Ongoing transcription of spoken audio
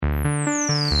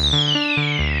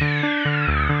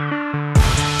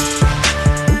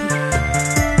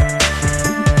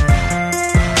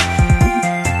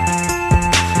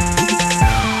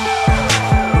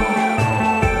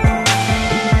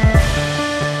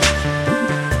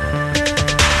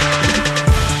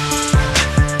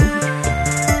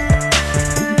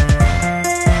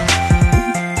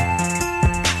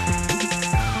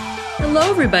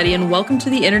Everybody, and welcome to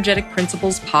the Energetic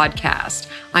Principles podcast.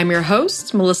 I'm your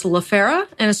host, Melissa LaFera,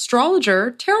 an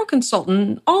astrologer, tarot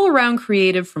consultant, all-around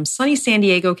creative from sunny San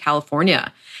Diego,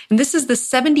 California. And this is the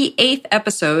 78th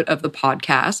episode of the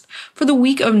podcast for the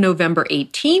week of November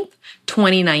 18th,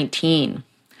 2019.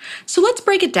 So let's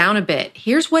break it down a bit.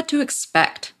 Here's what to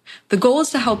expect. The goal is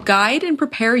to help guide and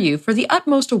prepare you for the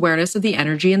utmost awareness of the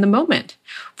energy in the moment.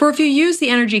 For if you use the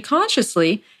energy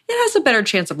consciously, it has a better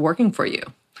chance of working for you.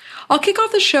 I'll kick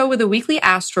off the show with a weekly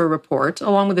astro report,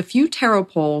 along with a few tarot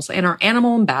polls and our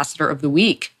animal ambassador of the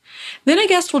week. Then a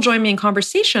guest will join me in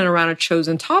conversation around a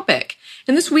chosen topic.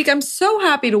 And this week, I'm so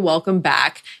happy to welcome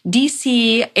back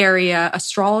DC area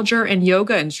astrologer and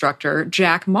yoga instructor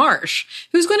Jack Marsh,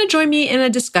 who's going to join me in a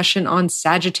discussion on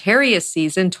Sagittarius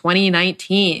season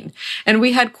 2019. And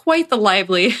we had quite the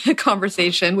lively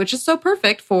conversation, which is so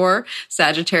perfect for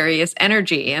Sagittarius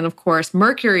energy. And of course,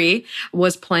 Mercury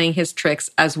was playing his tricks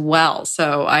as well.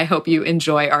 So I hope you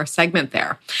enjoy our segment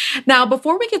there. Now,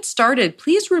 before we get started,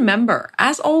 please remember,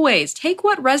 as always, take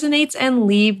what resonates and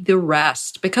leave the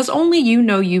rest, because only you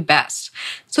know you best.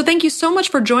 So thank you so much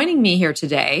for joining me here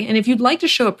today. And if you'd like to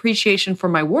show appreciation for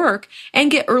my work and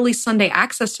get early Sunday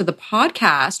access to the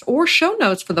podcast or show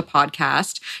notes for the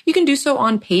podcast, you can do so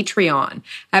on Patreon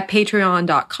at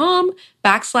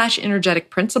patreon.com/energetic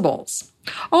principles.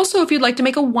 Also, if you'd like to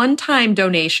make a one-time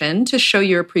donation to show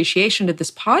your appreciation to this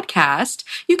podcast,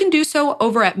 you can do so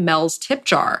over at Mel's Tip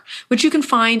Jar, which you can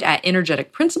find at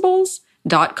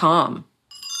energeticprinciples.com.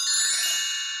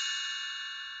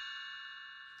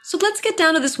 So let's get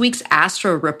down to this week's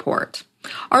astro report.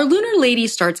 Our lunar lady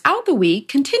starts out the week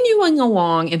continuing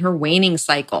along in her waning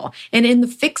cycle and in the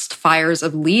fixed fires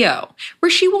of Leo, where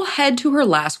she will head to her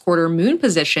last quarter moon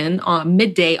position on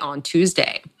midday on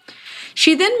Tuesday.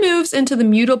 She then moves into the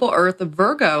mutable earth of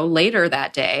Virgo later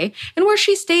that day, and where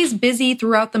she stays busy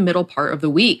throughout the middle part of the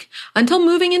week, until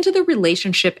moving into the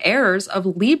relationship airs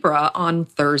of Libra on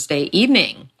Thursday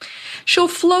evening. She'll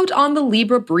float on the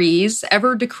Libra breeze,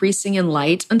 ever decreasing in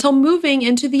light, until moving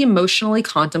into the emotionally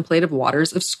contemplative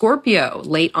waters of Scorpio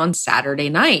late on Saturday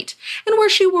night, and where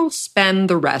she will spend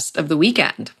the rest of the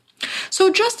weekend. So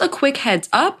just a quick heads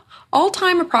up,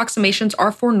 all-time approximations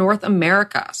are for North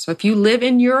America. So if you live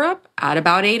in Europe, add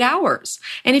about 8 hours.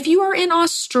 And if you are in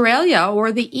Australia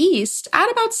or the East,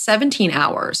 add about 17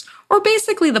 hours, or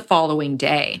basically the following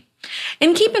day.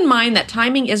 And keep in mind that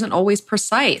timing isn't always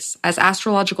precise, as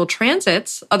astrological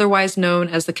transits, otherwise known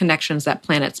as the connections that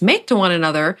planets make to one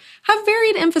another, have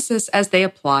varied emphasis as they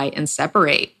apply and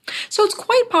separate. So it's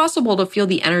quite possible to feel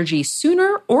the energy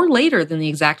sooner or later than the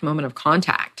exact moment of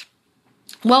contact.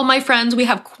 Well, my friends, we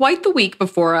have quite the week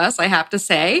before us, I have to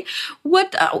say. We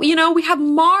have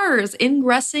Mars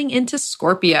ingressing into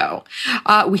Scorpio.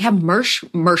 We have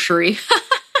Mercury.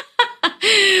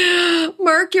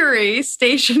 Mercury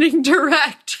stationing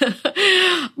direct.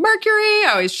 Mercury, I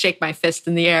always shake my fist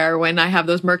in the air when I have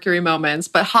those Mercury moments,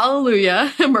 but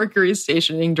hallelujah, Mercury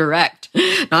stationing direct.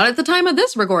 Not at the time of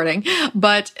this recording,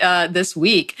 but this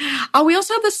week. We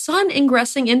also have the Sun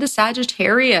ingressing into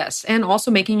Sagittarius and also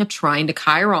making a trine to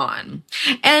Chiron.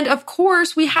 And of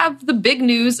course, we have the big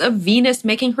news of Venus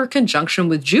making her conjunction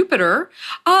with Jupiter,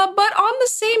 but on the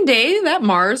same day that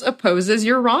Mars opposes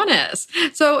Uranus.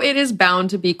 So it is bound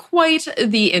to be quite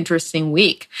the interesting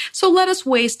week. So let us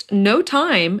waste no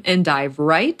time and dive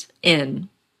right in.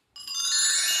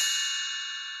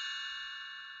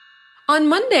 On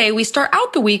Monday, we start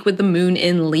out the week with the moon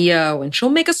in Leo, and she'll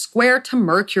make a square to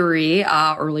Mercury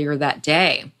earlier that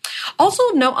day. Also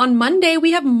of note, on Monday,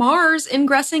 we have Mars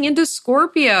ingressing into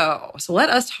Scorpio. So let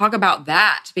us talk about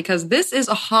that, because this is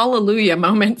a hallelujah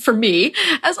moment for me,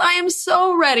 as I am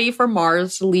so ready for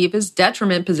Mars to leave his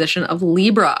detriment position of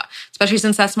Libra, especially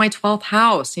since that's my 12th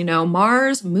house.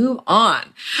 Mars, move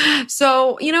on.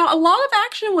 So, a lot of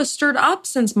action was stirred up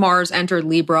since Mars entered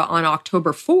Libra on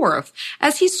October 4th,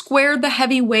 as he squared the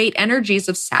heavyweight energies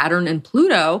of Saturn and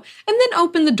Pluto, and then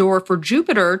opened the door for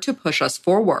Jupiter to push us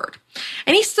forward.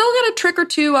 And he's still got a trick or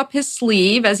two up his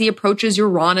sleeve as he approaches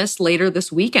Uranus later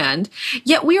this weekend,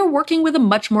 yet we are working with a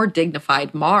much more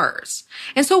dignified Mars.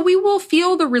 And so we will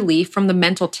feel the relief from the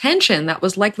mental tension that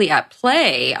was likely at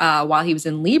play while he was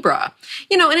in Libra,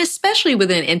 and especially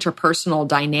within interpersonal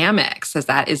dynamics, as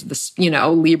that is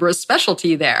Libra's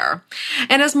specialty there.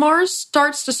 And as Mars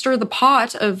starts to stir the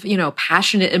pot of,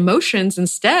 passionate emotions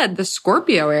instead, the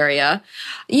Scorpio area,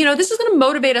 this is going to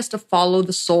motivate us to follow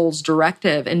the soul's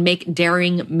directive and make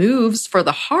daring moves for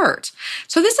the heart.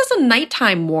 So this is a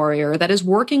nighttime warrior that is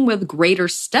working with greater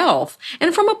stealth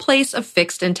and from a place of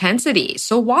fixed intensity.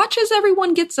 So watch as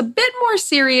everyone gets a bit more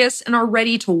serious and are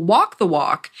ready to walk the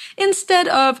walk instead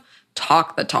of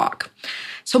talk the talk.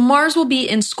 So Mars will be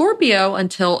in Scorpio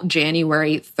until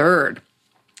January 3rd.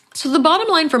 So the bottom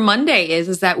line for Monday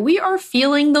is that we are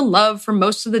feeling the love for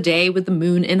most of the day with the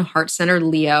moon in Heart Center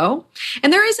Leo.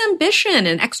 And there is ambition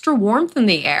and extra warmth in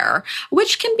the air,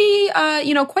 which can be,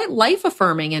 quite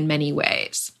life-affirming in many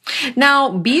ways. Now,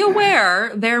 be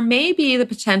aware, there may be the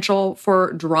potential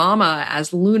for drama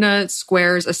as Luna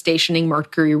squares a stationing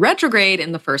Mercury retrograde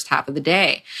in the first half of the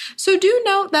day. So do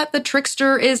note that the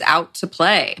trickster is out to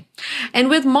play. And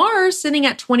with Mars sitting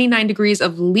at 29 degrees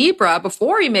of Libra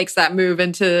before he makes that move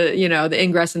into, the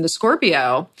ingress into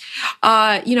Scorpio,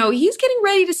 he's getting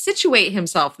ready to situate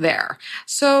himself there.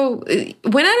 So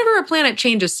whenever a planet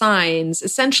changes signs,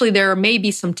 essentially there may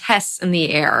be some tests in the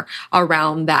air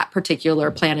around that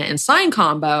particular planet and sign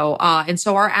combo. And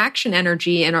so our action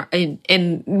energy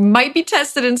and might be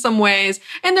tested in some ways.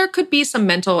 And there could be some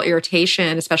mental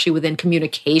irritation, especially within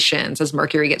communications as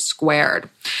Mercury gets squared.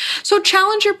 So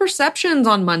challenge your perceptions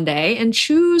on Monday and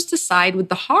choose to side with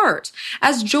the heart,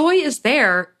 as joy is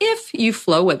there if you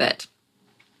flow with it.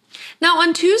 Now,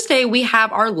 on Tuesday, we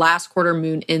have our last quarter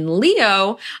moon in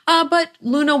Leo, but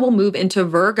Luna will move into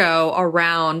Virgo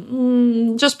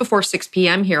around just before 6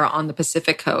 p.m. here on the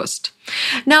Pacific coast.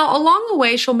 Now, along the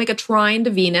way, she'll make a trine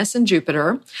to Venus and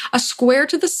Jupiter, a square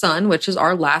to the Sun, which is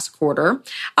our last quarter,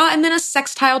 and then a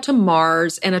sextile to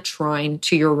Mars and a trine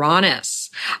to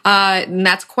Uranus. And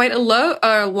that's quite a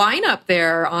lineup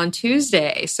there on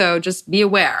Tuesday, so just be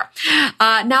aware.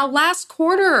 Now, last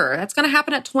quarter, that's going to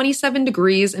happen at 27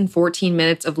 degrees and 14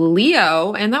 minutes of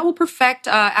Leo, and that will perfect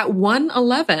at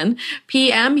 1:11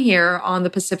 p.m. here on the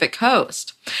Pacific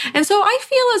coast. And so I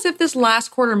feel as if this last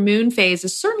quarter moon phase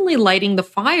is certainly lighting the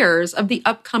fires of the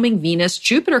upcoming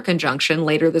Venus-Jupiter conjunction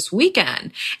later this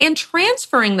weekend and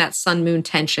transferring that sun-moon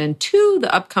tension to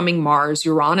the upcoming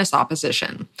Mars-Uranus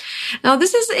opposition. Now,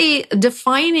 this is a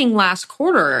defining last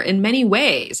quarter in many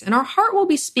ways, and our heart will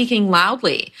be speaking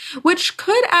loudly, which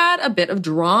could add a bit of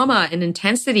drama and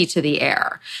intensity to the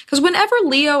air. Because whenever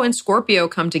Leo and Scorpio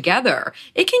come together,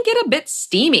 it can get a bit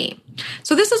steamy.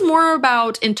 So this is more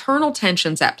about internal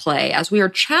tensions at play as we are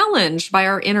challenged by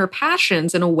our inner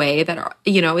passions in a way that,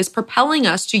 is propelling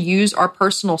us to use our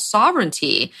personal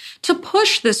sovereignty to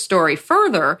push this story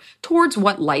further towards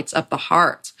what lights up the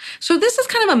heart. So this is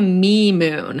kind of a me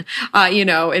moon,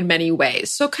 in many ways.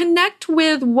 So connect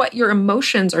with what your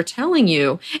emotions are telling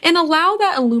you and allow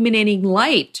that illuminating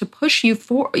light to push you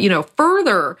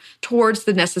further towards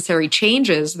the necessary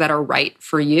changes that are right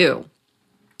for you.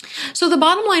 So the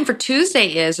bottom line for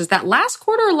Tuesday is that last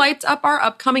quarter lights up our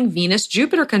upcoming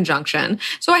Venus-Jupiter conjunction.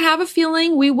 So I have a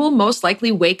feeling we will most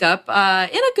likely wake up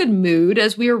in a good mood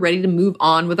as we are ready to move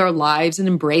on with our lives and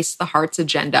embrace the heart's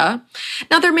agenda.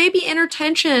 Now, there may be inner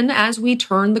tension as we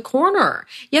turn the corner,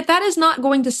 yet that is not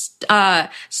going to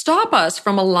stop us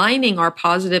from aligning our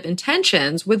positive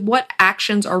intentions with what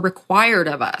actions are required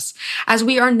of us, as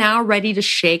we are now ready to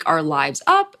shake our lives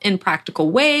up in practical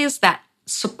ways that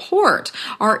support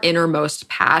our innermost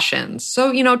passions.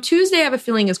 So, Tuesday, I have a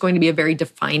feeling is going to be a very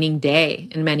defining day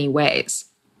in many ways.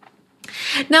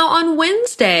 Now, on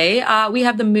Wednesday, we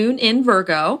have the moon in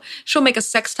Virgo. She'll make a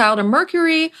sextile to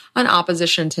Mercury, an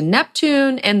opposition to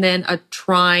Neptune, and then a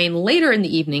trine later in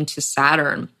the evening to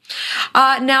Saturn.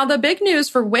 Now, the big news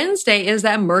for Wednesday is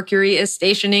that Mercury is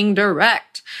stationing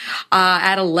direct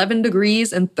at 11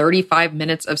 degrees and 35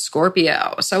 minutes of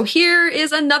Scorpio. So here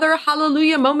is another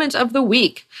hallelujah moment of the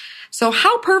week. So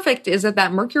how perfect is it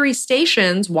that Mercury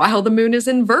stations while the moon is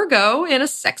in Virgo in a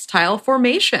sextile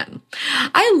formation?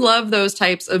 I love those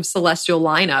types of celestial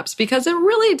lineups because it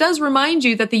really does remind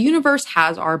you that the universe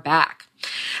has our back.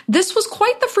 This was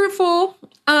quite the fruitful,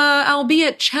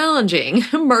 albeit challenging,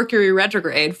 Mercury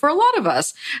retrograde for a lot of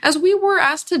us, as we were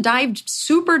asked to dive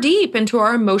super deep into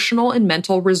our emotional and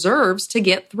mental reserves to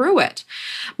get through it.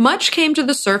 Much came to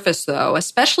the surface, though,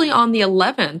 especially on the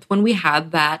 11th when we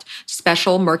had that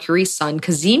special Mercury-Sun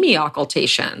cazimi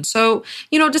occultation. So,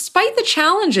 despite the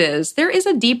challenges, there is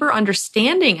a deeper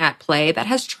understanding at play that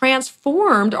has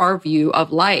transformed our view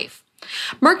of life.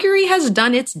 Mercury has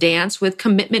done its dance with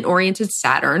commitment-oriented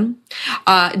Saturn,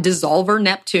 dissolver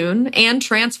Neptune, and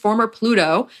transformer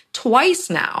Pluto twice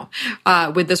now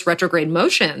with this retrograde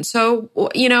motion. So,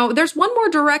 there's one more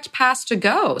direct pass to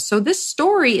go. So this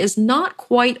story is not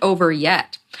quite over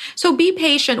yet. So be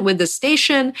patient with the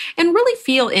station and really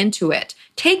feel into it.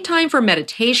 Take time for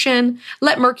meditation.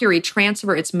 Let Mercury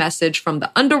transfer its message from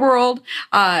the underworld,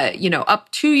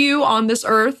 up to you on this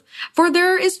earth. For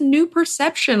there is new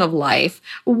perception of life.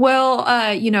 Well,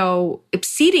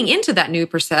 seeding into that new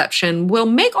perception will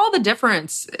make all the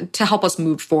difference to help us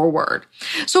move forward.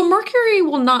 So Mercury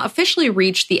will not officially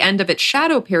reach the end of its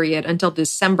shadow period until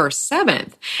December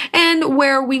 7th, and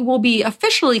where we will be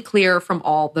officially clear from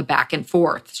all the back and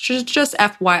forth. Just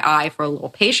FYI for a little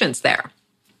patience there.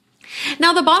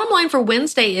 Now, the bottom line for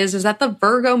Wednesday is that the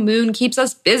Virgo moon keeps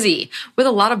us busy with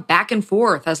a lot of back and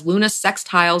forth as Luna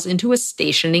sextiles into a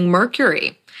stationing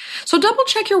Mercury. So double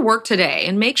check your work today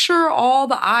and make sure all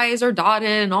the I's are dotted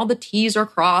and all the T's are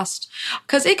crossed,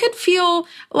 because it could feel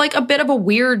like a bit of a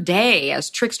weird day as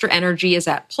trickster energy is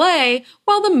at play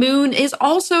while the moon is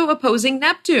also opposing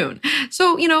Neptune.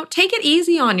 So, take it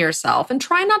easy on yourself and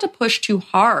try not to push too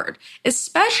hard,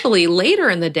 especially later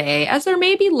in the day as there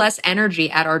may be less energy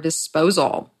at our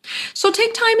disposal. So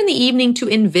take time in the evening to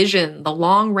envision the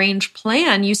long-range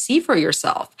plan you see for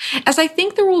yourself, as I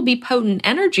think there will be potent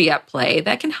energy at play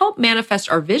that can help manifest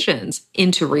our visions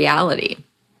into reality.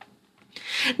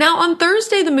 Now, on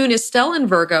Thursday, the moon is still in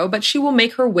Virgo, but she will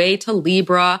make her way to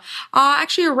Libra,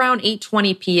 actually around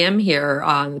 8:20 p.m. here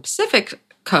on the Pacific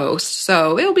coast.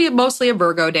 So it'll be mostly a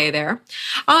Virgo day there.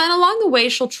 And along the way,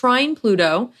 she'll trine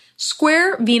Pluto,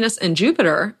 square Venus and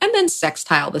Jupiter, and then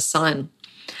sextile the Sun.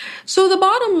 So the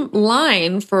bottom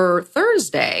line for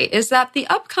Thursday is that the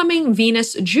upcoming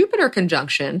Venus-Jupiter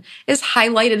conjunction is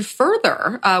highlighted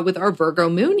further with our Virgo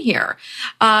moon here.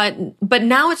 But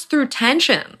now it's through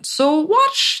tension. So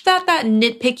watch that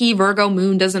nitpicky Virgo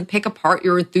moon doesn't pick apart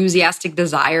your enthusiastic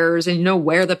desires and,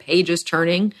 where the page is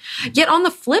turning. Yet on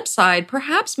the flip side,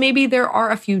 perhaps maybe there are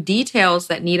a few details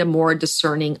that need a more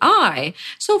discerning eye.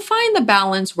 So find the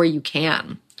balance where you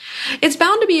can. It's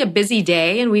bound to be a busy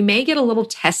day, and we may get a little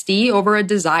testy over a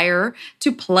desire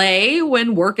to play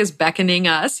when work is beckoning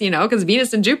us, because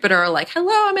Venus and Jupiter are like,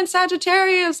 hello, I'm in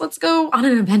Sagittarius, let's go on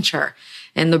an adventure.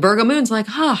 And the Virgo moon's like,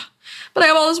 but I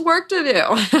have all this work to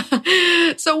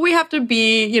do. So we have to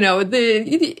be,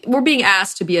 we're being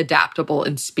asked to be adaptable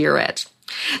in spirit.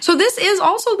 So this is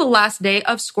also the last day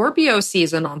of Scorpio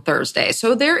season on Thursday,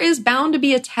 so there is bound to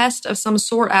be a test of some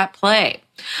sort at play.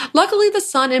 Luckily, the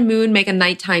sun and moon make a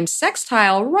nighttime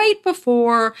sextile right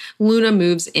before Luna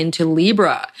moves into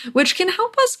Libra, which can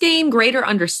help us gain greater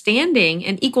understanding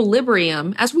and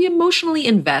equilibrium as we emotionally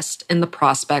invest in the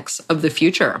prospects of the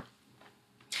future.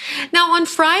 Now, on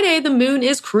Friday, the moon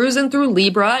is cruising through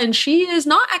Libra, and she is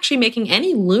not actually making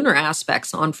any lunar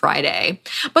aspects on Friday.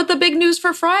 But the big news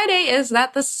for Friday is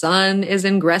that the sun is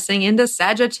ingressing into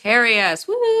Sagittarius.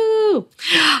 Woo!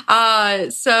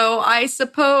 So I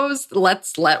suppose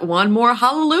let's let one more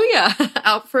hallelujah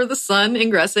out for the sun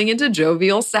ingressing into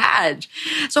jovial Sag.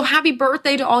 So happy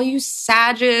birthday to all you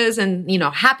Sages, and,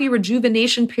 happy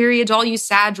rejuvenation period to all you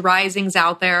Sag risings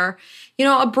out there.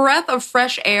 A breath of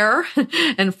fresh air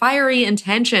and fiery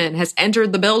intention has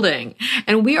entered the building,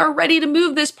 and we are ready to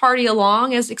move this party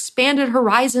along as expanded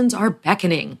horizons are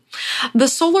beckoning. The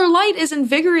solar light is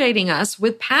invigorating us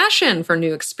with passion for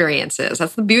new experiences.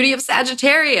 That's the beauty of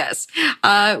Sagittarius,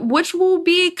 which will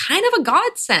be kind of a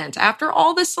godsend after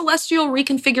all this celestial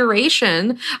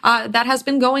reconfiguration that has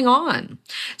been going on.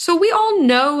 So we all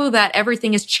know that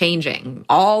everything is changing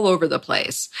all over the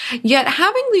place, yet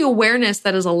having the awareness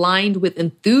that is aligned with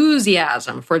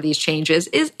enthusiasm for these changes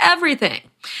is everything.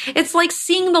 It's like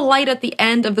seeing the light at the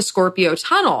end of the Scorpio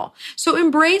tunnel. So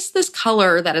embrace this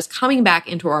color that is coming back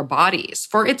into our bodies,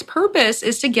 for its purpose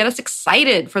is to get us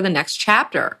excited for the next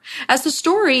chapter, as the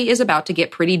story is about to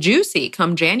get pretty juicy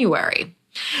come January.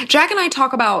 Jack and I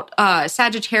talk about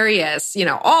Sagittarius,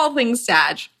 all things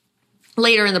Sag,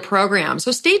 later in the program.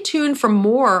 So stay tuned for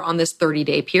more on this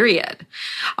 30-day period,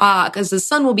 because the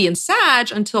sun will be in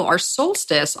Sag until our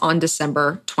solstice on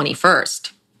December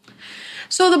 21st.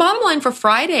 So the bottom line for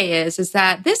Friday is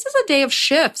that this is a day of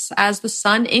shifts as the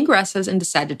sun ingresses into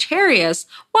Sagittarius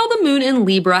while the moon in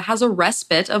Libra has a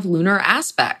respite of lunar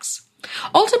aspects.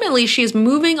 Ultimately, she is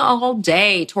moving all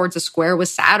day towards a square with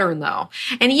Saturn, though.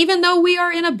 And even though we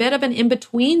are in a bit of an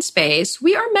in-between space,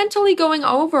 we are mentally going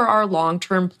over our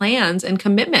long-term plans and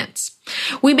commitments.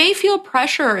 We may feel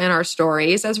pressure in our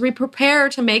stories as we prepare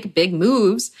to make big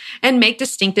moves and make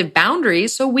distinctive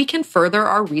boundaries so we can further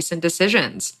our recent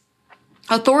decisions.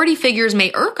 Authority figures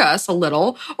may irk us a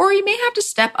little, or we may have to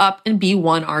step up and be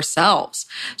one ourselves.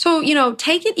 So,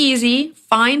 take it easy,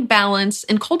 find balance,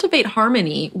 and cultivate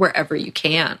harmony wherever you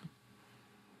can.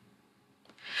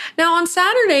 Now, on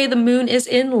Saturday, the moon is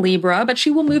in Libra, but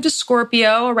she will move to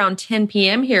Scorpio around 10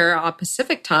 p.m. here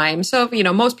Pacific time. So,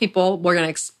 most people,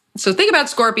 so think about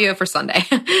Scorpio for Sunday.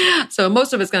 So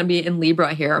most of it's going to be in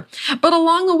Libra here. But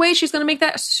along the way, she's going to make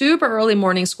that super early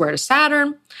morning square to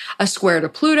Saturn, a square to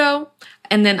Pluto,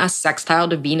 and then a sextile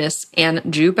to Venus and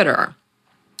Jupiter.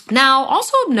 Now,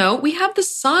 also of note, we have the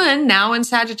sun now in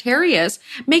Sagittarius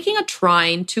making a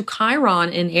trine to Chiron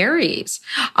in Aries,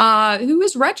 who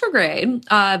is retrograde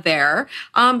there.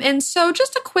 And so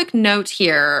just a quick note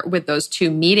here with those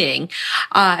two meeting.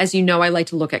 As you know, I like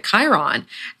to look at Chiron.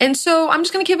 And so I'm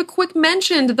just going to give a quick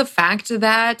mention to the fact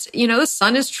that, the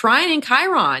sun is trining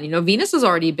Chiron. Venus has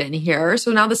already been here.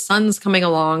 So now the sun's coming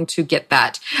along to get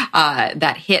that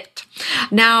hit.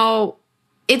 Now,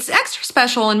 it's extra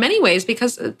special in many ways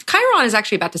because Chiron is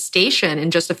actually about to station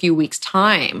in just a few weeks'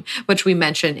 time, which we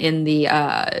mentioned in the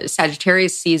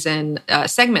Sagittarius season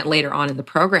segment later on in the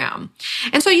program.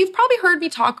 And so you've probably heard me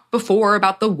talk before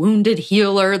about the wounded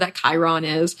healer that Chiron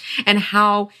is and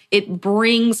how it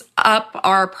brings up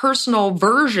our personal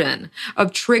version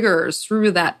of triggers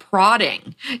through that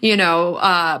prodding,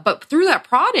 but through that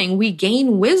prodding, we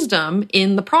gain wisdom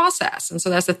in the process. And so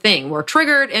that's the thing. We're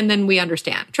triggered and then we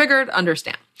understand. Triggered,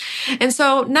 understand. And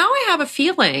so now I have a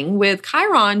feeling with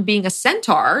Chiron being a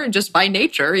centaur just by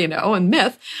nature, and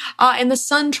myth, and the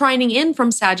sun trining in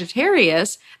from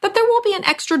Sagittarius, that there will be an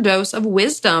extra dose of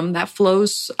wisdom that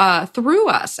flows through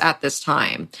us at this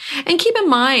time. And keep in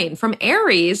mind, from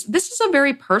Aries, this is a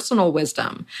very personal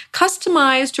wisdom,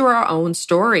 customized to our own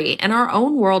story and our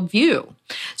own worldview.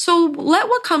 So let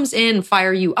what comes in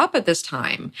fire you up at this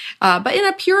time, but in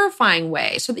a purifying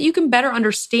way so that you can better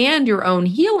understand your own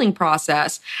healing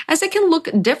process as it can look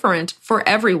different for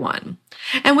everyone.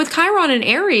 And with Chiron and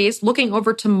Aries looking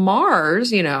over to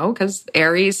Mars, because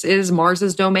Aries is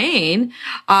Mars's domain,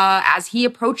 as he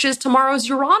approaches tomorrow's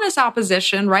Uranus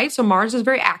opposition, right? So Mars is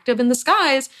very active in the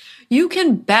skies. You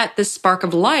can bet this spark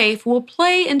of life will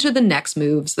play into the next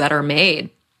moves that are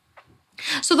made.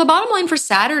 So the bottom line for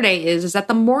Saturday is that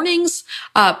the morning's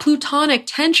plutonic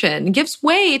tension gives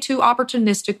way to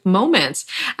opportunistic moments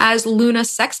as Luna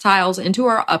sextiles into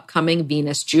our upcoming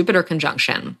Venus-Jupiter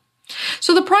conjunction.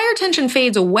 So the prior tension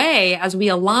fades away as we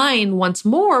align once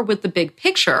more with the big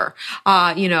picture,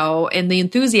 and the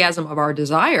enthusiasm of our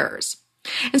desires.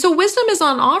 And so wisdom is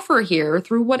on offer here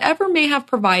through whatever may have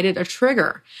provided a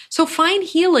trigger. So find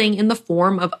healing in the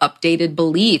form of updated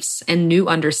beliefs and new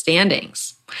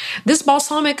understandings. This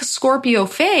balsamic Scorpio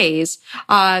phase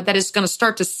that is going to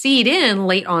start to seed in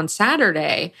late on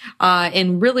Saturday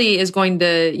and really is going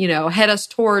to, head us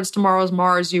towards tomorrow's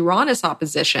Mars-Uranus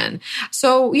opposition.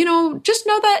 So, just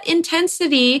know that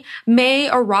intensity may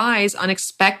arise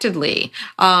unexpectedly.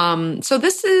 So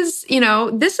this is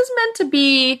meant to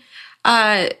be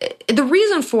the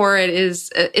reason for it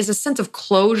is a sense of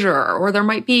closure, or there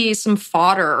might be some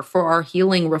fodder for our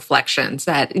healing reflections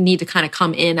that need to kind of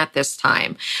come in at this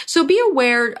time. So be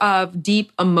aware of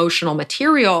deep emotional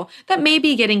material that may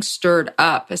be getting stirred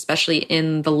up, especially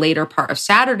in the later part of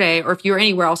Saturday, or if you're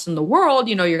anywhere else in the world,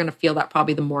 you're going to feel that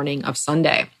probably the morning of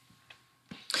Sunday.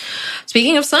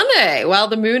 Speaking of Sunday, well,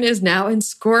 the moon is now in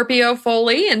Scorpio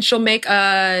fully, and she'll make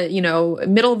a,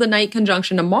 middle of the night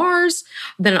conjunction to Mars,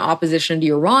 then an opposition to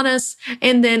Uranus,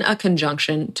 and then a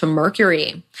conjunction to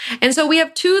Mercury. And so we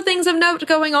have two things of note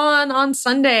going on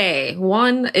Sunday.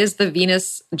 One is the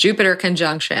Venus-Jupiter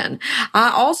conjunction.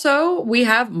 Also, we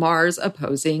have Mars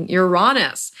opposing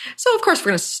Uranus. So, of course,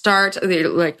 we're going to start,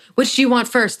 which do you want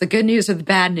first, the good news or the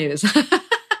bad news?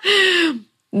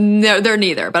 No, they're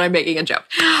neither, but I'm making a joke.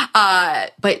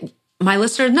 But my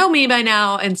listeners know me by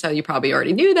now, and so you probably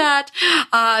already knew that.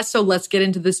 So let's get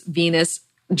into this Venus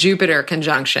Jupiter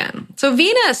conjunction. So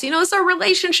Venus, is our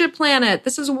relationship planet.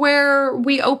 This is where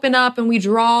we open up and we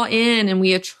draw in and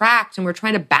we attract and we're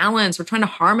trying to balance. We're trying to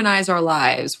harmonize our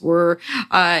lives. We're,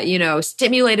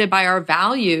 stimulated by our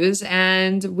values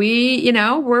and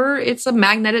it's a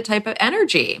magnetic type of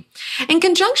energy. And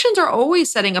conjunctions are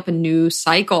always setting up a new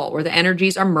cycle where the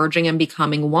energies are merging and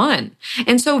becoming one.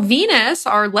 And so Venus,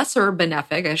 our lesser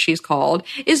benefic, as she's called,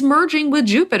 is merging with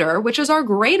Jupiter, which is our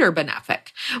greater benefic,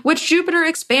 which Jupiter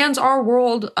expands our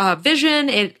world vision.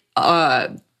 It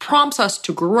prompts us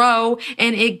to grow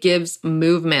and it gives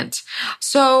movement.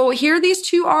 So here these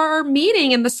two are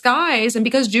meeting in the skies. And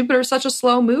because Jupiter is such a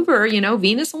slow mover,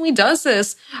 Venus only does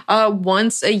this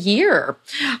once a year.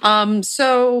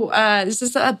 So this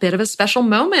is a bit of a special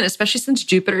moment, especially since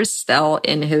Jupiter is still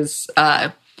in his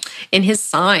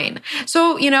sign.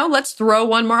 So, let's throw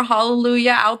one more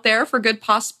hallelujah out there for good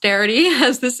posterity,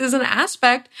 as this is an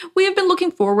aspect we have been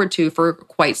looking forward to for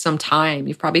quite some time.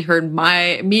 You've probably heard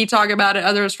me talk about it,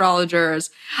 other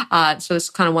astrologers. So it's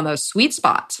kind of one of those sweet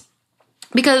spots.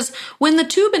 Because when the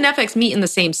two benefics meet in the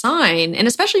same sign, and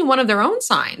especially one of their own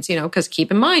signs, because keep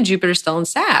in mind, Jupiter's still in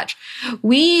Sag,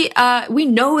 we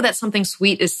know that something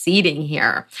sweet is seeding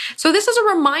here. So this is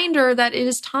a reminder that it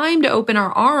is time to open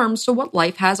our arms to what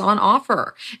life has on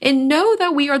offer and know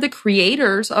that we are the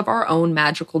creators of our own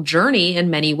magical journey in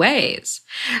many ways.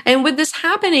 And with this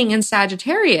happening in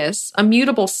Sagittarius, a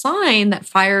mutable sign that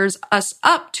fires us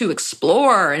up to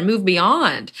explore and move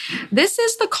beyond, this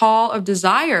is the call of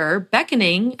desire beckoning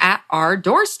at our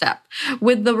doorstep,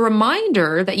 with the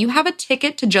reminder that you have a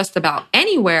ticket to just about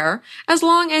anywhere as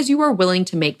long as you are willing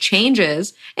to make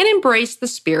changes and embrace the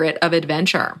spirit of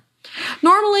adventure.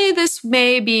 Normally, this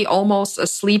may be almost a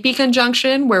sleepy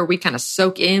conjunction where we kind of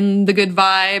soak in the good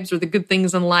vibes or the good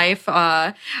things in life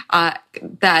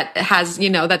that has,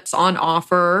 that's on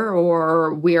offer,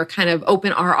 or we are kind of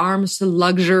open our arms to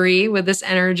luxury with this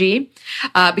energy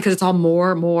because it's all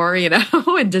more,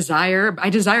 and desire. I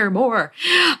desire more.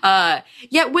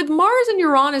 Yet with Mars and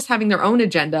Uranus having their own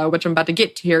agenda, which I'm about to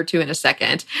get here to in a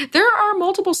second, there are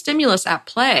multiple stimulus at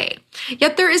play.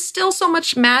 Yet there is still so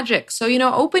much magic. So,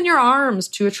 open your arms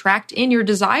to attract in your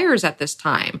desires at this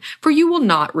time, for you will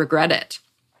not regret it.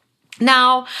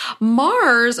 Now,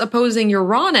 Mars opposing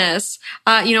Uranus,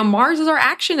 Mars is our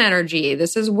action energy.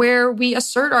 This is where we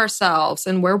assert ourselves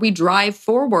and where we drive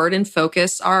forward and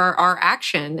focus our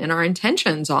action and our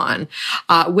intentions on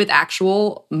with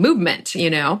actual movement,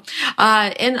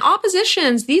 And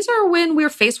oppositions, these are when we're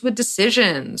faced with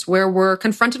decisions, where we're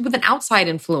confronted with an outside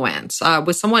influence,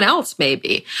 with someone else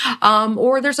maybe,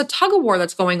 or there's a tug of war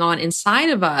that's going on inside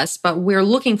of us, but we're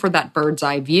looking for that bird's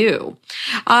eye view.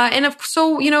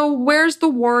 Where's the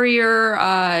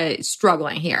warrior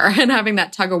struggling here and having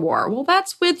that tug of war? Well,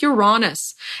 that's with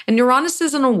Uranus. And Uranus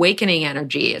is an awakening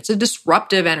energy. It's a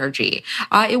disruptive energy.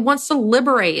 It wants to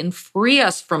liberate and free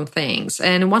us from things,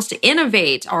 and it wants to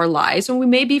innovate our lives. And we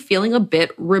may be feeling a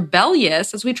bit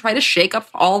rebellious as we try to shake up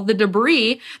all the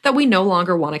debris that we no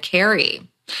longer want to carry.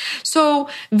 So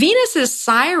Venus's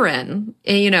siren,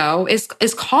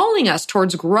 is calling us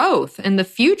towards growth in the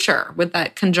future with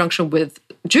that conjunction with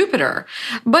Jupiter.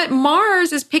 But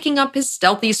Mars is picking up his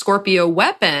stealthy Scorpio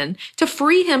weapon to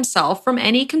free himself from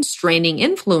any constraining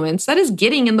influence that is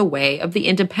getting in the way of the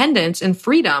independence and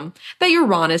freedom that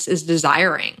Uranus is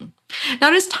desiring. Now,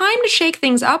 it is time to shake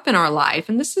things up in our life,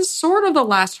 and this is sort of the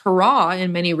last hurrah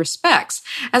in many respects,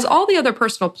 as all the other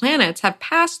personal planets have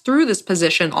passed through this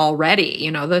position already.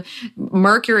 The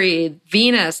Mercury,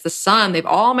 Venus, the Sun, they've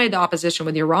all made the opposition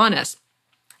with Uranus.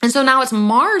 And so now it's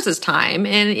Mars's time,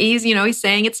 and he's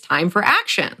saying it's time for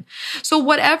action. So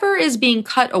whatever is being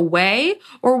cut away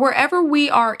or wherever we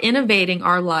are innovating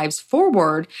our lives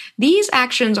forward, these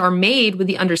actions are made with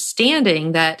the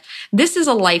understanding that this is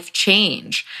a life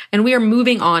change and we are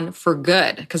moving on for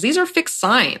good, because these are fixed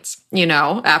signs,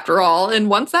 after all. And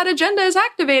once that agenda is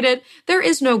activated, there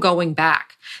is no going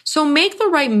back. So make the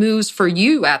right moves for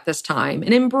you at this time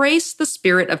and embrace the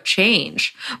spirit of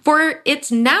change, for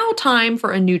it's now time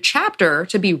for a new chapter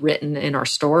to be written in our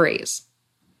stories.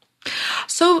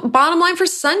 So bottom line for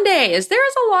Sunday is there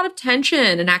is a lot of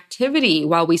tension and activity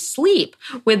while we sleep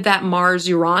with that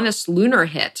Mars-Uranus lunar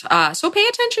hit. So pay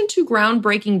attention to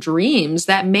groundbreaking dreams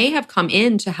that may have come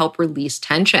in to help release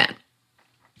tension.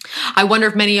 I wonder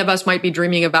if many of us might be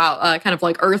dreaming about kind of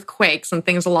like earthquakes and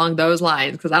things along those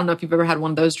lines, because I don't know if you've ever had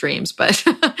one of those dreams, but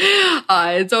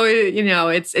it's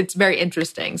always, it's very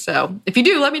interesting. So if you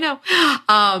do, let me know.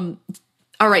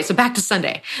 All right, so back to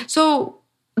Sunday. So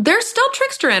There's still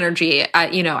trickster energy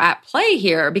at play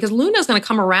here because Luna is going to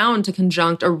come around to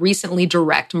conjunct a recently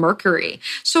direct Mercury.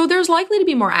 So there's likely to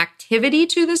be more activity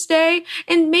to this day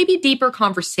and maybe deeper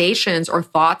conversations or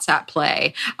thoughts at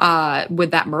play with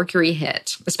that Mercury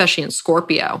hit, especially in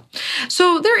Scorpio.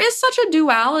 So there is such a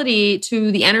duality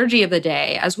to the energy of the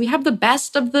day as we have the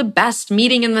best of the best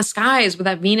meeting in the skies with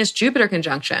that Venus-Jupiter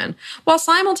conjunction, while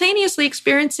simultaneously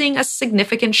experiencing a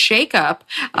significant shakeup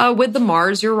with the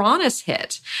Mars-Uranus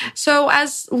hit. So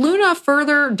as Luna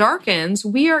further darkens,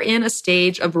 we are in a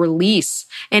stage of release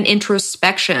and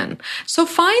introspection. So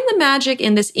find the magic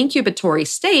in this incubatory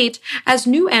state as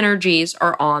new energies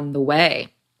are on the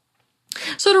way.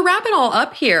 So to wrap it all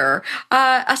up here,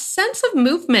 a sense of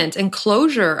movement and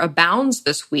closure abounds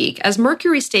this week as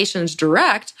Mercury stations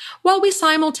direct while we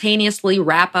simultaneously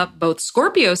wrap up both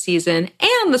Scorpio season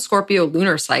and the Scorpio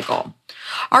lunar cycle.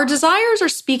 Our desires are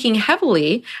speaking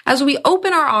heavily as we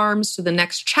open our arms to the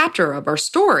next chapter of our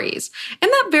stories,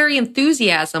 and that very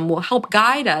enthusiasm will help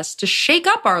guide us to shake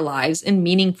up our lives in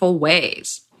meaningful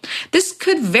ways. This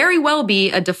could very well be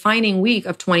a defining week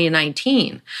of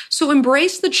 2019, so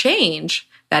embrace the change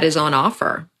that is on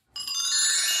offer.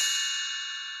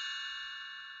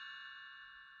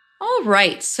 All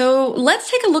right, so let's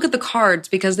take a look at the cards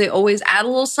because they always add a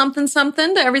little something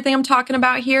to everything I'm talking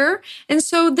about here. And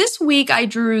so this week I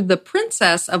drew the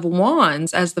Princess of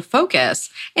Wands as the focus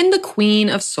and the Queen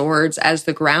of Swords as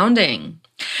the grounding.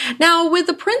 Now, with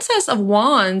the Princess of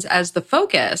Wands as the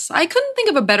focus, I couldn't think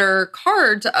of a better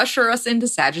card to usher us into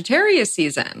Sagittarius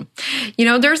season.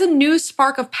 There's a new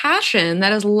spark of passion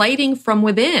that is lighting from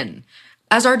within,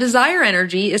 as our desire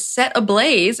energy is set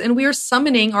ablaze and we are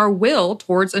summoning our will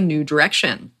towards a new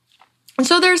direction. And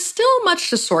so there's still much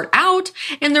to sort out,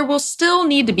 and there will still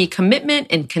need to be commitment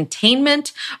and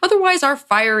containment. Otherwise, our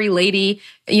fiery lady,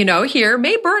 here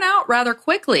may burn out rather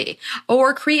quickly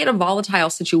or create a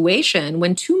volatile situation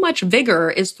when too much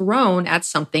vigor is thrown at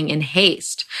something in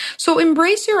haste. So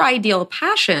embrace your ideal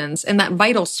passions and that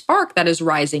vital spark that is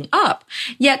rising up,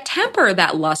 yet temper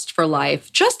that lust for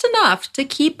life just enough to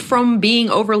keep from being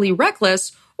overly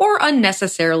reckless or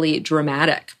unnecessarily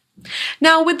dramatic.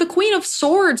 Now, with the Queen of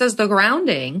Swords as the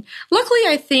grounding, luckily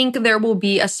I think there will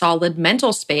be a solid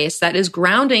mental space that is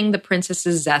grounding the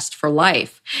princess's zest for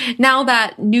life, now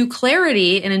that new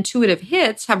clarity and intuitive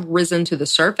hits have risen to the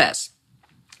surface.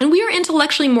 And we are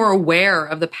intellectually more aware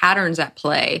of the patterns at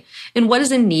play and what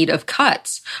is in need of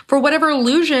cuts. For whatever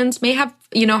illusions may have,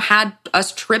 had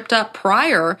us tripped up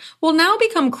prior will now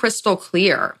become crystal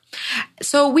clear.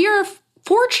 So we are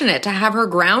fortunate to have her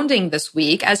grounding this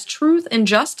week as truth and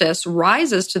justice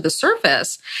rises to the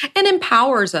surface and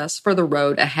empowers us for the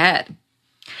road ahead.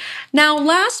 Now,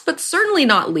 last but certainly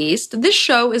not least, this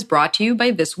show is brought to you by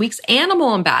this week's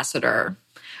animal ambassador,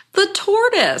 the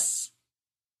tortoise.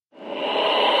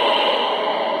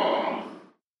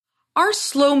 Our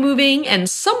slow-moving and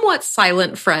somewhat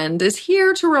silent friend is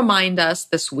here to remind us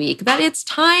this week that it's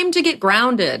time to get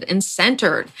grounded and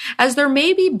centered, as there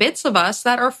may be bits of us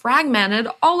that are fragmented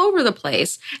all over the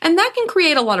place, and that can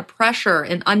create a lot of pressure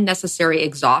and unnecessary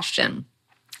exhaustion.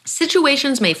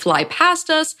 Situations may fly past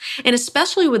us, and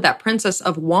especially with that Princess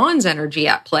of Wands energy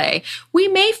at play, we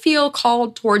may feel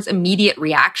called towards immediate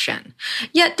reaction.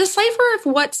 Yet decipher if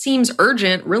what seems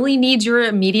urgent really needs your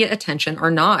immediate attention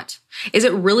or not. Is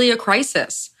it really a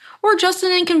crisis? Or just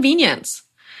an inconvenience?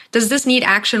 Does this need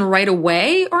action right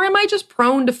away, or am I just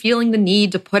prone to feeling the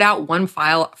need to put out one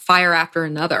fire after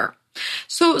another?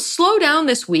 So slow down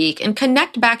this week and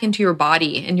connect back into your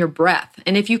body and your breath.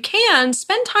 And if you can,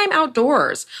 spend time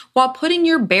outdoors while putting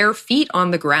your bare feet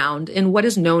on the ground in what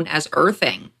is known as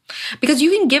earthing. Because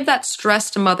you can give that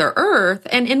stress to Mother Earth,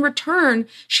 and in return,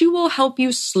 she will help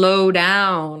you slow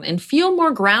down and feel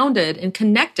more grounded and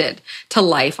connected to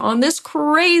life on this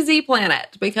crazy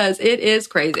planet, because it is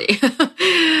crazy.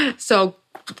 So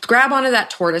grab onto that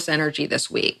tortoise energy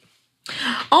this week.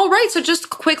 All right, so just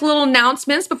quick little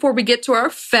announcements before we get to our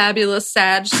fabulous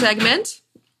Sag segment.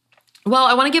 Well,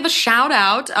 I want to give a shout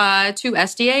out to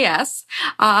SDAS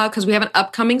because we have an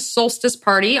upcoming solstice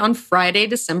party on Friday,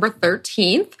 December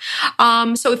 13th.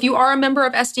 So if you are a member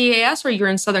of SDAS or you're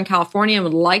in Southern California and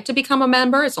would like to become a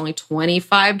member, it's only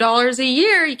 $25 a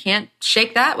year. You can't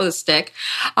shake that with a stick.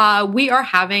 We are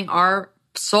having our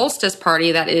solstice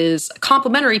party that is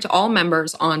complimentary to all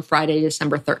members on Friday,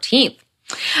 December 13th.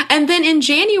 And then in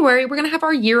January, we're going to have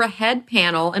our year ahead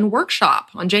panel and workshop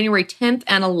on January 10th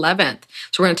and 11th.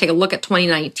 So we're going to take a look at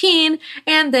 2019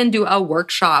 and then do a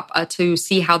workshop to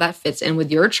see how that fits in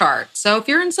with your chart. So if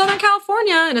you're in Southern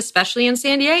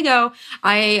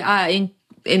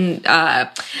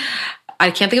I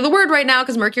can't think of the word right now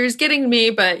because Mercury's getting me,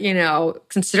 but,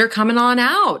 consider coming on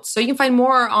out. So you can find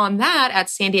more on that at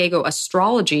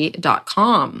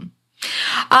SanDiegoAstrology.com.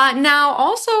 Now,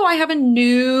 also, I have a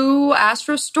new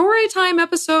Astro Storytime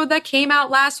episode that came out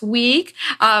last week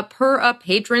per a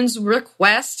patron's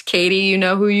request. Katie, you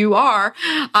know who you are.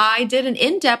 I did an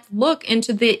in-depth look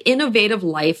into the innovative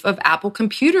life of Apple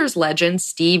Computers legend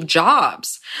Steve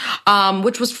Jobs,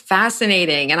 which was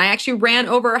fascinating. And I actually ran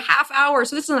over a half hour.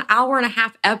 So this is an hour and a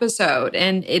half episode.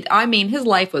 And his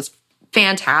life was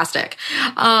fantastic.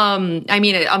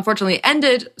 It unfortunately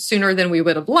ended sooner than we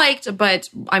would have liked, but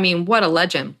what a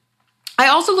legend. I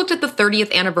also looked at the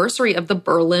 30th anniversary of the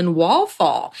Berlin Wall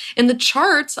fall in the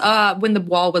charts when the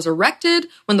wall was erected,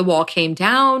 when the wall came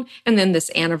down, and then this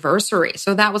anniversary.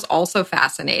 So that was also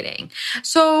fascinating.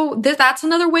 So that's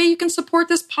another way you can support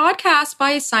this podcast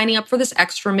by signing up for this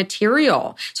extra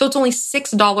material. So it's only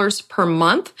 $6 per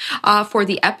month for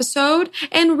the episode.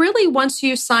 And really, once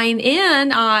you sign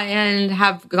in and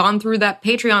have gone through that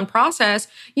Patreon process,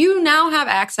 you now have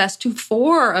access to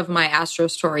 4 of my Astro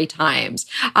Story times,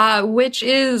 which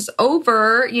is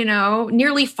over,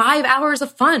 nearly 5 hours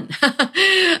of fun.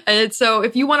 And so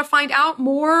if you want to find out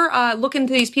more, look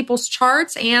into these people's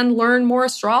charts and learn more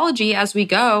astrology as we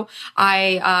go,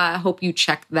 I hope you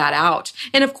check that out.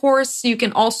 And of course, you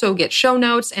can also get show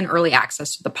notes and early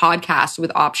access to the podcast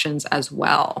with options as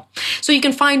well. So you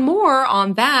can find more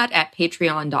on that at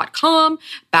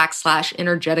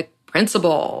patreon.com/energetic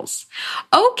principles.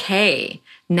 Okay,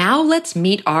 now let's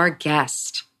meet our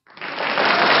guest.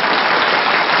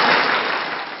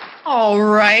 All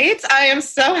right. I am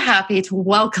so happy to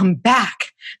welcome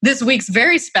back this week's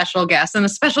very special guest and a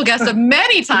special guest of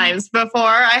many times before.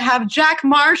 I have Jack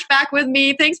Marsh back with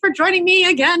me. Thanks for joining me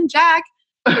again, Jack.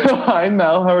 Hi,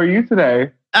 Mel. How are you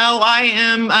today? Oh, I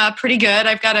am pretty good.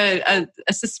 I've got a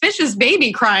suspicious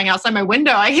baby crying outside my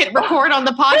window. I hit record on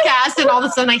the podcast and all of a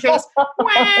sudden I hear this, wah,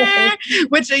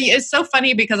 which is so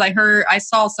funny because I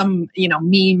saw some,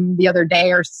 meme the other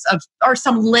day or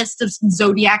some list of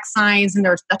zodiac signs, and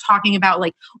they're talking about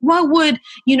like, what would,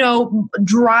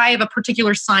 drive a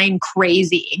particular sign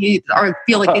crazy or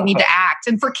feel like they need to act.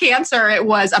 And for Cancer, it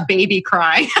was a baby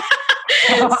crying.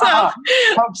 How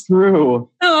true.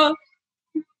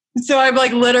 So I'm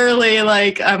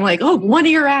oh, 1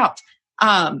 ear out.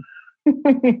 So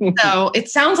it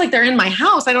sounds like they're in my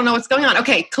house. I don't know what's going on.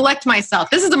 Okay, collect myself.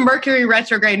 This is the Mercury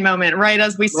retrograde moment, right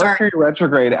as we start. Mercury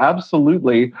retrograde,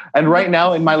 absolutely. And right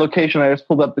now in my location, I just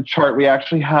pulled up the chart. We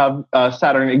actually have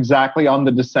Saturn exactly on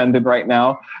the descendant right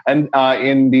now, and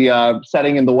in the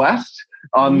setting in the west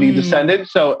on the descendant.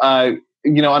 So,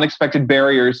 unexpected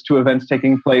barriers to events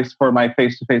taking place for my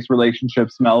face-to-face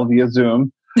relationships, Mel, via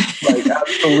Zoom.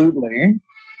 Absolutely.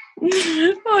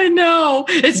 I know.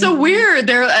 It's so weird.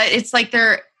 I've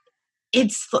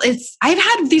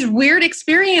had these weird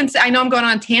experiences. I know I'm going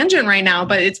on a tangent right now,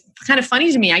 but it's kind of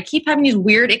funny to me. I keep having these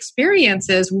weird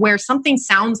experiences where something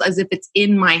sounds as if it's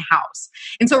in my house.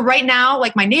 And so right now,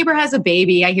 like my neighbor has a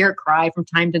baby. I hear it cry from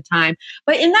time to time.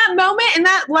 But in that moment, in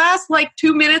that last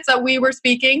 2 minutes that we were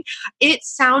speaking, it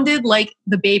sounded like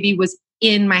the baby was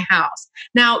in my house.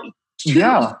 Now,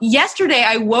 yesterday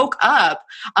I woke up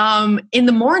in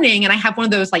the morning and I have one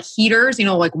of those heaters,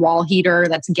 like wall heater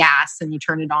that's gas and you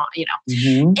turn it on,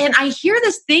 Mm-hmm. And I hear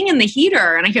this thing in the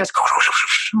heater and I hear this,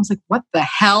 I was like, what the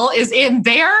hell is in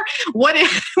there? What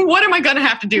am I going to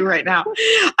have to do right now?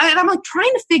 And I'm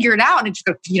trying to figure it out, and it just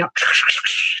goes,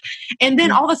 and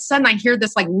then all of a sudden I hear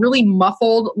this really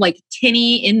muffled,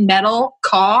 tinny in metal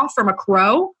caw from a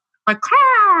crow.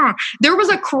 Caw. There was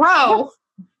a crow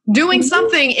doing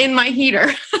something in my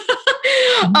heater.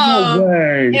 No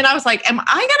way. And I was like, am I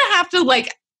going to have to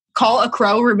call a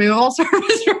crow removal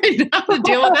service right now to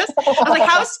deal with this? I was like,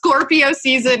 how Scorpio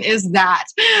season is that?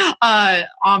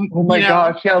 Oh my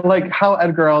gosh. Yeah. How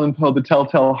Edgar Allan Poe, the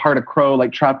telltale heart of crow,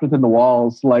 trapped within the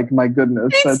walls. My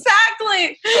goodness.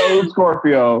 Exactly. So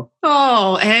Scorpio.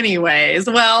 Oh, anyways.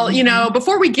 Well,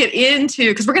 before we get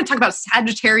into, because we're going to talk about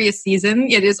Sagittarius season,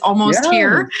 it is almost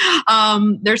here.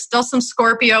 There's still some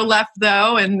Scorpio left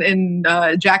though. And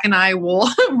Jack and I will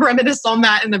reminisce on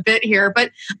that in a bit here.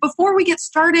 But before we get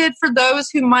started, for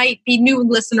those who might be new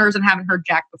listeners and haven't heard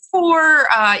Jack before,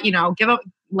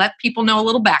 let people know a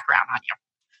little background on you.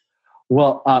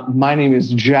 Well, my name is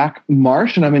Jack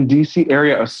Marsh, and I'm in DC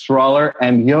area astrologer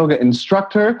and yoga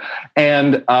instructor,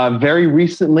 and very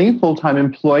recently full-time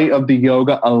employee of the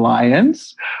Yoga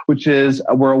Alliance, which is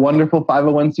we're a wonderful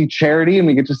 501c charity, and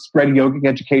we get to spread yogic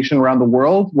education around the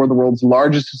world. We're the world's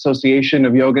largest association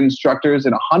of yoga instructors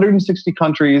in 160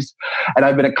 countries, and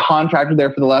I've been a contractor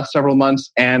there for the last several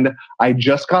months, and I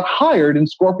just got hired in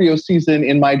Scorpio season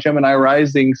in my Gemini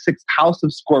rising 6th house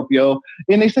of Scorpio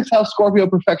in a 6th house Scorpio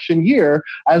perfection year,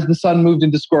 as the sun moved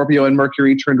into Scorpio and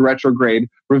Mercury turned retrograde,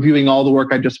 reviewing all the work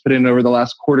I just put in over the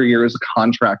last quarter year as a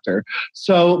contractor.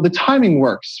 So the timing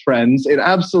works, friends. It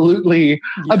absolutely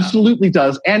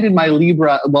does. And in my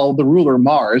Libra, well, the ruler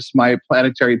Mars, my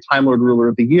planetary Time Lord ruler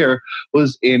of the year,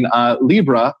 was in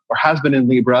Libra, or has been in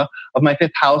Libra, of my 5th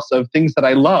house of things that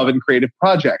I love and creative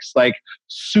projects, like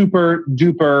super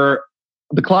duper.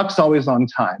 The clock's always on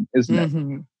time, isn't it?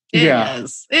 Mm-hmm. It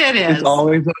is. It's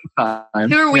always on time.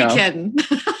 Who are we kidding?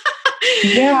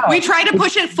 Yeah. We try to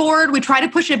push it forward. We try to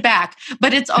push it back,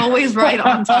 but it's always right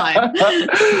on time.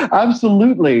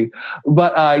 Absolutely.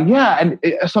 But and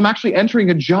so I'm actually entering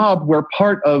a job where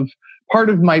part of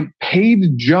my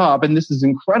paid job, and this is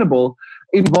incredible,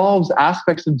 involves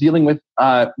aspects of dealing with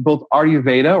both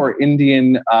Ayurveda or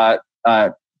Indian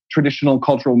traditional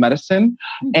cultural medicine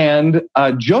and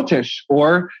Jyotish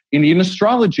or Indian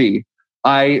astrology.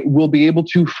 I will be able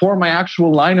to, for my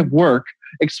actual line of work,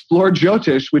 explore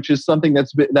Jyotish, which is something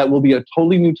that will be a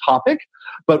totally new topic.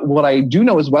 But what I do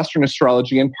know is Western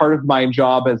astrology, and part of my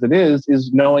job as it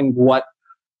is knowing what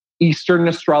Eastern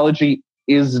astrology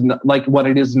is like, what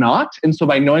it is not. And so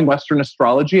by knowing Western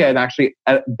astrology, I'm actually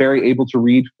very able to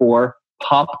read for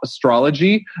pop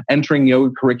astrology, entering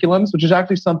yoga curriculums, which is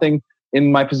actually something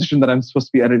in my position that I'm supposed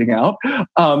to be editing out.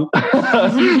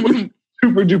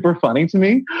 Super duper funny to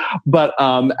me, but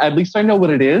at least I know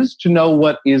what it is to know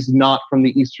what is not from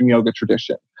the Eastern yoga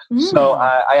tradition. So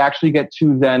I actually get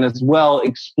to then as well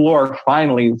explore,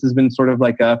 finally, this has been sort of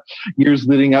like a years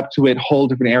leading up to it, whole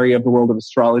different area of the world of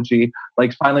astrology,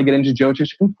 like finally get into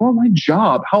Jyotish and for my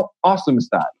job. How awesome is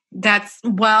that?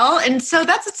 And so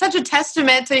that's such a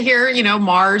testament to hear,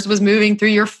 Mars was moving through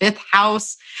your 5th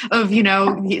house of,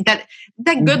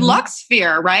 that good luck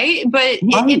sphere, right? But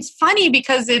it's funny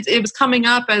because it was coming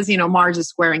up as, Mars is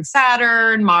squaring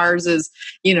Saturn, Mars is,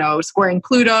 squaring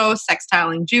Pluto,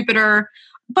 sextiling Jupiter.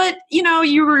 But,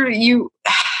 you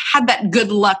had that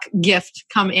good luck gift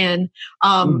come in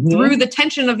through the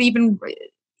tension of even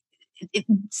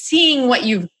seeing what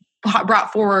you've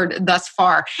brought forward thus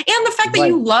far. And the fact that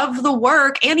you love the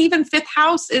work, and even 5th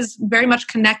house is very much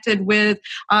connected with,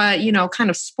 kind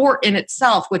of sport in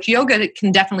itself, which yoga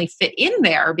can definitely fit in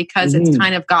there because it's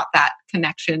kind of got that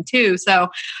connection too. So,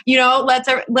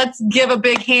 let's give a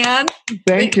big hand.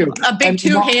 Thank you. A big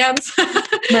two hands.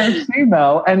 Merci,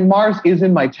 Mel. And Mars is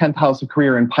in my 10th house of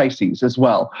career in Pisces as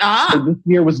well. So this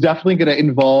year was definitely going to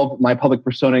involve my public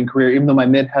persona and career, even though my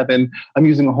midheaven, I'm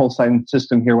using a whole sign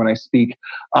system here when I speak.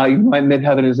 Even my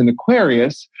midheaven is in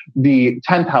Aquarius. The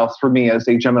 10th house for me as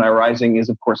a Gemini rising is,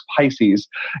 of course, Pisces.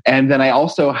 And then I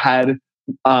also had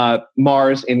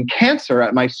Mars in Cancer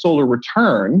at my solar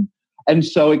return. And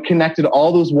so it connected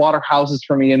all those water houses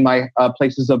for me in my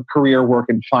places of career, work,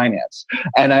 and finance.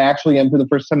 And I actually am, for the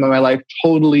first time in my life,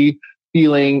 totally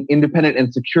feeling independent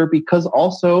and secure because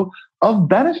also of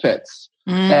benefits,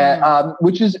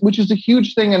 which is a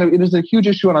huge thing. And it is a huge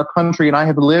issue in our country. And I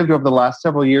have lived over the last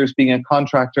several years being a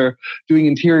contractor, doing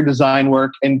interior design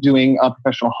work and doing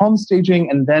professional home staging,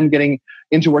 and then getting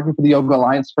into working for the Yoga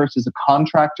Alliance first as a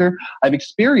contractor. I've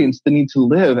experienced the need to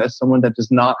live as someone that does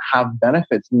not have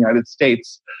benefits in the United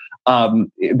States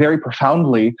very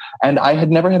profoundly. And I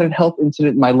had never had a health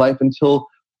incident in my life until,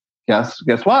 guess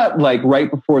what? Like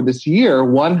right before this year,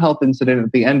 one health incident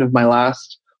at the end of my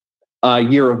last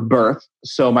year of birth.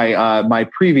 So my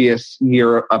previous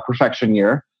year, perfection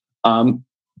year,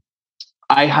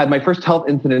 I had my first health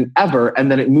incident ever,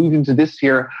 and then it moved into this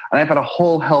year, and I've had a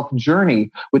whole health journey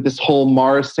with this whole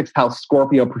Mars 6th house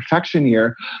Scorpio perfection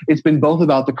year. It's been both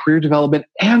about the career development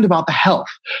and about the health.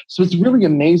 So it's really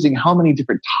amazing how many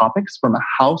different topics from a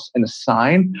house and a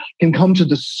sign can come to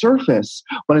the surface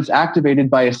when it's activated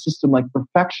by a system like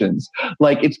perfections.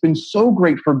 Like it's been so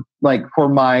great for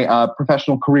my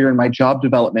professional career and my job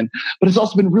development, but it's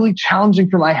also been really challenging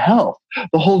for my health.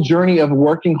 The whole journey of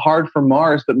working hard for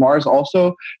Mars, but Mars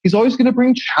also, he's always going to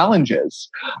bring challenges.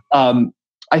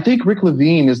 I think Rick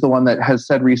Levine is the one that has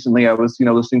said recently, I was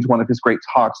listening to one of his great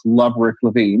talks, love Rick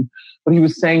Levine, but he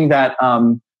was saying that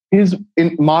his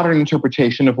modern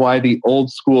interpretation of why the old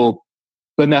school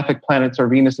benefic planets are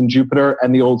Venus and Jupiter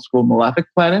and the old school malefic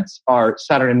planets are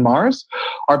Saturn and Mars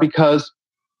are because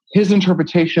his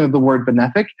interpretation of the word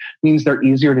benefic means they're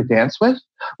easier to dance with.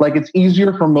 Like it's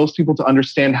easier for most people to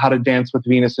understand how to dance with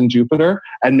Venus and Jupiter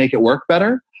and make it work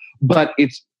better. But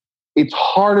it's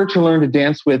harder to learn to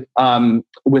dance with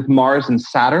Mars and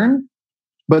Saturn.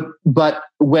 But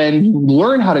when you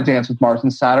learn how to dance with Mars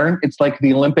and Saturn, it's like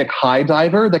the Olympic high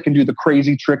diver that can do the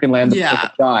crazy trick and land the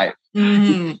perfect dive.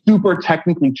 It's super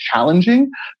technically challenging.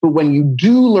 But when you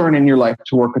do learn in your life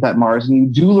to work with that Mars and you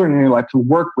do learn in your life to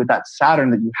work with that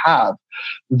Saturn that you have,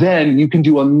 then you can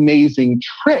do amazing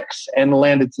tricks and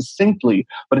land it succinctly.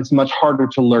 But it's much harder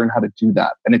to learn how to do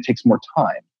that. And it takes more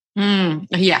time.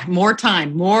 Yeah, more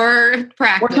time, more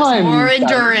practice, more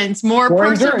endurance, more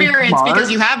perseverance,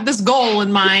 because you have this goal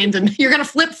in mind and you're going to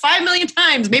flip 5 million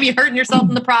times, maybe hurting yourself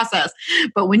in the process.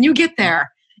 But when you get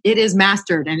there, it is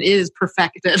mastered and it is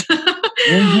perfected.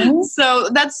 So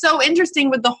that's so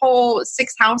interesting with the whole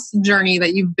 6th house journey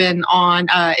that you've been on.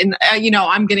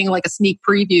 I'm getting like a sneak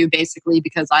preview basically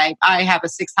because I have a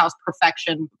 6th house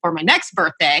perfection for my next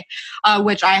birthday,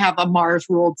 which I have a Mars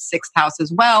ruled 6th house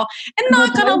as well. And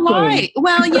not going to lie,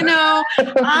 well,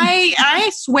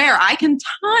 I swear I can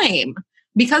time.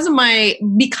 Because I'm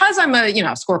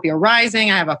a Scorpio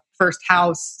rising, I have a 1st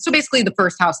house. So basically the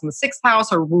 1st house and the 6th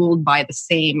house are ruled by the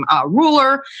same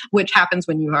ruler, which happens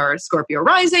when you are Scorpio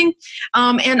rising.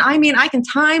 And I mean, I can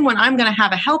time when I'm going to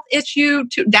have a health issue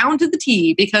down to the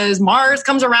T because Mars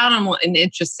comes around and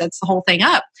it just sets the whole thing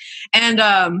up. And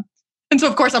so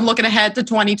of course I'm looking ahead to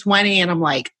 2020 and I'm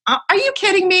like, are you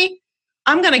kidding me?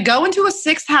 I'm going to go into a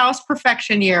 6th house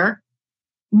perfection year.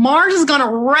 Mars is going to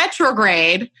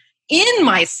retrograde in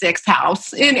my 6th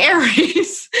house in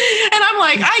Aries. And I'm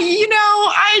like,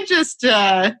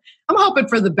 I'm hoping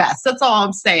for the best. That's all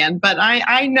I'm saying. But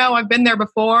I know I've been there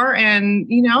before and,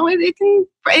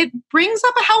 it brings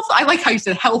up a health. I like how you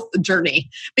said health journey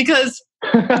because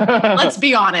let's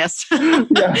be honest.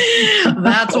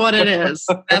 That's what it is.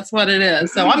 That's what it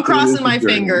is. So I'm crossing my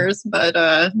fingers, but,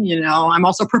 I'm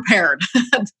also prepared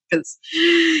because,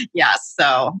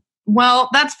 so. Well,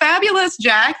 that's fabulous,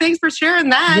 Jack. Thanks for sharing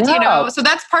that. Yeah. So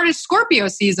that's part of Scorpio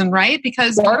season, right?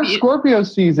 Because part of Scorpio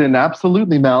season,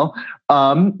 absolutely, Mel.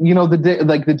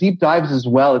 The deep dives as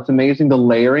well. It's amazing the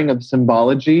layering of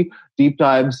symbology, deep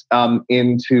dives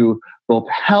into both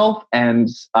health and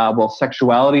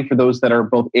sexuality for those that are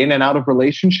both in and out of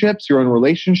relationships, your own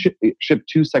relationship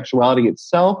to sexuality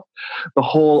itself, the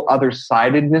whole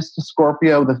other-sidedness to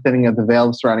Scorpio, the thinning of the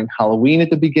veil surrounding Halloween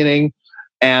at the beginning.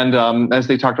 And as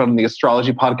they talked about in the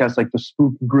astrology podcast, like the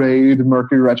spook grade,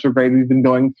 Mercury retrograde we've been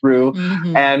going through.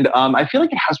 And I feel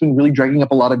like it has been really dragging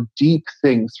up a lot of deep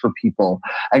things for people.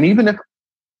 And even if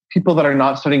people that are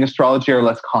not studying astrology are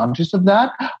less conscious of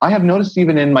that, I have noticed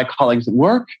even in my colleagues at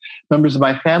work, members of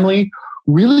my family,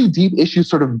 really deep issues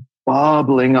sort of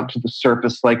bubbling up to the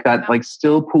surface like that, like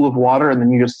still pool of water. And then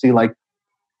you just see like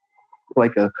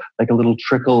a little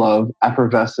trickle of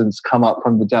effervescence come up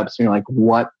from the depths. And you're like,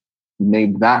 what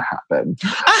made that happen?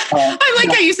 I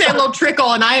like how you say a little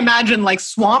trickle, and I imagine like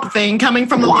Swamp Thing coming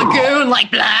from the lagoon,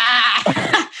 like blah.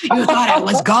 You thought I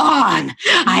was gone.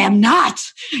 I am not.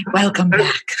 Welcome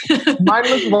back. Mine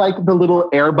was like the little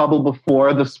air bubble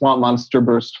before the swamp monster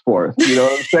burst forth. You know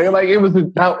what I'm saying? Like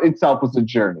that itself was a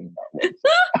journey.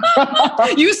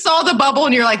 You saw the bubble,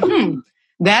 and you're like,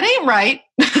 that ain't right.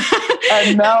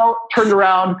 And Mel turned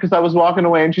around because I was walking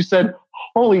away, and she said,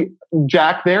 "Holy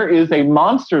Jack, there is a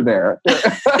monster there."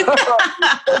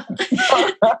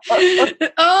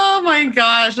 Oh my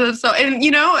gosh. So,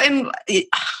 and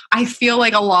I feel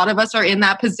like a lot of us are in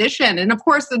that position. And of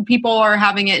course, the people are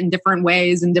having it in different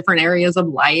ways in different areas of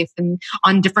life and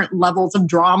on different levels of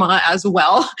drama as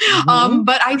well.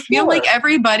 But I feel like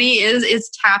everybody is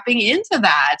tapping into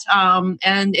that.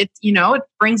 And it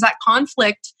brings that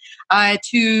conflict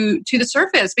to the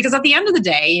surface, because at the end of the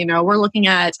day, we're looking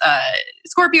at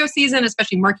Scorpio season,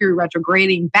 especially Mercury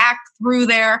retrograding back through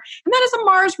there. And that is a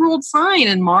Mars ruled sign,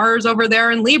 and Mars over there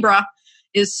in Libra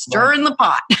is stirring the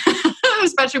pot,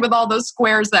 especially with all those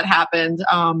squares that happened,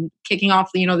 kicking off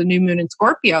the new moon in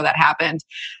Scorpio that happened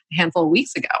a handful of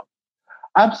weeks ago.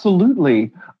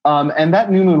 Absolutely. And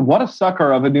that new moon, what a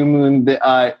sucker of a new moon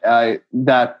that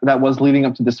was leading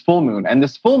up to this full moon. And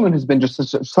this full moon has been just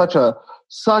such a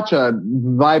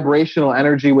vibrational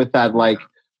energy with that, like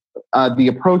the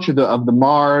approach of the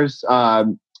Mars,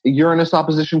 Uranus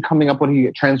opposition coming up when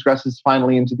he transgresses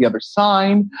finally into the other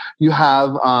sign. You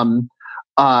have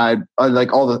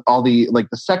like all the like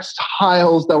the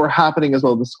sextiles that were happening, as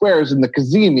well as the squares and the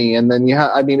cazimi. And then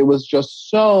it was just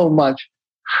so much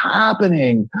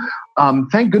happening.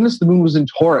 Thank goodness the moon was in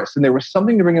Taurus, and there was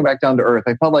something to bring it back down to earth.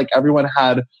 I felt like everyone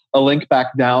had a link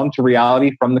back down to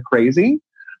reality from the crazy.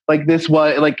 like this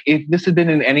was like if this had been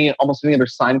in almost any other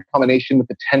sign combination with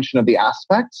the tension of the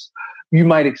aspects, you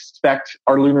might expect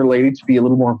our lunar lady to be a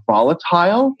little more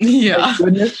volatile. Yeah. Thank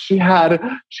goodness she had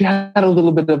a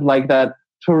little bit of like that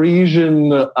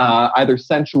Parisian either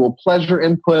sensual pleasure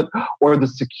input or the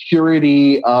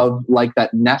security of like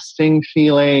that nesting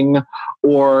feeling,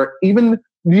 or even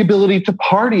the ability to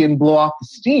party and blow off the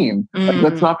steam. Like,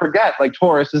 let's not forget, like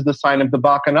Taurus is the sign of the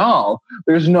bacchanal.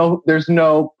 There's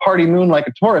no party moon like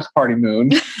a Taurus party moon.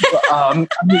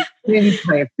 Maybe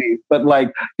fancy, but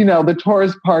like, the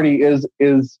Taurus party is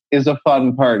a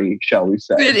fun party, shall we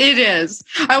say? It is.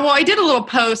 Well, I did a little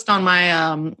post on my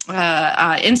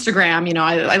Instagram.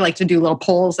 I like to do little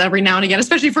polls every now and again,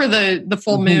 especially for the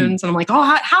full moons. And I'm like,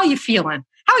 oh, how are you feeling?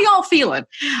 How y'all feeling?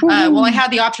 Well, I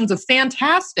had the options of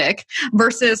fantastic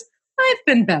versus I've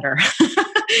been better.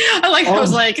 I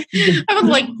would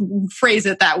like phrase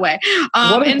it that way.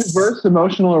 What a diverse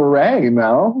emotional array,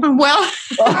 Mel. Well,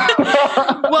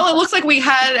 it looks like we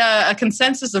had a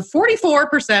consensus of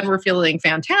 44% were feeling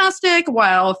fantastic,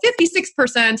 while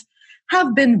 56%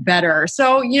 have been better.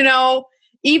 So,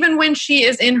 even when she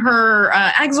is in her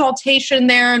exaltation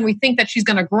there and we think that she's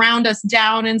going to ground us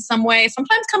down in some way,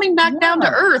 sometimes coming back down to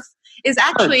earth is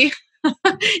actually,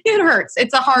 it hurts.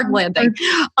 It's a hard landing.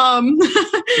 Have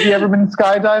you ever been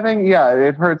skydiving? Yeah,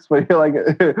 it hurts. But like,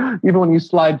 even when you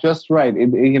slide just right,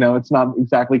 it's not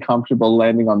exactly comfortable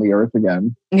landing on the earth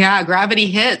again. Yeah, gravity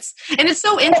hits. And it's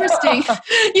so interesting, and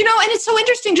it's so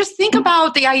interesting. Just think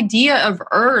about the idea of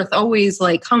earth always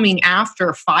like coming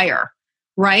after fire,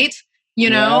 right?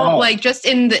 Like just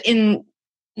in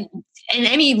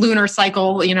any lunar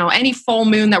cycle, any full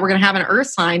moon that we're going to have an earth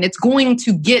sign, it's going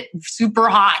to get super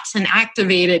hot and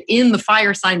activated in the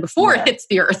fire sign before it hits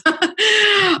the earth.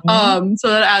 So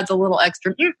that adds a little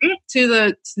extra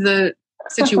to the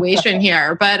situation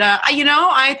here. But,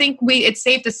 I think it's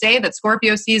safe to say that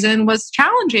Scorpio season was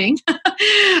challenging.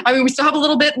 I mean, we still have a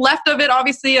little bit left of it,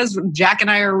 obviously, as Jack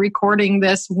and I are recording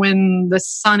this when the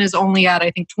sun is only at, I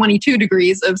think, 22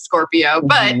 degrees of Scorpio.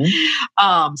 But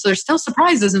so there's still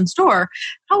surprises in store.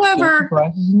 However,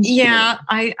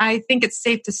 I think it's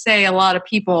safe to say a lot of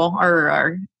people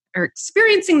are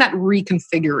experiencing that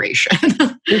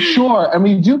reconfiguration. For sure. And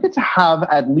we do get to have,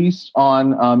 at least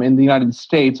on in the United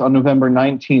States, on November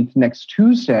 19th, next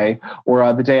Tuesday, or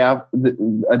a day or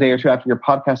two after your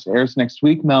podcast airs next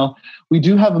week, Mel, we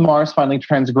do have Mars finally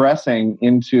transgressing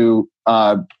into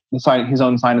his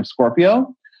own sign of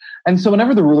Scorpio. And so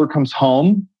whenever the ruler comes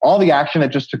home, all the action that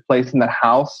just took place in that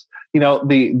house,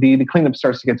 the cleanup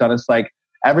starts to get done. It's like,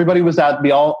 everybody was at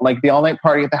the all-night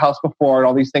party at the house before, and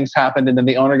all these things happened, and then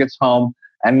the owner gets home,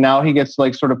 and now he gets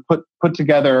like sort of put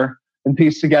together and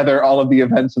piece together all of the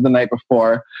events of the night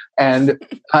before, and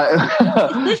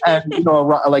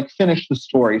finish the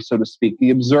story, so to speak. The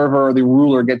observer or the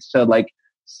ruler gets to like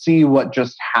see what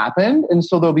just happened, and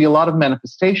so there'll be a lot of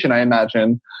manifestation, I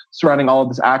imagine, surrounding all of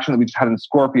this action that we just had in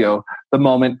Scorpio. The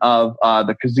moment of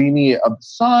the Cazimi of the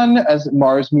sun, as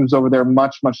Mars moves over there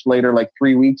much, much later, like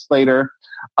 3 weeks later.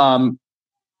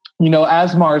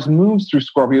 As Mars moves through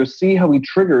Scorpio, see how he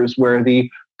triggers where the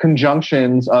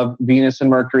conjunctions of Venus and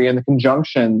Mercury and the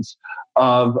conjunctions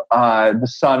of the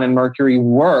Sun and Mercury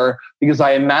were, because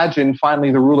I imagine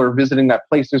finally the ruler visiting that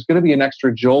place, there's going to be an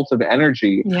extra jolt of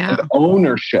energy and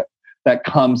ownership that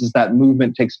comes as that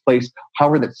movement takes place,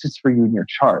 however that sits for you in your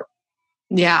chart.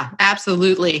 Yeah,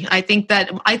 absolutely. I think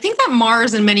that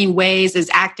Mars in many ways is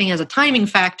acting as a timing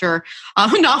factor,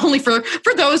 not only for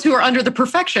those who are under the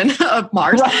perfection of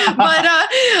Mars,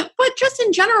 but just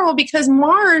in general, because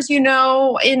Mars, in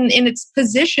its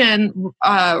position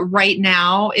right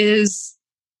now is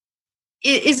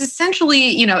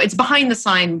essentially, it's behind the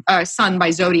sun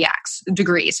by zodiac's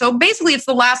degree. So basically it's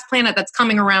the last planet that's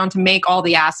coming around to make all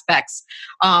the aspects,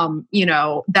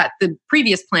 that the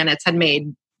previous planets had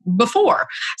made before.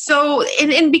 So,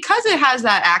 and because it has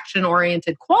that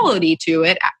action-oriented quality to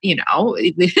it,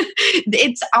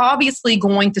 it's obviously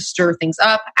going to stir things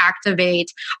up,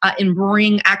 activate, and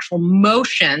bring actual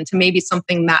motion to maybe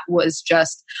something that was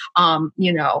just,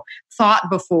 thought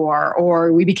before,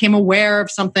 or we became aware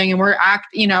of something and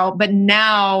but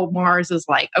now Mars is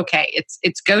like, okay,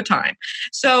 it's go time.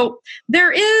 So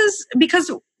there is, because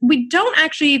we don't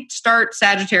actually start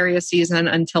Sagittarius season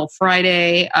until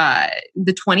Friday,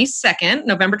 the 22nd,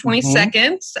 November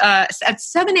 22nd, at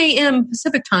 7 a.m.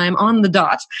 Pacific time on the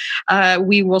dot.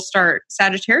 We will start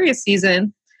Sagittarius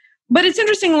season. But it's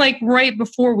interesting, like right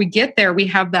before we get there, we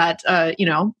have that,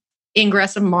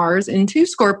 ingress of Mars into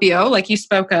Scorpio, like you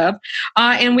spoke of.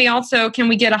 And we also, can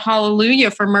we get a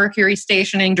hallelujah for Mercury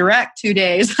stationing direct 2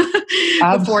 days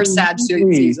before Sag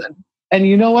season? And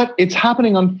you know what? It's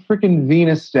happening on freaking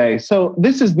Venus Day. So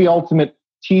this is the ultimate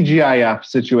TGIF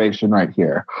situation right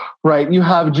here, right? You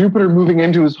have Jupiter moving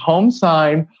into his home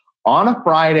sign on a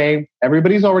Friday.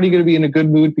 Everybody's already going to be in a good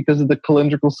mood because of the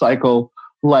calendrical cycle.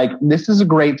 Like, this is a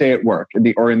great day at work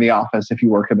or in the office if you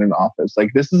work in an office.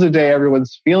 Like, this is a day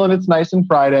everyone's feeling it's nice and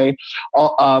Friday.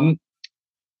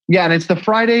 Yeah, and it's the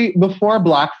Friday before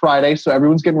Black Friday, so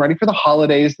everyone's getting ready for the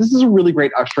holidays. This is a really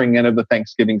great ushering in of the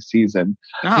Thanksgiving season.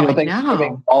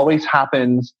 Thanksgiving always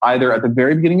happens either at the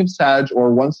very beginning of Sag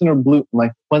or once in a blue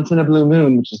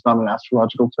moon, which is not an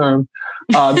astrological term.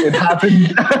 It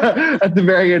happens at the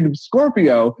very end of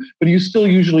Scorpio, but you still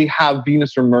usually have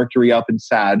Venus or Mercury up in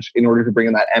Sag in order to bring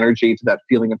in that energy to that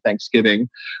feeling of Thanksgiving.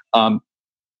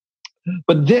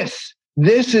 But this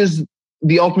is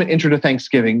the ultimate intro to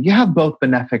Thanksgiving. You have both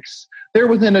benefics. They're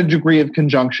within a degree of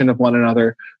conjunction of one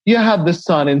another. You have the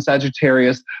sun in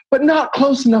Sagittarius, but not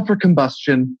close enough for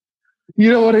combustion. You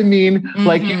know what I mean? Mm-hmm.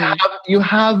 Like you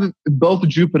have both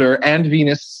Jupiter and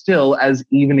Venus still as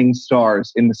evening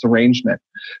stars in this arrangement.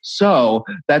 So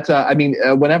that's,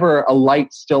 whenever a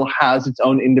light still has its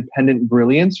own independent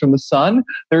brilliance from the sun,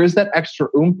 there is that extra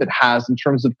oomph it has in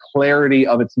terms of clarity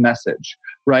of its message,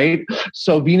 right?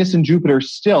 So Venus and Jupiter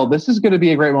still, this is going to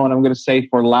be a great moment, I'm going to say,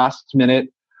 for last minute,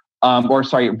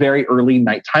 very early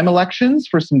nighttime elections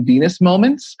for some Venus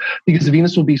moments, because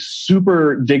Venus will be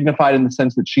super dignified in the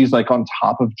sense that she's like on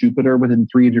top of Jupiter within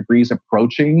 3 degrees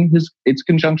approaching its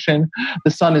conjunction.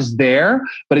 The sun is there,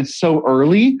 but it's so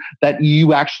early that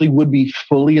you actually would be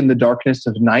fully in the darkness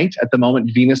of night. At the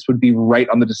moment, Venus would be right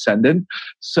on the descendant.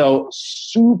 So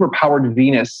super powered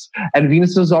Venus. And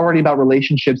Venus is already about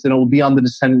relationships, and it will be on the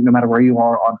descendant no matter where you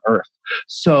are on Earth.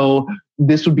 So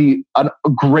this would be a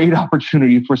great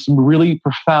opportunity for some really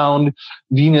profound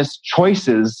Venus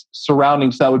choices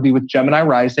surrounding. So that would be with Gemini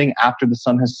rising after the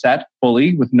sun has set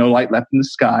fully with no light left in the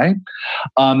sky.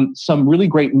 Some really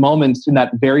great moments in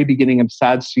that very beginning of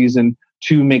Sag season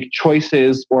to make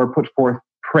choices or put forth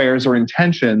prayers or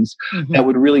intentions that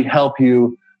would really help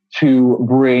you to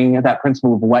bring that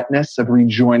principle of wetness, of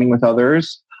rejoining with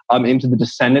others into the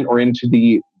descendant or into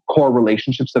the core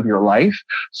relationships of your life.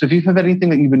 So if you have anything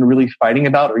that you've been really fighting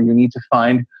about, or you need to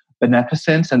find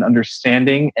beneficence and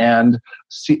understanding and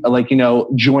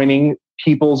joining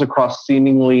peoples across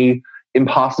seemingly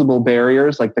impossible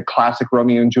barriers, like the classic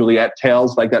Romeo and Juliet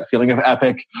tales, like that feeling of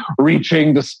epic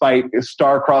reaching despite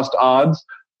star-crossed odds,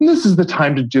 this is the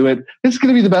time to do it. It's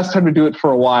going to be the best time to do it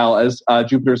for a while as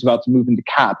Jupiter is about to move into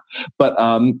Cap. But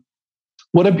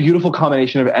what a beautiful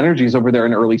combination of energies over there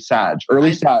in early Sag.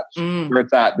 Early Sag, where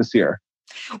it's at this year.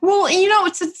 Well,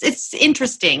 it's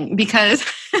interesting because,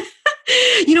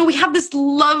 we have this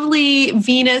lovely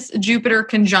Venus-Jupiter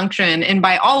conjunction. And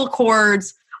by all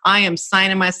accords, I am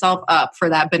signing myself up for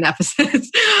that beneficence.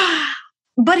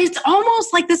 But it's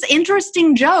almost like this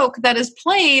interesting joke that is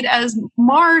played as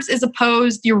Mars is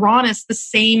opposed Uranus the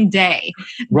same day.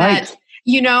 Right.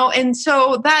 And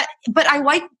so that, but I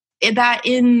like that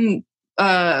in,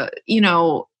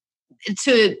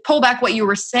 to pull back what you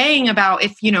were saying about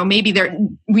if, maybe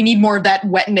we need more of that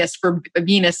wetness for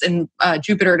Venus and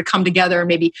Jupiter to come together and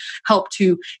maybe help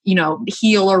to,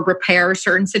 heal or repair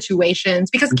certain situations.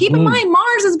 Because keep in mind,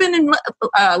 Mars has been in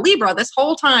Libra this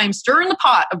whole time, stirring the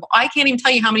pot of, I can't even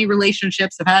tell you how many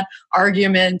relationships have had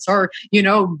arguments or,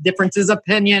 differences of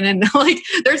opinion. And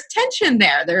there's tension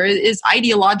there. There is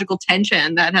ideological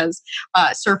tension that has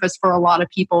surfaced for a lot of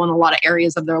people in a lot of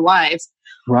areas of their lives.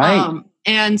 Right.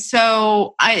 And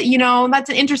so that's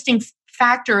an interesting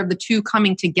factor of the two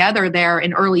coming together there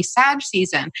in early Sag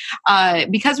season,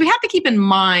 because we have to keep in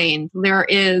mind there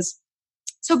is.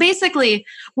 So basically,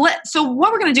 what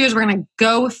we're going to do is we're going to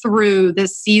go through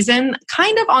this season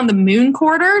kind of on the moon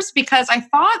quarters, because I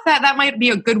thought that might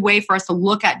be a good way for us to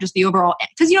look at just the overall,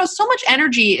 because, so much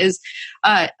energy is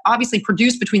obviously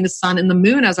produced between the sun and the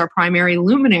moon as our primary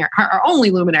luminary, our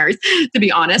only luminaries, to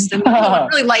be honest. And we don't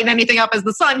really lighten anything up as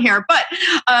the sun here. But,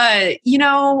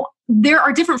 there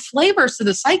are different flavors to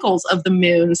the cycles of the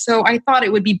moon. So I thought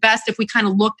it would be best if we kind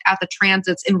of looked at the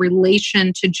transits in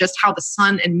relation to just how the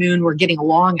sun and moon were getting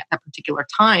along at that particular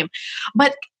time.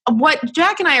 But what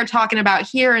Jack and I are talking about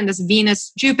here in this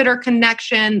Venus-Jupiter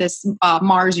connection, this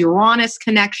Mars-Uranus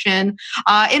connection,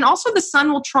 and also the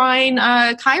sun will trine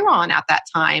Chiron at that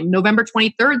time, November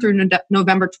 23rd through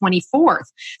November 24th.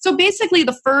 So basically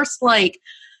the first,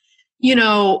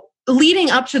 leading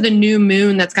up to the new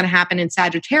moon that's going to happen in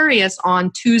Sagittarius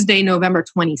on Tuesday, November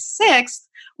 26th,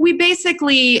 we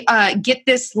basically get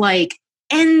this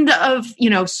end of,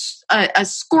 a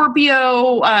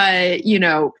Scorpio,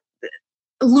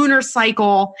 lunar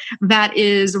cycle that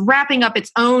is wrapping up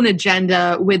its own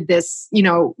agenda with this,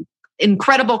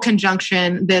 incredible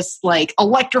conjunction, this like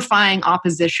electrifying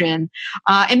opposition.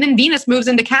 And then Venus moves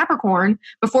into Capricorn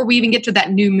before we even get to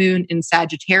that new moon in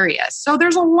Sagittarius. So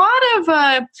there's a lot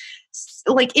of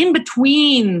like in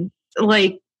between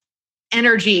like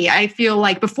energy, I feel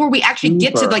like, before we actually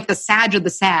get to like the Sag of the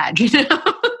Sag,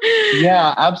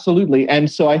 Yeah, absolutely.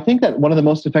 And so I think that one of the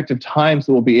most effective times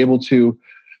that we'll be able to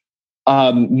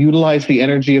utilize the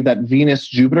energy of that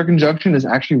Venus-Jupiter conjunction is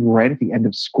actually right at the end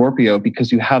of Scorpio,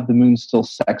 because you have the moon still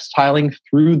sextiling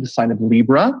through the sign of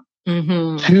Libra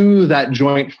to that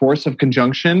joint force of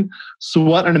conjunction. So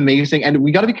what an amazing, and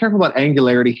we got to be careful about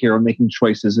angularity here when making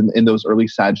choices in those early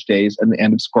Sag days and the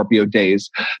end of Scorpio days,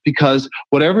 because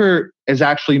whatever is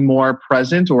actually more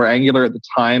present or angular at the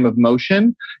time of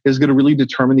motion is going to really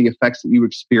determine the effects that you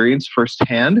experience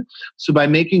firsthand. So by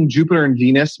making Jupiter and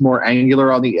Venus more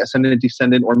angular on the ascendant,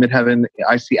 descendant, or midheaven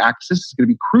IC axis is going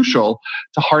to be crucial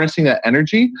to harnessing that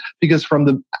energy, because from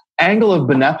the angle of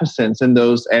beneficence and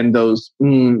those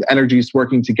energies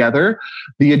working together,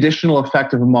 the additional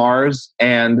effect of Mars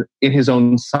and in his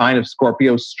own sign of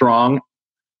Scorpio strong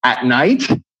at night,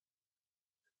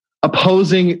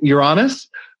 opposing Uranus,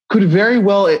 could very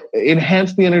well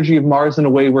enhance the energy of Mars in a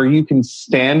way where you can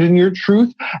stand in your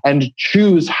truth and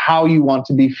choose how you want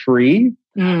to be free,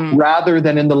 rather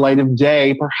than in the light of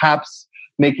day, perhaps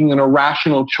making an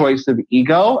irrational choice of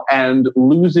ego and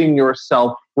losing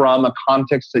yourself from a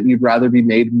context that you'd rather be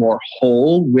made more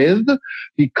whole with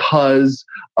because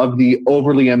of the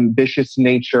overly ambitious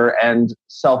nature and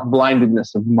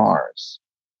self-blindedness of Mars.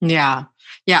 Yeah.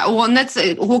 Yeah. Well, and that's,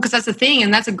 because that's the thing.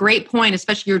 And that's a great point,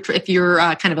 especially if you're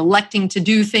kind of electing to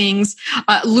do things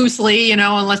loosely,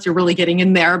 unless you're really getting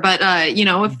in there. But,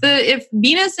 if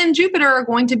Venus and Jupiter are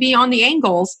going to be on the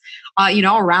angles,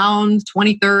 around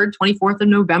 23rd, 24th of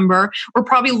November, we're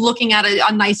probably looking at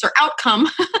a nicer outcome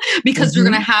because you're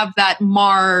going to have that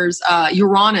Mars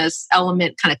Uranus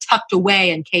element kind of tucked away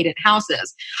in cadent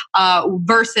houses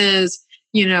versus,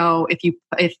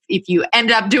 if you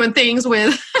end up doing things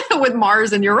with with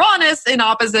Mars and Uranus in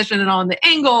opposition and on the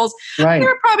angles,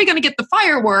 you're probably going to get the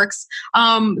fireworks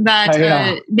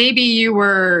that maybe you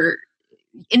were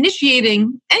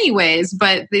initiating anyways,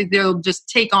 but they'll just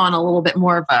take on a little bit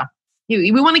more of a. We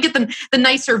want to get the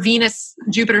nicer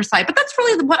Venus-Jupiter side. But that's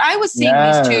really what I was seeing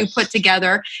these two put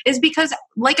together, is because,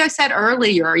 like I said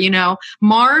earlier,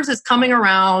 Mars is coming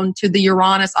around to the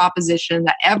Uranus opposition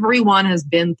that everyone has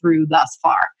been through thus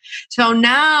far. So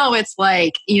now it's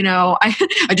like, I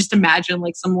just imagine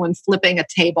like someone flipping a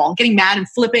table, getting mad and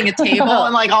flipping a table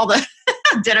and like all the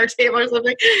dinner table or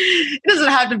something. It doesn't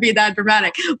have to be that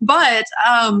dramatic, but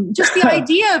just the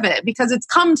idea of it, because it's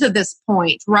come to this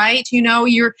point, right?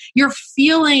 You're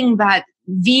feeling that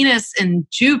Venus and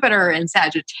Jupiter and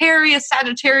Sagittarius.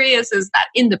 Sagittarius is that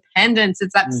independence.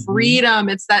 It's that freedom.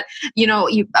 It's that,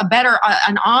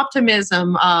 an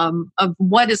optimism of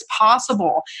what is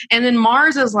possible. And then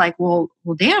Mars is like, well,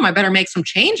 damn, I better make some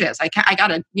changes. I got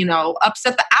to,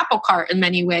 upset the apple cart in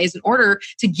many ways in order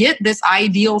to get this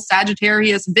ideal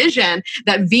Sagittarius vision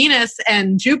that Venus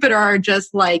and Jupiter are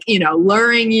just like,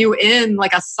 luring you in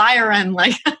like a siren,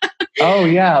 like. Oh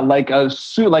yeah, like a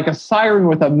siren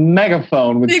with a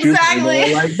megaphone with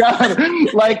exactly. Jupiter. Like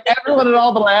God, like everyone in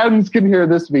all the lands can hear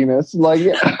this Venus. Like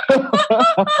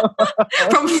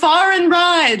from far and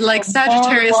wide, like from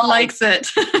Sagittarius likes it.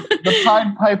 The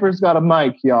Pied Piper's got a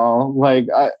mic, y'all. Like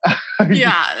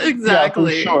yeah,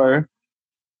 exactly. Yeah, for sure.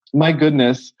 My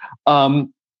goodness.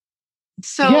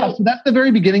 So that's the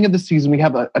very beginning of the season. We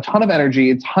have a ton of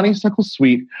energy. It's honeysuckle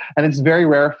sweet, and it's very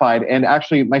rarefied. And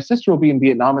actually, my sister will be in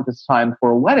Vietnam at this time for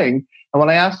a wedding. And when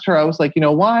I asked her, I was like,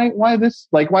 why this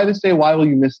day? Why will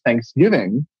you miss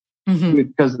Thanksgiving?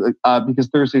 Because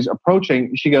Thursday's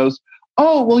approaching. She goes,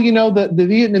 oh, well, the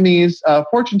Vietnamese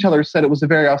fortune teller said it was a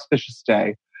very auspicious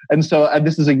day. And so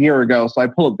this is a year ago. So I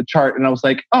pulled up the chart and I was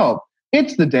like, oh,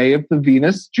 it's the day of the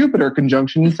Venus-Jupiter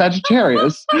conjunction in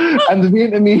Sagittarius. And the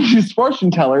Vietnamese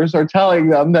fortune tellers are telling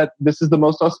them that this is the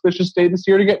most auspicious day this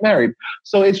year to get married.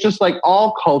 So it's just like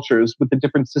all cultures with the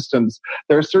different systems.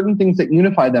 There are certain things that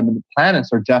unify them, and the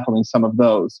planets are definitely some of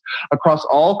those. Across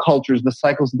all cultures, the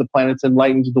cycles of the planets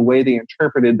enlightened the way they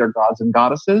interpreted their gods and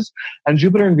goddesses. And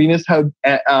Jupiter and Venus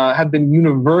have been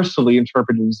universally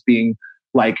interpreted as being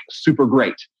like super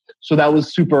great. So that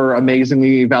was super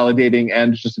amazingly validating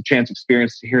and just a chance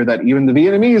experience to hear that even the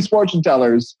Vietnamese fortune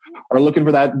tellers are looking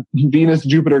for that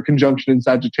Venus-Jupiter conjunction in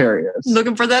Sagittarius.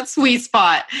 Looking for that sweet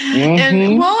spot.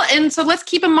 And so let's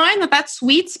keep in mind that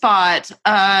sweet spot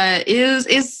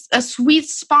is a sweet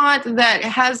spot that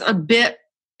has a bit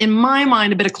in my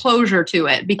mind, a bit of closure to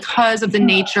it because of the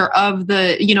nature of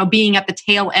the, being at the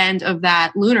tail end of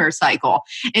that lunar cycle.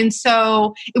 And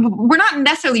so we're not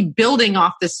necessarily building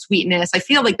off the sweetness. I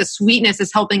feel like the sweetness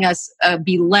is helping us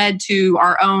be led to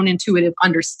our own intuitive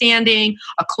understanding,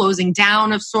 a closing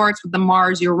down of sorts with the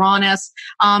Mars Uranus,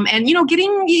 and,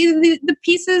 getting the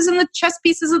pieces and the chess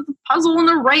pieces of the puzzle in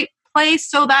the right place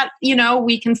so that,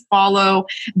 we can follow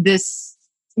this,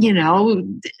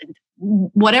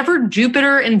 whatever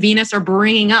Jupiter and Venus are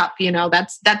bringing up, that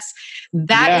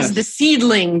yes. is the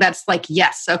seedling that's like,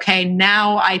 yes, okay,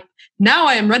 now I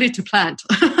am ready to plant.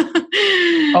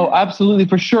 Oh, absolutely,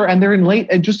 for sure. And they're in late,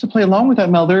 and just to play along with that,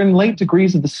 Mel, they're in late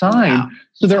degrees of the sign. Yeah.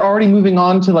 So they're already moving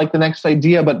on to like the next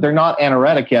idea, but they're not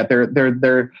anaretic yet.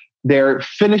 They're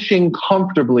finishing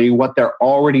comfortably what they're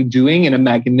already doing in a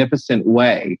magnificent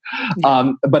way.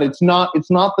 But it's not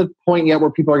the point yet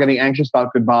where people are getting anxious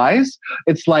about goodbyes.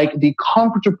 It's like the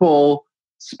comfortable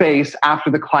space after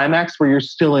the climax where you're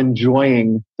still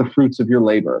enjoying the fruits of your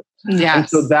labor. Yes. And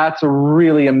so that's a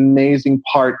really amazing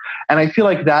part. And I feel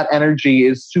like that energy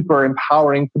is super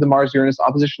empowering for the Mars-Uranus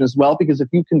opposition as well, because if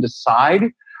you can decide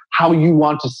how you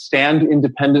want to stand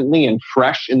independently and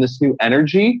fresh in this new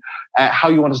energy, how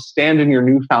you want to stand in your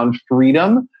newfound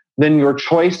freedom, then your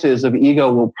choices of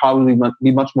ego will probably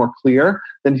be much more clear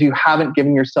than if you haven't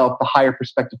given yourself the higher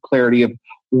perspective clarity of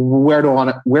where do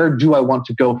I want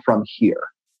to go from here.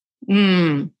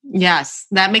 Yes,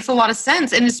 that makes a lot of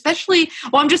sense. And especially,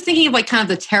 I'm just thinking of like kind of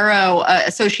the tarot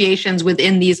associations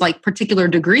within these like particular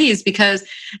degrees, because,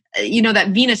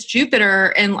 that Venus Jupiter,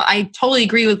 and I totally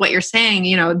agree with what you're saying,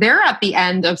 they're at the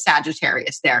end of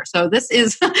Sagittarius there. So this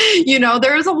is,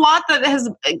 there is a lot that has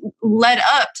led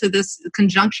up to this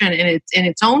conjunction in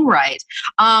its own right.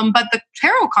 But the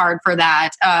tarot card for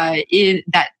that, in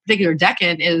that particular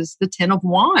decan is the Ten of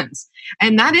Wands.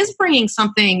 And that is bringing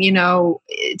something, to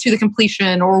the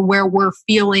completion, or where we're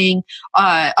feeling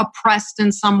oppressed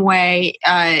in some way,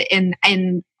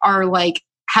 and are like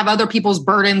have other people's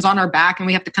burdens on our back, and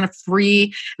we have to kind of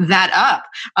free that up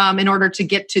in order to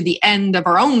get to the end of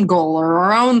our own goal or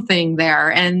our own thing there.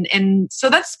 And so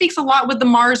that speaks a lot with the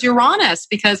Mars Uranus,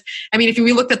 because if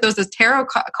we looked at those as tarot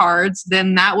cards,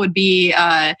 then that would be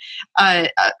a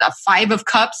Five of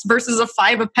Cups versus a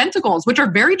Five of Pentacles, which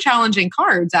are very challenging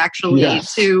cards actually.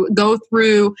 Yes. To go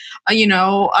through.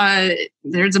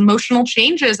 There's emotional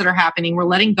changes that are happening. We're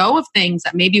letting go of things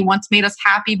that maybe once made us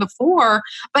happy before,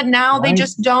 but now They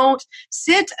just don't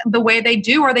sit the way they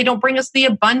do, or they don't bring us the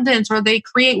abundance, or they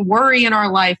create worry in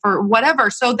our life or whatever.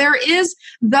 So there is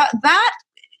that,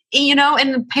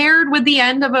 and paired with the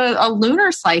end of a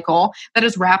lunar cycle that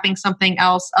is wrapping something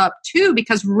else up too,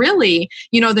 because really,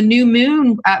 the new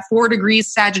moon at 4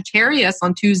 degrees Sagittarius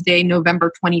on Tuesday,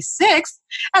 November 26th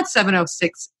at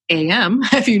 7:06 a.m.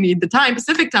 if you need the time,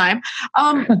 Pacific time,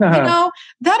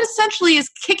 that essentially is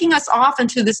kicking us off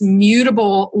into this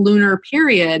mutable lunar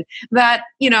period that,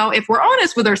 if we're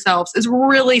honest with ourselves, is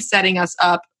really setting us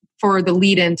up for the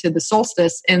lead into the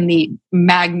solstice and the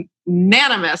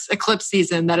magnanimous eclipse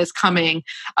season that is coming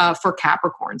for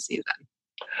Capricorn season.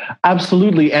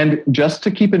 Absolutely. And just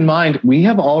to keep in mind, we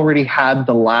have already had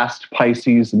the last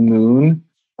Pisces moon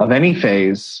of any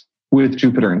phase with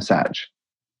Jupiter and Sag.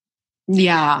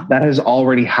 Yeah. That has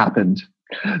already happened.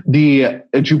 The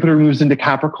Jupiter moves into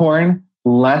Capricorn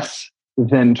less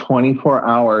than 24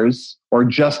 hours, or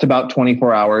just about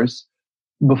 24 hours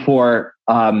before,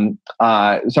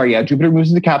 Jupiter moves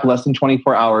into Cap less than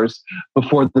 24 hours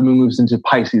before the moon moves into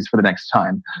Pisces for the next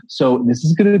time. So this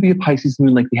is going to be a Pisces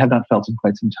moon like we have not felt in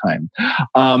quite some time.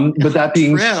 But that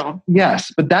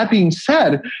being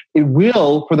said, it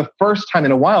will, for the first time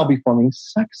in a while, be forming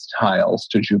sextiles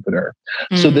to Jupiter.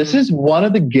 So this is one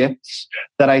of the gifts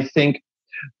that I think,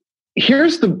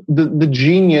 here's the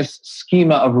genius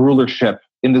schema of rulership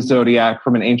in the zodiac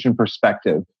from an ancient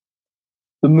perspective.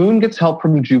 The moon gets help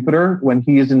from Jupiter when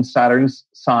he is in Saturn's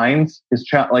signs,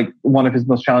 one of his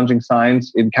most challenging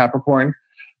signs in Capricorn.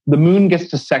 The moon gets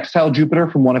to sextile Jupiter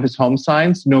from one of his home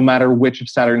signs, no matter which of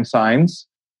Saturn's signs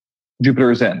Jupiter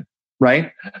is in,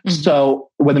 right? Mm-hmm. So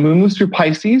when the moon moves through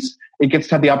Pisces, it gets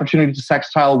to have the opportunity to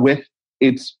sextile with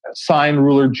its sign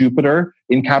ruler Jupiter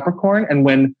in Capricorn. And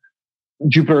when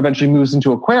Jupiter eventually moves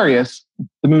into Aquarius,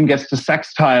 the moon gets to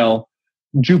sextile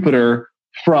Jupiter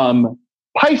from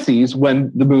Pisces when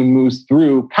the moon moves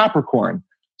through Capricorn.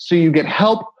 So you get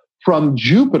help from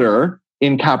Jupiter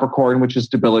in Capricorn, which is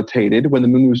debilitated when the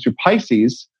moon moves through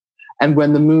Pisces. And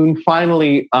when the moon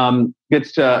finally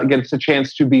gets a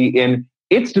chance to be in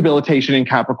its debilitation in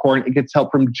Capricorn, it gets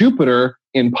help from Jupiter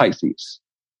in Pisces.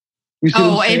 You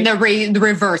see in the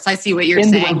reverse. I see what you're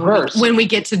saying. When we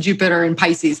get to Jupiter in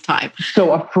Pisces time.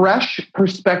 So a fresh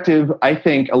perspective, I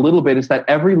think, a little bit is that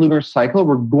every lunar cycle,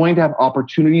 we're going to have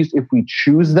opportunities if we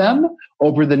choose them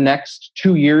over the next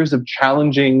 2 years of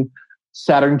challenging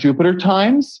Saturn-Jupiter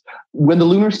times. When the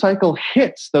lunar cycle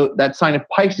hits that sign of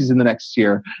Pisces in the next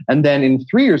year, and then in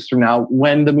 3 years from now,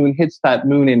 when the moon hits that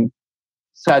moon in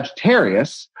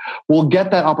Sagittarius, we'll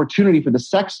get that opportunity for the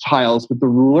sextiles with the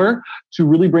ruler to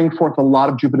really bring forth a lot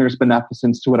of Jupiter's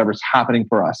beneficence to whatever's happening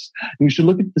for us. And you should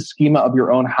look at the schema of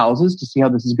your own houses to see how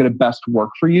this is going to best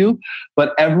work for you.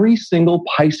 But every single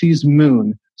Pisces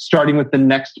moon, starting with the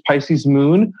next Pisces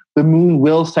moon, the moon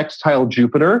will sextile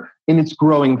Jupiter in its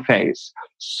growing phase.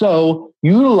 So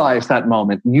utilize that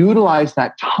moment, utilize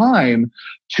that time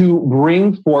to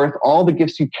bring forth all the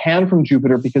gifts you can from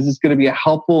Jupiter, because it's going to be a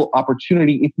helpful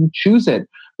opportunity if you choose it.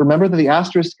 Remember that the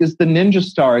asterisk is the ninja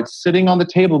star. It's sitting on the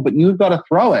table, but you've got to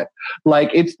throw it.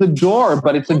 Like, it's the door,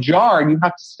 but it's ajar and you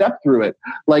have to step through it.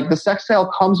 Like, the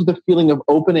sextile comes with a feeling of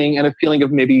opening and a feeling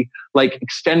of maybe like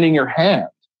extending your hand.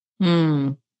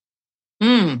 I'm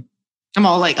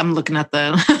looking at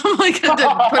oh,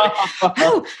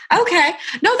 okay.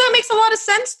 No, that makes a lot of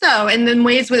sense though. And then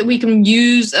ways that we can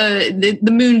use the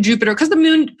moon Jupiter, because the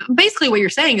moon, basically what you're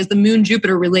saying is the moon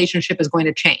Jupiter relationship is going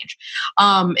to change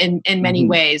in many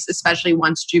ways, especially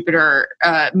once Jupiter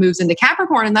moves into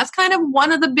Capricorn. And that's kind of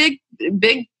one of the big,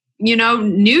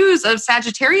 news of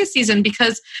Sagittarius season,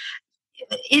 because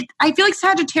I feel like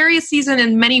Sagittarius season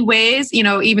in many ways,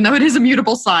 even though it is a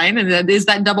mutable sign and it is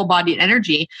that double-bodied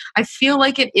energy, I feel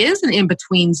like it is an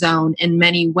in-between zone in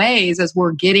many ways as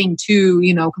we're getting to,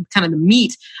 kind of the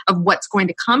meat of what's going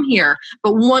to come here.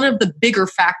 But one of the bigger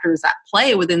factors at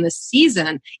play within this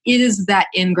season is that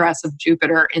ingress of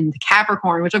Jupiter into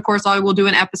Capricorn, which of course I will do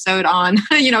an episode on,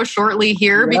 shortly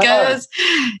here, because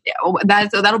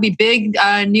that'll be big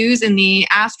news in the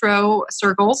astro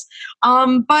circles.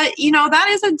 But, that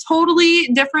is a totally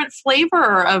different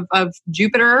flavor of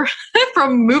Jupiter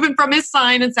from moving from his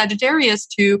sign in Sagittarius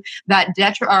to that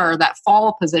that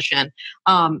fall position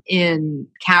in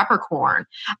Capricorn.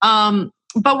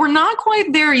 But we're not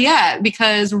quite there yet,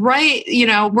 because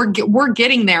we're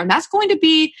getting there, and that's going to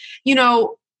be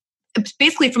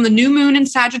basically from the new moon in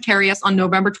Sagittarius on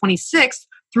November 26th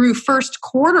through first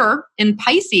quarter in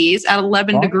Pisces at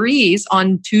 11 degrees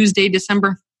on Tuesday,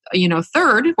 December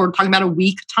 3rd. We're talking about a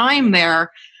week time there.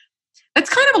 That's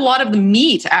kind of a lot of the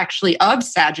meat, actually, of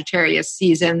Sagittarius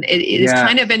season. It is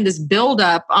kind of in this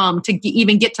buildup to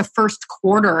even get to first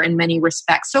quarter in many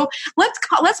respects. So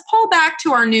let's pull back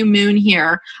to our new moon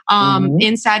here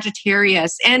in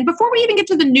Sagittarius. And before we even get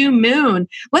to the new moon,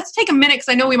 let's take a minute, because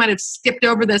I know we might have skipped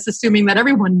over this, assuming that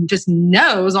everyone just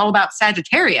knows all about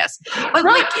Sagittarius. But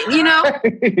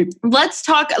let's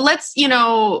talk a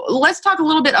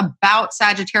little bit about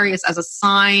Sagittarius as a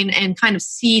sign and kind of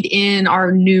seed in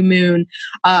our new moon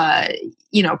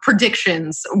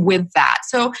predictions with that.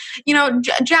 So,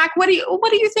 Jack, what do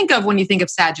you think of when you think of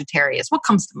Sagittarius? What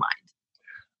comes to mind?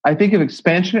 I think of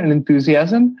expansion and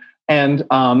enthusiasm. And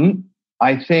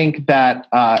I think that,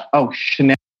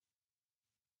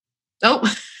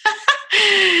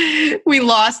 we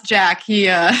lost Jack. He,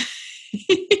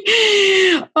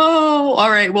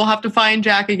 all right. We'll have to find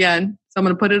Jack again. So I'm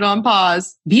going to put it on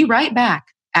pause. Be right back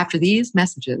after these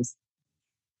messages.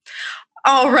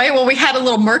 All right. Well, we had a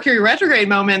little Mercury retrograde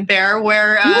moment there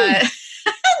where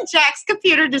Jack's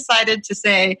computer decided to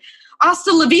say,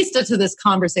 hasta la vista to this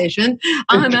conversation.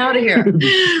 I'm out of here.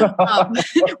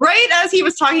 Right as he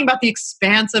was talking about the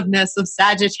expansiveness of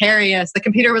Sagittarius, the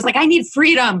computer was like, I need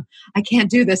freedom. I can't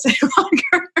do this any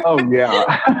longer. Oh,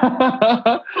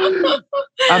 yeah.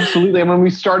 Absolutely. And when we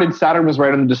started, Saturn was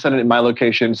right on the descendant in my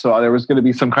location. So there was going to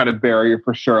be some kind of barrier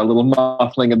for sure. A little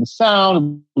muffling of the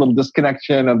sound, a little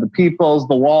disconnection of the peoples,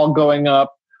 the wall going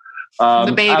up.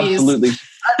 The babies. Absolutely.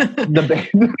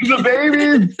 the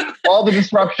babies, all the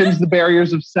disruptions, the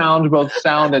barriers of sound, both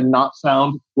sound and not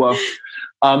sound. Woof.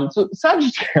 So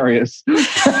Sagittarius.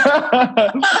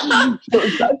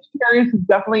 Sagittarius is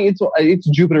definitely, it's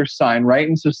Jupiter's sign, right?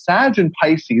 And so Sag and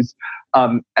Pisces,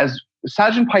 as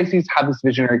Sag and Pisces have this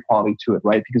visionary quality to it,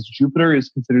 right? Because Jupiter is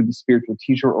considered the spiritual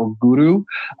teacher or guru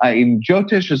in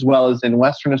Jyotish as well as in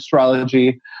Western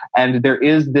astrology. And there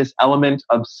is this element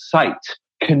of sight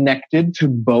connected to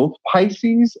both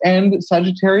Pisces and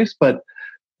Sagittarius, but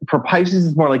for Pisces,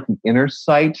 it's more like the inner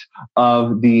sight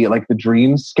of the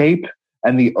dreamscape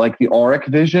and the auric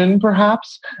vision,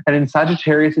 perhaps. And in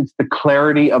Sagittarius, it's the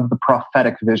clarity of the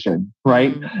prophetic vision,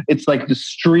 right? It's like the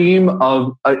stream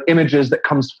of images that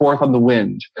comes forth on the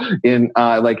wind in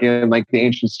the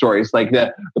ancient stories, like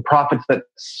the prophets that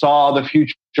saw the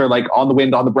future, like on the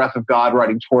wind, on the breath of God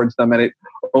riding towards them, and it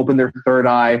opened their third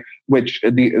eye, which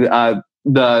the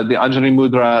Anjani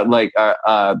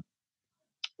Mudra,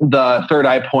 the third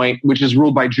eye point, which is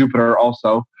ruled by Jupiter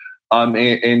also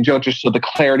in Jyotish. So the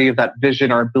clarity of that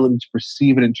vision, our ability to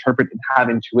perceive and interpret and have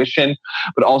intuition,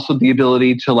 but also the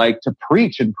ability to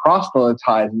preach and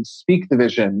proselytize and speak the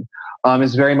vision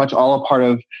is very much all a part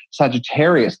of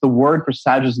Sagittarius. The word for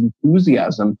Sag is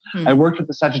enthusiasm. I worked with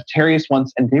the Sagittarius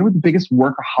once, and they were the biggest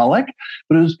workaholic,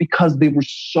 but it was because they were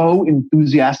so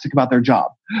enthusiastic about their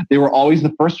job. They were always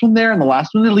the first one there and the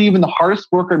last one to leave, and the hardest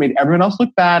worker, made everyone else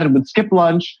look bad and would skip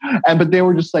lunch. But they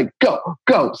were just like, go,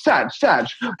 Sag.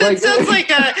 That sounds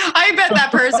like I bet that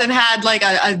person had like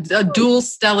a dual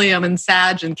stellium in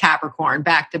Sag and Capricorn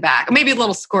back to back. Maybe a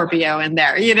little Scorpio in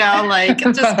there, like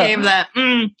it just gave that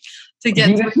to get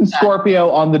Venus and Scorpio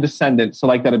on the descendant. So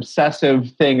like that obsessive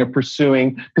thing of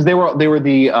pursuing, because they were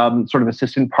the sort of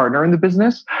assistant partner in the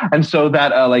business. And so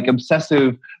that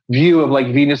obsessive view of like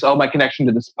Venus, my connection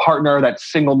to this partner, that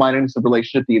single-mindedness of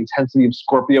relationship, the intensity of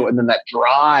Scorpio, and then that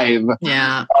drive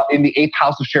in the 8th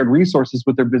house of shared resources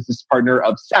with their business partner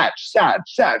of Sag. That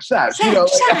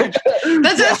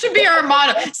should be our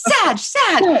motto. Sag.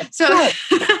 So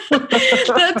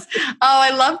that's,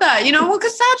 I love that.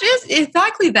 Because Sag is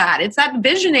exactly that. It's that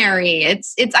visionary.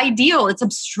 It's ideal. It's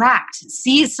abstract. It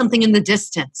sees something in the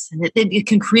distance, and it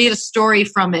can create a story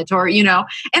from it, or,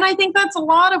 and I think that's a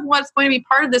lot of what's going to be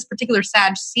part of this particular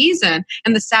Sag season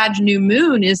and the Sag new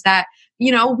moon is that,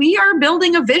 we are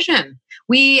building a vision.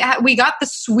 We got the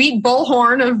sweet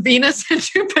bullhorn of Venus and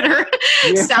Jupiter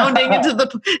sounding into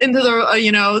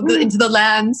the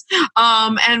lens,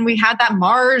 and we had that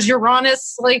Mars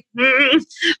Uranus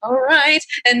all right,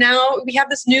 and now we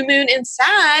have this new moon in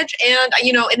Sag, and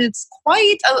and it's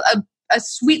quite a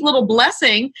sweet little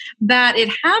blessing that it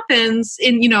happens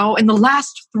in the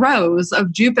last throes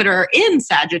of Jupiter in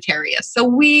Sagittarius. So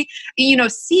we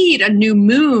seed a new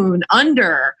moon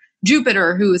under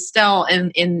Jupiter, who is still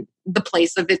in the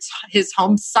place of his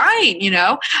home sign,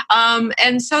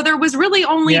 and so there was really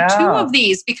only 2 of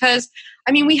these, because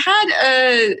we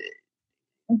had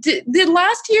did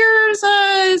last year's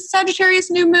Sagittarius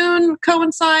new moon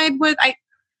coincide with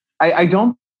I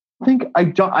don't. Let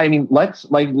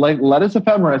us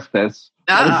ephemeris this.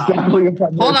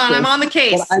 Hold on, I'm on the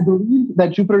case. But I believe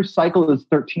that Jupiter's cycle is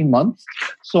 13 months.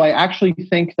 So I actually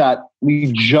think that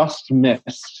we just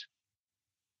missed.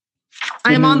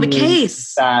 I am on the case.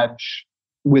 Sag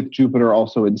with Jupiter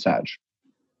also in Sag.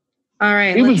 All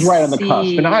right. It was right on the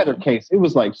cusp. In either case, it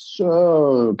was like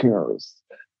so close.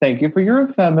 Thank you for your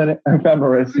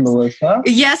ephemeris, Melissa.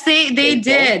 Yes, they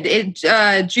did.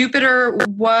 Jupiter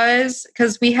was,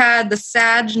 because we had the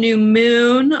Sag new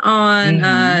moon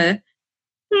on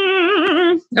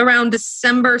around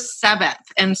December 7th.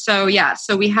 And so,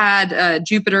 so we had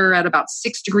Jupiter at about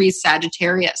 6 degrees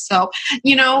Sagittarius. So,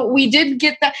 we did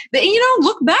get that,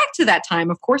 look back to that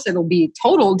time. Of course, it'll be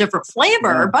total different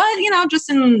flavor, but, just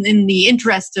in the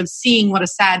interest of seeing what a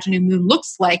Sag new moon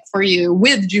looks like for you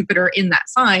with Jupiter in that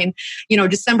sign,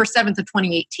 December 7th of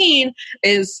 2018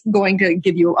 is going to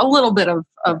give you a little bit of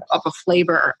a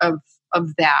flavor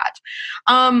of that.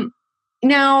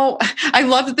 Now, I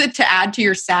love that to add to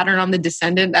your Saturn on the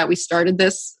descendant that we started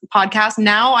this podcast.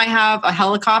 Now I have a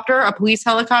helicopter, a police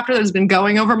helicopter that has been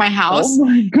going over my house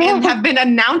and have been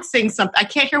announcing something. I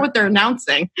can't hear what they're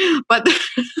announcing, but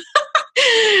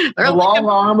the long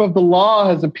arm of the law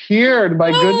has appeared.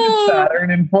 My goodness, Saturn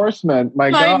enforcement.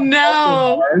 My God. I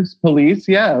know. Mars, police,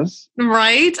 yes.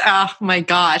 Right? Oh my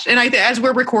gosh. And as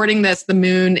we're recording this, the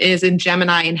moon is in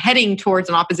Gemini and heading towards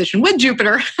an opposition with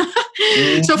Jupiter.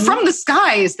 So from the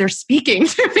skies, they're speaking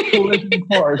to me. Of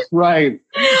course, right.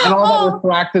 And all that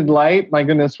refracted light, my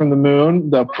goodness, from the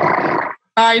moon,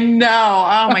 I know.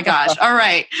 Oh my gosh. All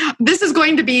right. This is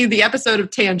going to be the episode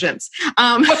of tangents.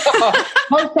 How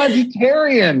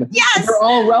Sagittarian. Yes. They're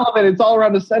all relevant. It's all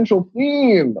around a central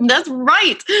theme. That's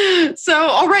right. So,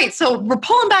 all right. So we're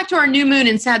pulling back to our new moon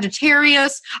in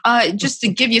Sagittarius. Just to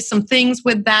give you some things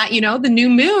with that, the new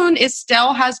moon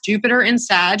still has Jupiter in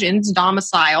Sag in its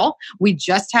domicile. We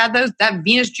just had that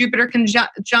Venus-Jupiter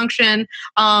conjunction.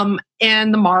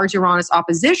 and the Mars-Uranus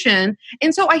opposition.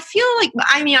 And so I feel like,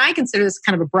 I consider this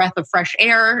kind of a breath of fresh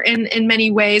air in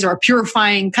many ways, or a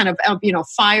purifying kind of,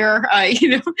 fire,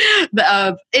 and,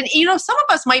 some of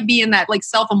us might be in that like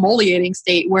self-emoliating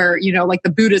state where, like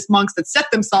the Buddhist monks that set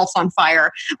themselves on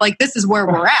fire, like this is where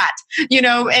we're at,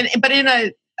 but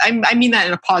I mean that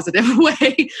in a positive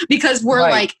way, because we're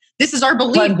like, this is our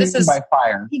belief. Cleansing this is by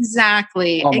fire.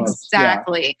 Exactly. Almost,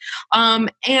 exactly. Yeah.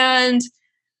 And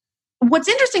what's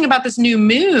interesting about this new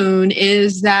moon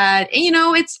is that,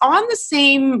 it's on the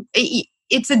same,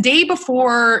 it's a day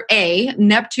before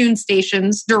Neptune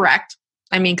stations direct.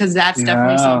 Because that's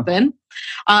definitely something.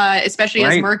 Especially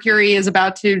as Mercury is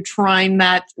about to trine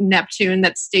that Neptune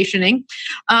that's stationing.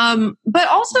 But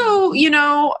also,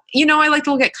 I like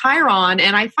to look at Chiron,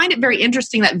 and I find it very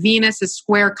interesting that Venus is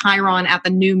square Chiron at the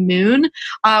new moon,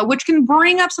 which can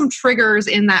bring up some triggers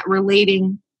in that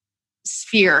relating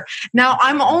sphere. Now,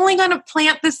 I'm only going to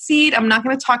plant this seed. I'm not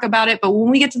going to talk about it, but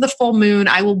when we get to the full moon,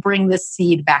 I will bring this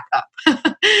seed back up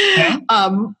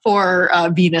for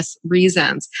Venus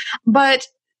reasons. But,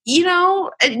 do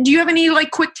you have any like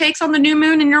quick takes on the new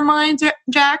moon in your mind,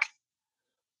 Jack?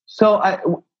 So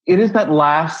it is that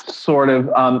last sort of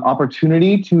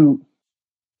opportunity to,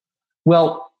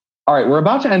 all right, we're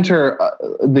about to enter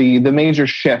the major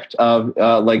shift of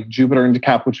like Jupiter into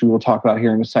Cap, which we will talk about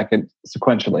here in a second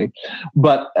sequentially.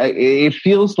 But it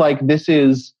feels like this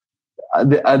is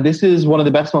one of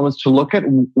the best moments to look at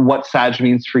what Sag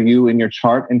means for you in your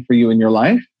chart and for you in your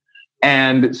life,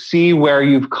 and see where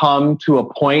you've come to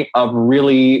a point of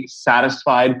really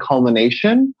satisfied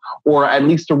culmination, or at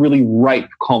least a really ripe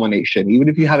culmination. Even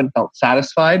if you haven't felt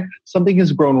satisfied, something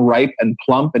has grown ripe and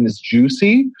plump and is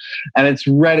juicy, and it's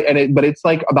ready. But it's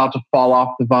like about to fall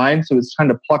off the vine, so it's time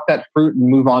to pluck that fruit and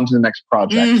move on to the next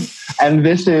project. And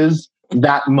this is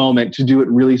that moment to do it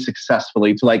really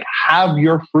successfully, to like have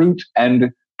your fruit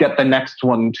and get the next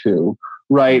one too,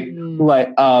 right?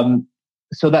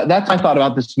 So that's my thought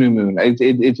about this new moon.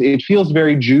 It feels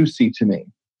very juicy to me.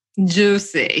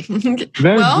 Juicy. And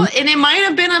it might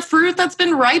have been a fruit that's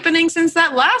been ripening since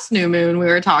that last new moon we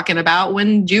were talking about,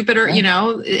 when Jupiter,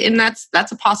 and that's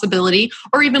a possibility.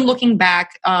 Or even looking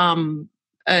back,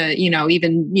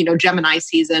 Gemini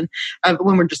season,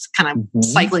 when we're just kind of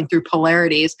cycling through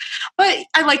polarities. But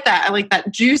I like that. I like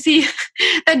that juicy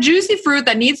fruit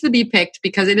that needs to be picked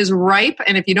because it is ripe.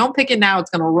 And if you don't pick it now, it's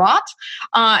going to rot.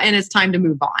 And it's time to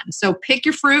move on. So pick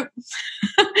your fruit,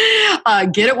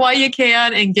 get it while you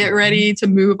can, and get ready to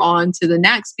move on to the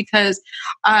next, because,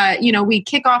 we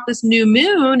kick off this new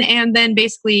moon, and then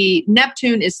basically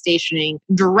Neptune is stationing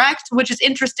direct, which is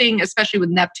interesting, especially with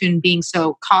Neptune being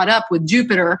so caught up with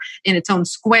Jupiter in its own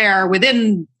square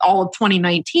within all of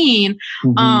 2019.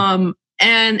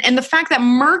 And the fact that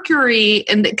Mercury,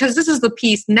 and because this is the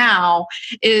piece now,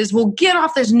 is we'll get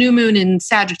off this new moon in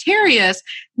Sagittarius.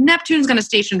 Neptune's going to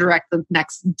station direct the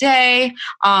next day,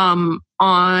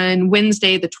 on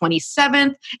Wednesday, the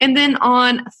 27th. And then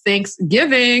on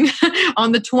Thanksgiving,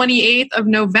 on the 28th of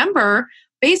November,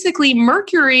 basically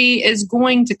Mercury is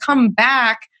going to come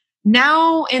back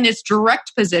now in its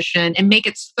direct position and make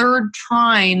its third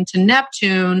trine to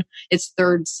Neptune, its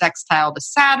third sextile to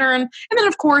Saturn. And then,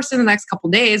 of course, in the next couple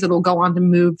of days, it'll go on to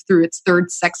move through its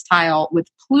third sextile with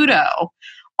Pluto.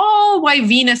 All while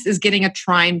Venus is getting a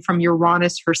trine from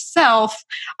Uranus herself.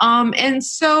 And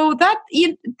so that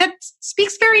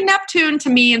speaks very Neptune to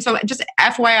me. And so just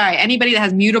FYI, anybody that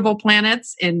has mutable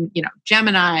planets in,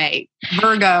 Gemini,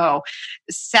 Virgo,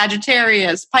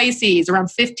 Sagittarius, Pisces, around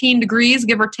 15 degrees,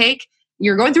 give or take,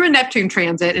 you're going through a Neptune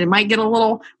transit, and it might get a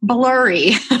little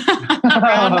blurry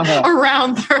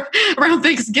around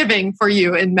Thanksgiving for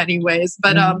you in many ways.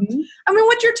 But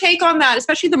what's your take on that,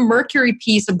 especially the Mercury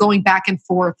piece of going back and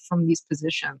forth from these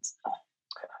positions?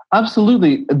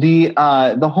 Absolutely.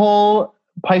 The whole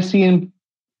Piscean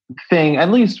thing,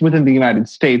 at least within the United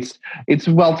States, it's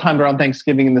well timed around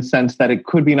Thanksgiving in the sense that it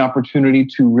could be an opportunity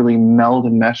to really meld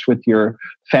and mesh with your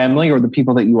family or the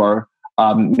people that you are.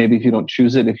 Maybe if you don't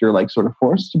choose it, if you're like sort of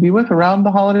forced to be with around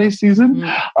the holiday season,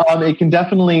 it can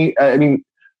definitely,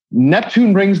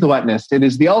 Neptune brings the wetness. It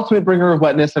is the ultimate bringer of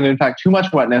wetness, and in fact, too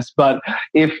much wetness. But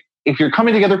if you're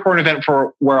coming together for an event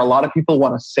where a lot of people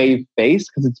want to save face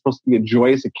because it's supposed to be a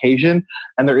joyous occasion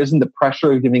and there isn't the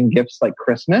pressure of giving gifts like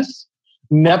Christmas,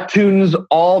 Neptune's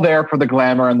all there for the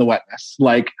glamour and the wetness.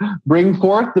 Like, bring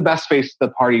forth the best face to the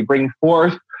party. Bring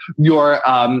forth your,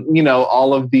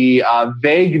 all of the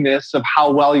vagueness of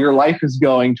how well your life is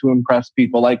going to impress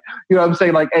people. Like, I'm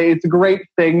saying, like, hey, it's a great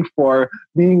thing for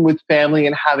being with family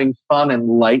and having fun and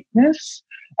lightness.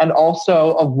 and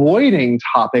also avoiding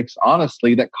topics,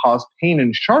 honestly, that cause pain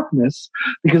and sharpness,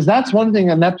 because that's one thing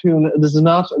that Neptune does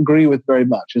not agree with very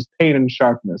much, is pain and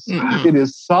sharpness. Mm-hmm. It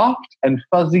is soft and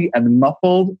fuzzy and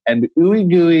muffled and ooey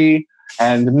gooey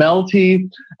and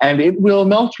melty, and it will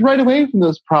melt right away from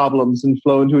those problems and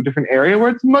flow into a different area where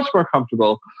it's much more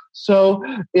comfortable. So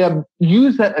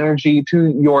use that energy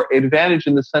to your advantage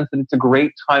in the sense that it's a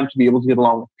great time to be able to get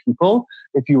along with people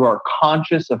if you are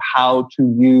conscious of how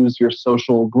to use your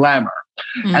social glamour.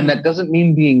 Mm. And that doesn't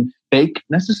mean being fake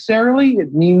necessarily.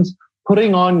 It means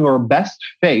putting on your best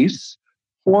face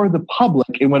for the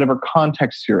public in whatever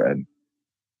context you're in.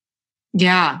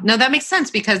 Yeah, no, that makes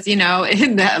sense because,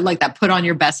 like that put on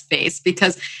your best face,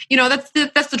 because, that's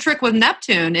the trick with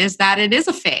Neptune, is that it is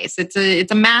a face. It's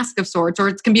a mask of sorts, or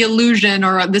it can be illusion,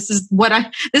 or this is what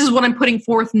I'm putting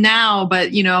forth now.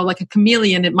 But, like a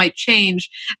chameleon, it might change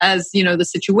as, the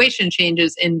situation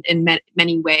changes in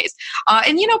many ways.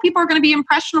 And, people are going to be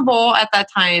impressionable at that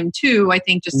time too, I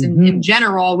think, just in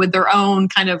general, with their own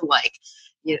kind of like,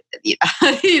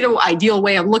 ideal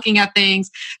way of looking at things.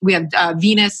 We have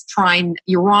Venus trine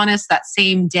Uranus that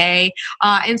same day.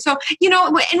 And so,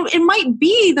 and it might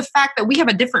be the fact that we have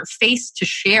a different face to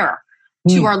share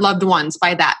to our loved ones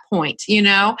by that point,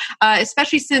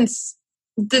 especially since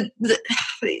the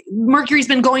Mercury's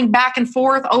been going back and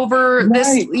forth over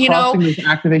this, crossing these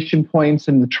activation points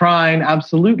in the trine.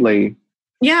 Absolutely.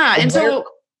 Yeah. And a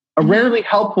rarely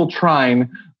helpful trine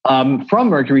from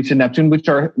Mercury to Neptune, which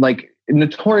are like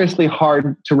notoriously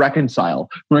hard to reconcile,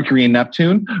 Mercury and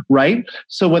Neptune, right?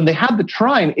 So when they have the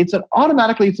trine, it's an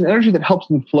energy that helps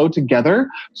them flow together.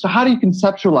 So how do you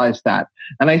conceptualize that?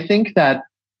 And I think that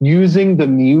using the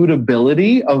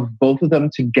mutability of both of them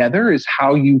together is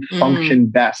how you function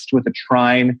best with a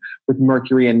trine with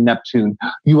Mercury and Neptune.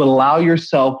 You allow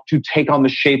yourself to take on the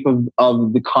shape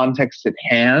of the context at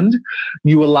hand.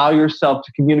 You allow yourself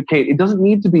to communicate. It doesn't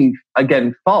need to be,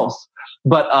 again, false,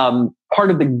 but part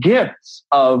of the gifts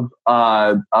of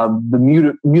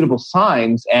the mutable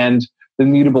signs and the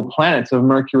mutable planets of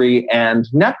Mercury and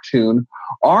Neptune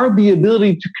are the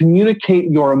ability to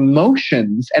communicate your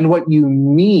emotions and what you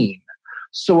mean.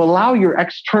 So allow your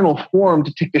external form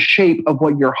to take the shape of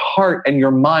what your heart and your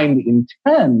mind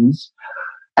intends.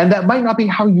 And that might not be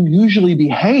how you usually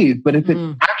behave, but if it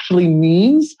actually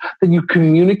means that you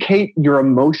communicate your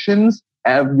emotions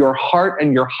of your heart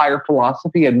and your higher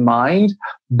philosophy and mind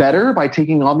better by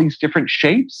taking on these different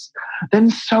shapes, then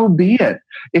so be it.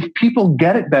 If people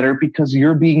get it better because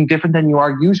you're being different than you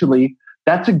are usually,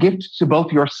 that's a gift to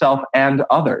both yourself and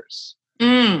others.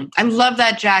 I love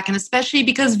that, Jack. And especially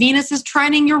because Venus is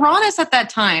trining Uranus at that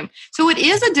time. So it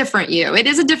is a different you. It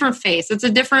is a different face. It's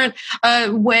a different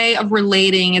way of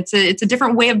relating. It's a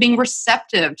different way of being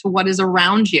receptive to what is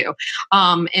around you,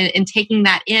 and taking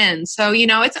that in. So,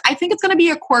 I think it's going to be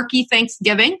a quirky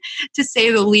Thanksgiving, to say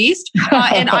the least.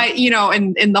 And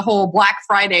and the whole Black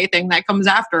Friday thing that comes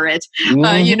after it,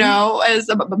 as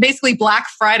basically Black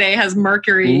Friday has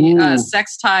Mercury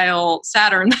sextile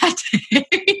Saturn that day.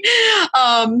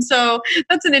 So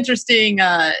that's an interesting,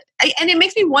 and it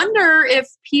makes me wonder if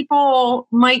people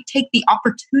might take the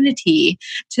opportunity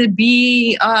to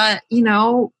be,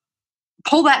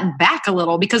 pull that back a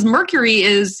little, because Mercury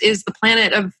is the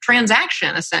planet of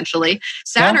transaction, essentially.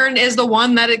 Saturn is the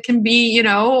one that it can be,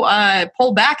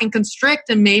 pull back and constrict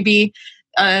and maybe,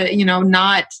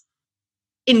 not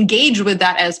engage with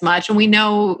that as much. And we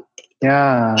know.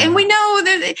 Yeah. And we know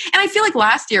that, and I feel like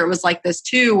last year it was like this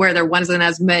too, where there wasn't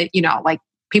as many, like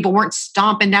people weren't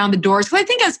stomping down the doors. Because I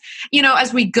think as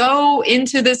we go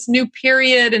into this new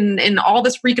period and all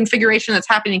this reconfiguration that's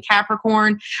happening in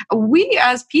Capricorn, we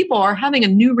as people are having a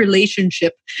new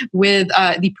relationship with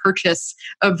the purchase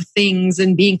of things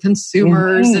and being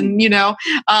consumers, and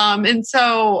and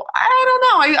so I don't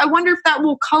know. I wonder if that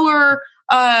will color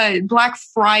Black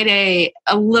Friday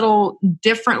a little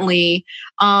differently,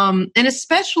 and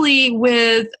especially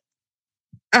with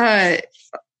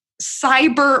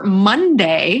Cyber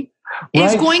Monday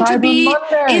is going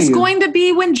to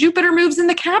be when Jupiter moves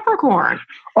into Capricorn.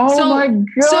 Oh my God!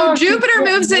 So Jupiter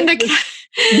moves into.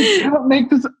 You can't make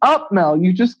this up, Mel.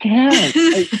 You just can't.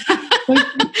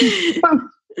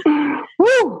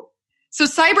 Woo! So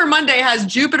Cyber Monday has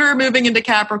Jupiter moving into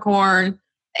Capricorn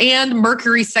and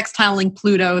Mercury sextiling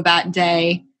Pluto that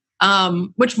day,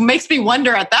 which makes me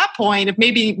wonder at that point if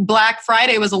maybe Black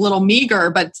Friday was a little meager,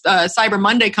 but Cyber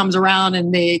Monday comes around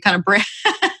and they kind of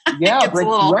Yeah, breaks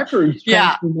records,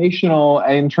 transformational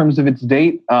in terms of its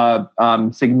date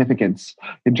significance,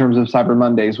 in terms of Cyber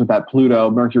Mondays with that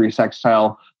Pluto, Mercury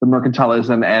sextile, the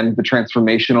mercantilism and the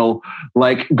transformational,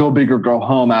 like go big or go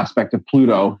home aspect of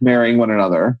Pluto marrying one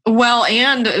another. Well,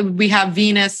 and we have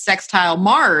Venus sextile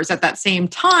Mars at that same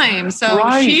time. So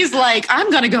she's like, I'm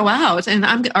going to go out and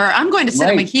I'm going to sit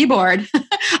at my keyboard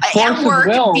at work.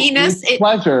 Venus,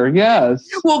 pleasure. Yes.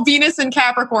 Well, Venus in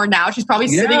Capricorn now. She's probably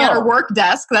sitting at her work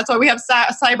desk. That's why we have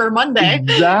Cyber Monday.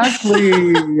 Exactly.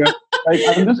 Like,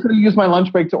 I'm just going to use my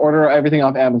lunch break to order everything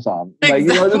off Amazon. Like,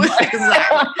 exactly.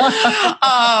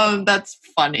 That's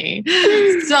funny.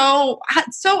 So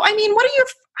I mean, what are your?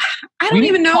 I don't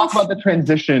even know. Talk about the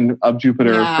transition of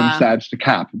Jupiter from Sag to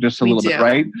Cap, just a little bit,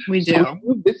 right? We do.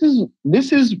 So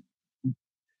this is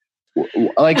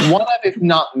like one of, if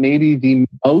not maybe the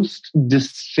most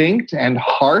distinct and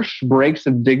harsh breaks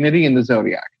of dignity in the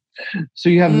zodiac. So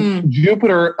you have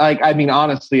Jupiter, like, I mean,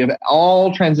 honestly, of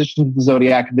all transitions of the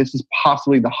zodiac, this is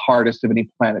possibly the hardest of any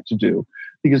planet to do,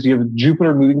 because you have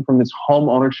Jupiter moving from his home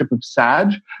ownership of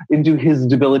Sag into his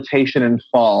debilitation and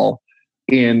fall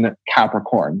in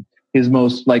Capricorn, his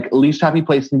most least happy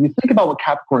place. And if you think about what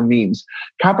Capricorn means,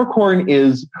 Capricorn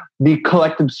is the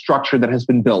collective structure that has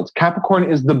been built. Capricorn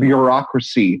is the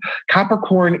bureaucracy.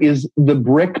 Capricorn is the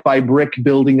brick by brick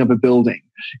building of a building.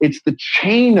 It's the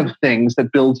chain of things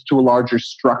that builds to a larger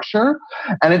structure.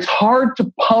 And it's hard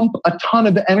to pump a ton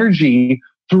of energy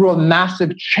through a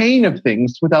massive chain of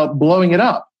things without blowing it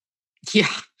up. Yeah.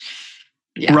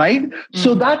 Right?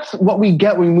 So that's what we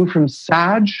get when we move from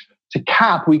Sag to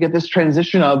Cap. We get this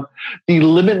transition of the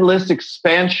limitless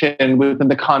expansion within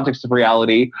the context of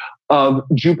reality of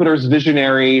Jupiter's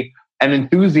visionary and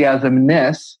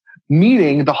enthusiasmness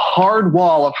meeting the hard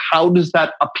wall of how does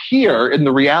that appear in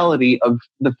the reality of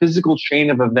the physical chain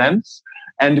of events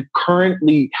and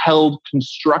currently held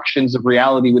constructions of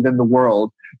reality within the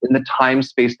world in the time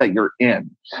space that you're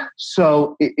in.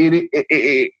 So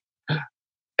cyclically,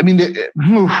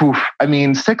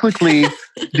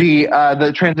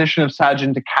 the transition of Sag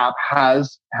into Cap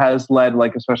has led,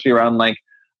 especially around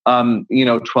 12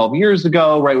 years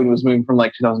ago, right when it was moving from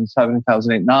 2007,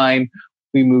 2008, 2009,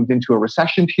 we moved into a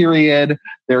recession period.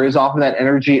 There is often that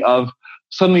energy of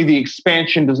suddenly the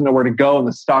expansion doesn't know where to go, and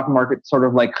the stock market sort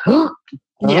of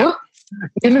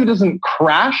Even if it doesn't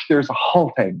crash, there's a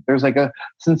halting. There's a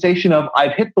sensation of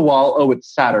I've hit the wall. Oh,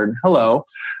 it's Saturn. Hello,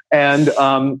 and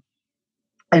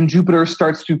Jupiter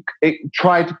starts to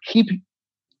try to keep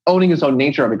owning his own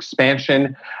nature of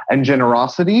expansion and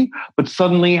generosity, but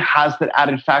suddenly has that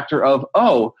added factor of,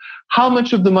 how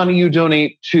much of the money you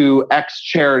donate to X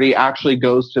charity actually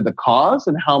goes to the cause,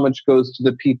 and how much goes to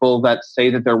the people that say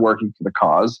that they're working for the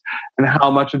cause, and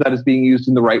how much of that is being used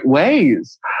in the right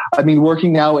ways. I mean,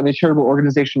 working now in a charitable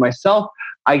organization myself,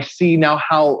 I see now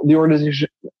how the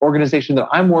organization that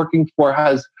I'm working for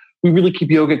we really keep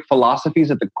yogic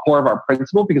philosophies at the core of our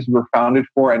principle, because we were founded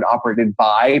for and operated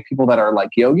by people that are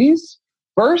like yogis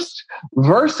first,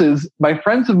 versus my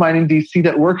friends of mine in DC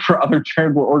that work for other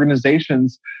charitable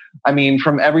organizations. I mean,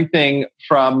 from everything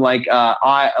from IRI,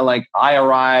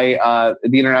 the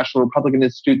International Republican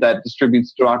Institute that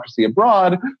distributes democracy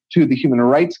abroad, to the Human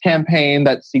Rights Campaign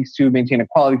that seeks to maintain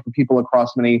equality for people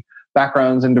across many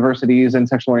backgrounds and diversities and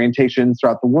sexual orientations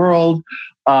throughout the world.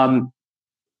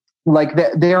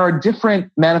 There are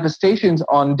different manifestations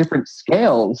on different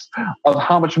scales of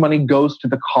how much money goes to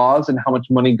the cause and how much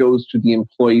money goes to the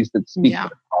employees that speak to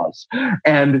the cause.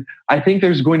 And I think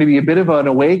there's going to be a bit of an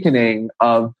awakening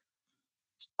of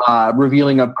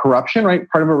revealing of corruption, right?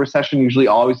 Part of a recession usually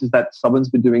always is that someone's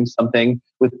been doing something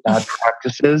with bad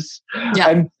practices.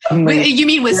 Yeah. You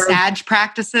mean with Sag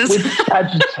practices? With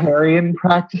Sagittarian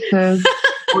practices.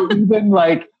 Or even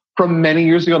from many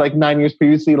years ago, 9 years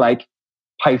previously,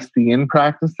 Piscean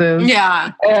practices.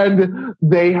 Yeah. And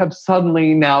they have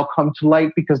suddenly now come to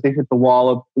light because they hit the wall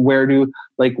of where do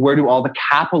all the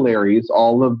capillaries,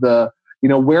 all of the,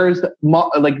 where is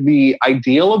the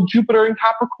ideal of Jupiter in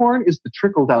Capricorn is the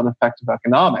trickle down effect of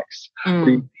economics. Where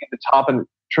you see the top and it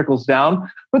trickles down,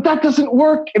 but that doesn't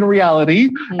work in reality.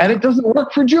 And it doesn't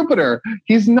work for Jupiter.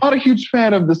 He's not a huge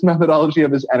fan of this methodology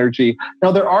of his energy.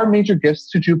 Now, there are major gifts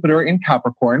to Jupiter in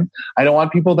Capricorn. I don't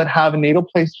want people that have natal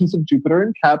placements of Jupiter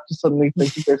in Cap to suddenly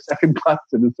think that they're second-class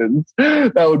citizens.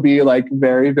 That would be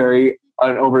very, very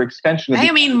an overextension. Hey,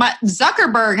 I mean,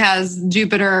 Zuckerberg has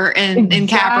Jupiter in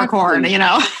Capricorn,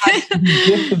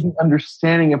 Gift of the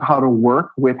understanding of how to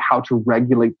work with how to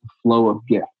regulate the flow of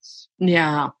gifts.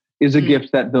 Yeah. Is a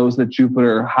gift that those that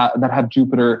have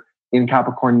Jupiter in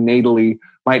Capricorn natally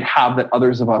might have that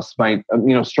others of us might,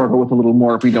 struggle with a little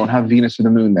more if we don't have Venus or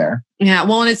the moon there. Yeah,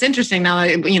 well, and it's interesting now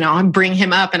that, I bring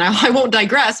him up, and I won't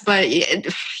digress, but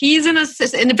he's in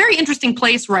a very interesting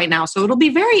place right now. So it'll be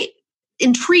very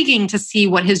intriguing to see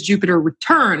what his Jupiter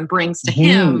return brings to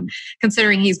him,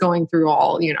 considering he's going through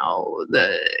all,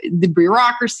 the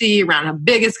bureaucracy around how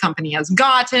big his company has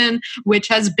gotten, which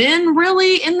has been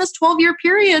really in this 12-year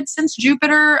period since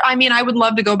Jupiter. I mean, I would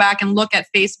love to go back and look at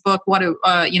Facebook,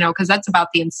 because that's about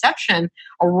the inception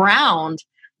around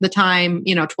the time,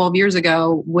 12 years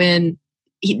ago when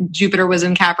Jupiter was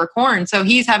in Capricorn. So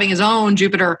he's having his own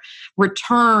Jupiter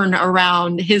return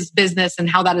around his business and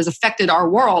how that has affected our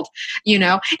world, And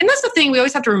that's the thing we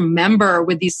always have to remember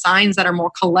with these signs that are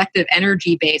more collective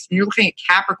energy based. When you're looking at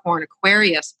Capricorn,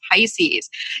 Aquarius, Pisces,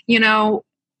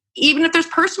 even if there's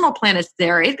personal planets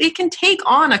there, it can take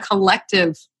on a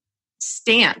collective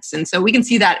stance. And so we can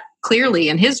see that clearly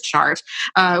in his chart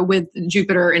with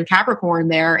Jupiter in Capricorn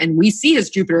there. And we see his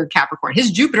Jupiter in Capricorn.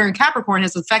 His Jupiter in Capricorn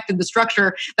has affected the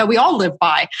structure that we all live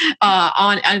by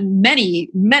on many,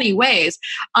 many ways.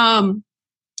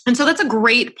 And so that's a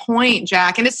great point,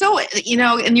 Jack. And it's so,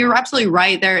 and you're absolutely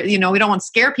right there. We don't want to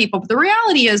scare people, but the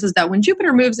reality is that when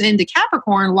Jupiter moves into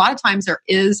Capricorn, a lot of times there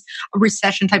is a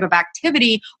recession type of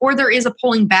activity, or there is a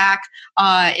pulling back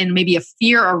and maybe a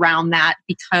fear around that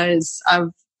because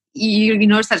of, you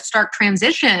notice that stark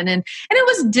transition. And it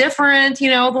was different,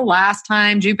 the last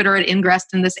time Jupiter had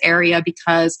ingressed in this area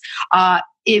because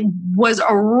it was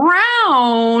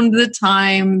around the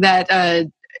time that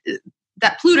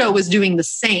Pluto was doing the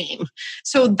same.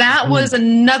 So that was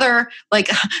another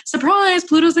surprise,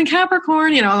 Pluto's in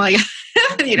Capricorn, Right.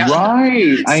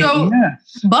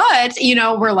 But,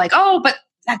 we're like, oh, but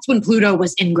that's when Pluto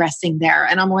was ingressing there.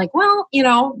 And I'm like, well,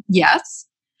 yes.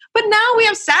 But now we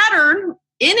have Saturn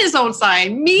in his own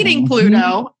sign meeting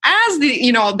Pluto as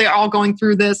they're all going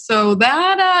through this. So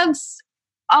that adds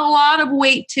a lot of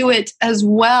weight to it as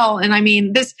well. And I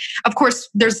mean, this, of course,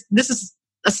 this is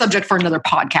a subject for another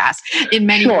podcast in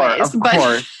many ways. Of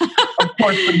course.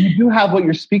 But you do have what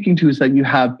you're speaking to is that you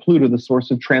have Pluto, the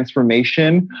source of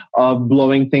transformation, of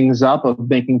blowing things up, of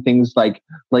making things like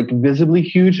visibly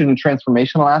huge in a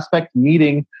transformational aspect,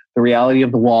 meeting the reality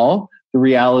of the wall, the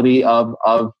reality of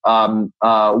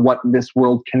what this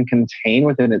world can contain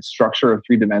within its structure of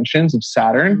 3 dimensions of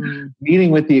Saturn,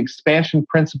 meeting with the expansion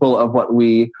principle of what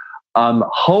we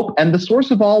hope, and the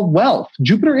source of all wealth.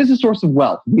 Jupiter is a source of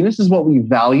wealth. Venus is what we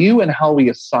value and how we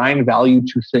assign value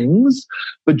to things,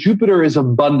 but Jupiter is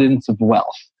abundance of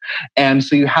wealth. And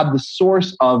so you have the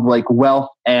source of wealth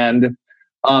and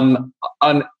an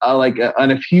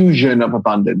effusion of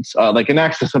abundance, like an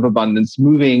excess of abundance,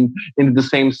 moving into the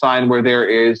same sign where there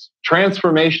is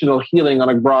transformational healing on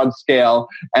a broad scale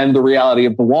and the reality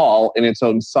of the wall in its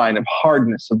own sign of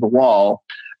hardness of the wall.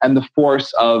 And the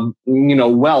force of,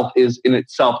 wealth is in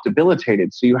itself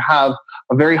debilitated. So you have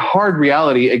a very hard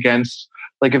reality against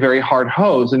a very hard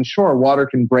hose. And sure, water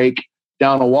can break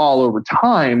down a wall over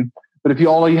time, but if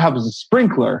all you have is a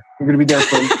sprinkler, you're going to be there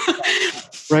for,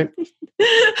 right?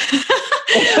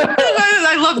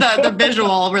 I love that. The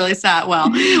visual really sat well.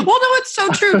 Well, no, it's so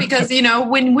true because,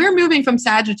 when we're moving from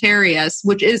Sagittarius,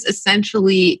 which is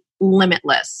essentially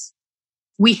limitless,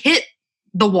 we hit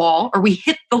the wall or we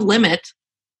hit the limit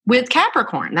with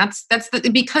Capricorn. That's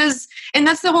the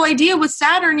whole idea with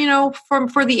Saturn,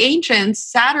 for the ancients,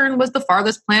 Saturn was the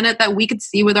farthest planet that we could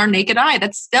see with our naked eye.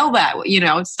 That's still that,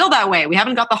 it's still that way. We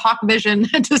haven't got the hawk vision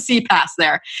to see past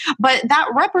there. But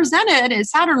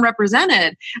Saturn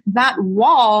represented that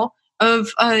wall of,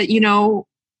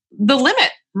 the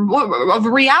limit of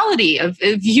reality, of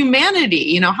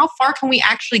humanity. How far can we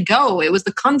actually go? It was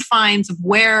the confines of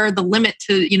where the limit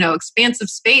to, expansive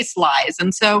space lies.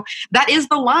 And so that is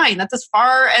the line. That's as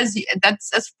far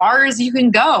as you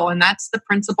can go. And that's the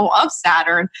principle of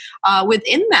Saturn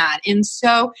within that. And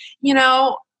so,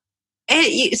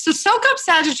 so soak up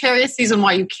Sagittarius season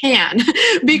while you can,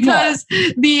 because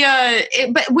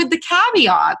but with the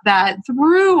caveat that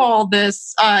through all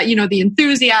this, the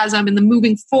enthusiasm and the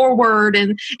moving forward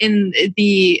and in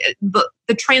the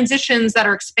transitions that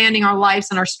are expanding our lives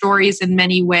and our stories in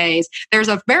many ways, there's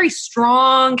a very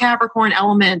strong Capricorn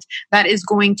element that is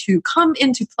going to come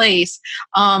into place.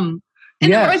 And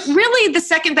really the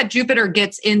second that Jupiter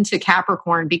gets into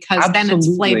Capricorn, because then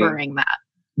it's flavoring that.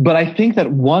 But I think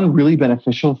that one really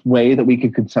beneficial way that we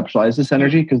could conceptualize this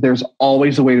energy, because there's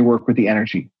always a way to work with the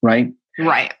energy, right?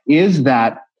 Right. Is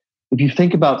that if you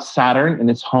think about Saturn in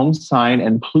its home sign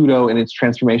and Pluto in its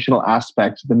transformational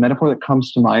aspect, the metaphor that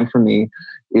comes to mind for me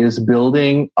is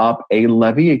building up a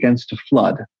levee against a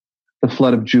flood. the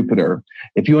flood of Jupiter.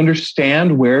 If you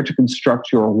understand where to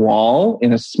construct your wall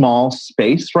in a small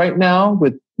space right now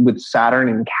with Saturn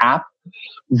in Cap,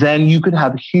 then you could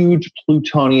have huge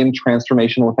Plutonian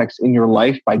transformational effects in your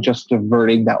life by just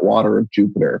diverting that water of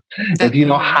Jupiter. If you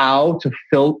know how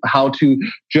to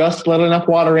just let enough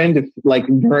water in to like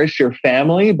nourish your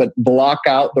family, but block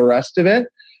out the rest of it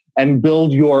and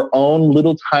build your own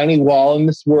little tiny wall in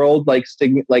this world, like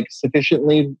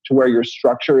sufficiently to where your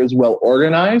structure is well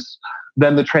organized,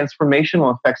 then the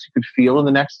transformational effects you could feel in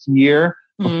the next year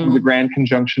before the grand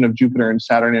conjunction of Jupiter and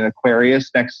Saturn in Aquarius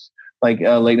next, late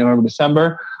November,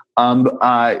 December,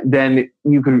 then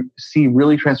you could see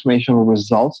really transformational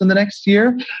results in the next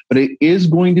year. But it is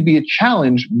going to be a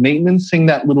challenge maintaining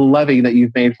that little levee that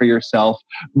you've made for yourself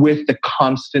with the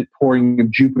constant pouring of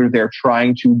Jupiter there,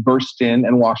 trying to burst in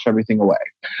and wash everything away.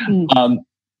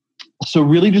 So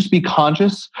really just be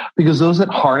conscious, because those that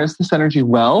harness this energy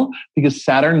well, because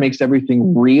Saturn makes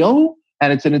everything real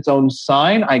and it's in its own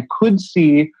sign, I could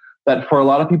see that for a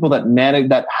lot of people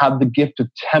that have the gift of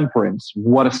temperance,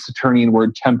 what a Saturnian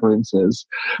word temperance is,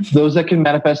 those that can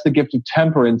manifest the gift of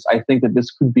temperance, I think that this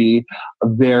could be a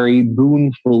very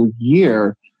boonful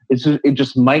year. It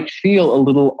just might feel a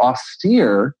little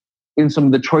austere in some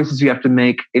of the choices you have to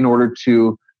make in order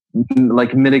to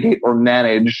like mitigate or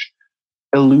manage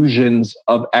illusions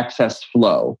of excess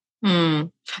flow.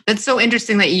 That's so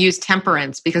interesting that you use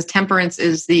temperance, because temperance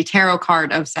is the tarot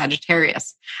card of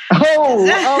Sagittarius. Oh,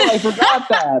 I forgot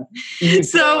that.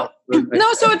 So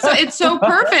it's so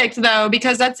perfect though,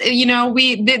 because that's,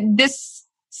 this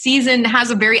season has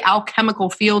a very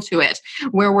alchemical feel to it,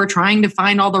 where we're trying to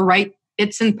find all the right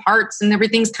bits and parts, and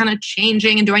everything's kind of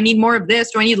changing. And do I need more of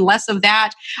this? Do I need less of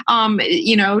that?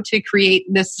 To create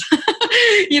this,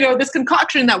 this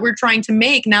concoction that we're trying to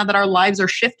make now that our lives are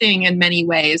shifting in many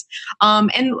ways.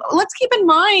 And let's keep in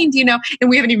mind, and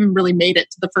we haven't even really made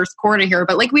it to the first quarter here,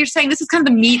 but like we were saying, this is kind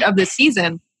of the meat of the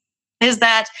season. Is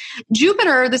that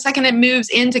Jupiter, the second it moves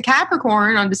into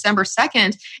Capricorn on December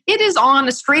 2nd, it is on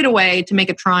a straightaway to make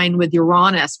a trine with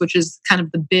Uranus, which is kind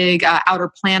of the big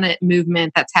outer planet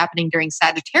movement that's happening during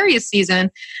Sagittarius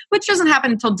season, which doesn't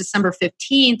happen until December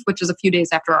 15th, which is a few days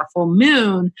after our full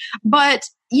moon. But,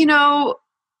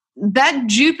 that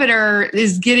Jupiter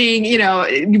is getting,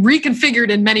 reconfigured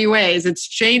in many ways. It's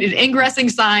changed, ingressing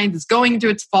signs, it's going into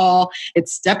its fall,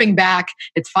 it's stepping back,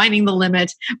 it's finding the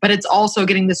limit, but it's also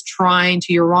getting this trine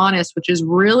to Uranus, which is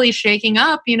really shaking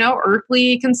up,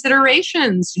 earthly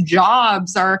considerations,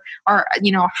 jobs, our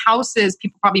houses,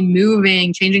 people probably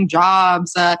moving, changing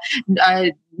jobs,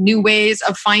 new ways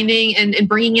of finding and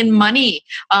bringing in money,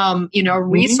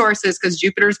 resources, because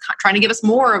Jupiter's trying to give us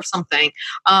more of something.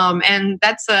 And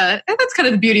that's kind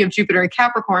of the beauty of Jupiter and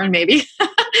Capricorn, maybe,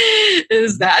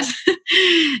 is that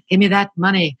give me that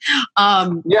money.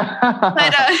 So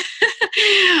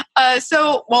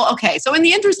in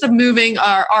the interest of moving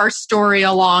our story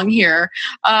along here,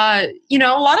 a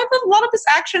lot of this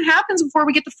action happens before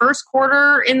we get the first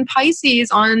quarter in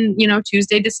Pisces on,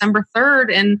 Tuesday, December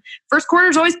 3rd. And first quarter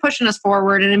is always pushing us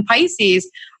forward. And in Pisces,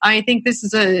 I think this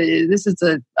is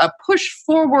a push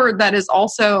forward that is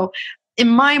also, in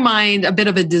my mind, a bit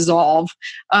of a dissolve,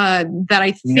 that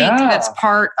I think that's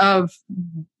part of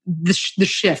the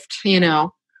shift,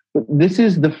 This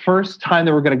is the first time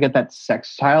that we're going to get that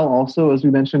sextile also, as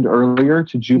we mentioned earlier,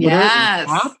 to Jupiter.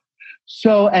 Yes.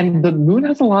 So, and the moon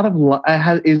has a lot of,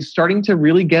 is starting to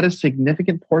really get a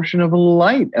significant portion of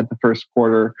light at the first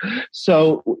quarter.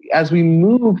 So as we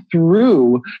move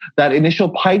through that initial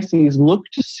Pisces, look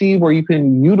to see where you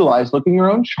can utilize, look in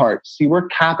your own chart, see where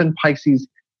Cap and Pisces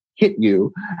hit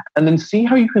you, and then see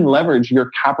how you can leverage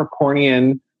your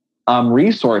Capricornian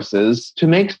resources to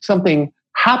make something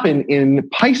happen in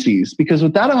Pisces, because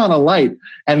with that amount of light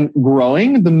and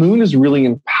growing, the moon is really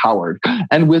empowered.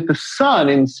 And with the sun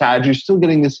in Sag, you're still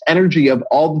getting this energy of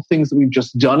all the things that we've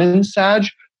just done in Sag,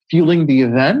 fueling the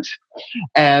event.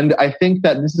 And I think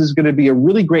that this is going to be a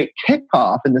really great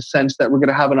kickoff in the sense that we're going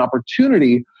to have an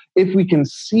opportunity, if we can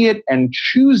see it and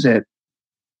choose it,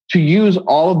 to use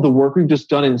all of the work we've just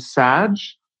done in Sag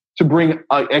to bring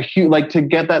a huge, to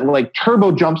get that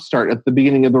turbo jumpstart at the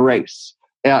beginning of the race.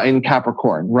 In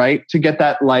Capricorn, right? To get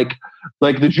that like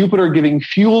the Jupiter giving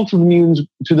fuel to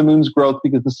the moon's growth,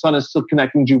 because the sun is still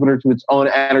connecting Jupiter to its own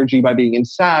energy by being in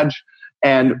Sag,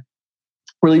 and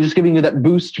really just giving you that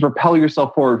boost to propel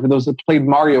yourself forward. For those that played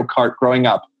Mario Kart growing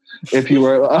up, if you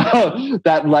were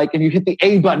that like, and you hit the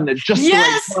A button at just the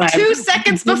right time. 2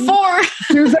 seconds before.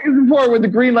 2 seconds before, when the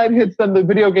green light hits, then the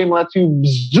video game lets you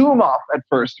zoom off at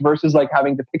first versus like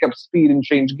having to pick up speed and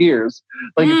change gears.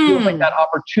 Like it feels like that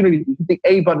opportunity to hit the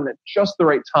A button at just the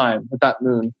right time with that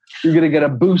moon. You're going to get a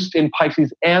boost in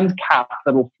Pisces and Cap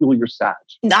that will fuel your Sag.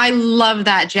 I love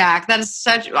that, Jack.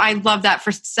 I love that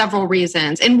for several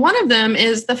reasons. And one of them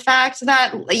is the fact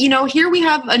that, here we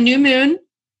have a new moon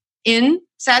in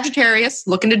Sagittarius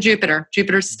looking to Jupiter.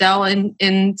 Jupiter's still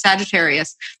in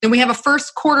Sagittarius. Then we have a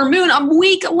first quarter moon a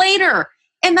week later.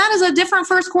 And that is a different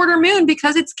first quarter moon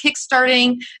because it's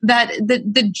kickstarting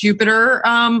the Jupiter,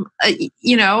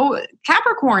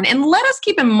 Capricorn. And let us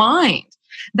keep in mind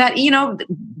that,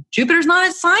 Jupiter's not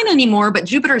a sign anymore, but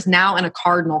Jupiter's now in a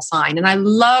cardinal sign. And I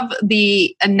love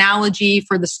the analogy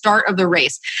for the start of the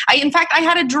race. In fact, I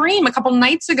had a dream a couple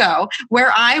nights ago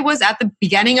where I was at the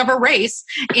beginning of a race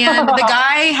and the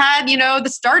guy had, the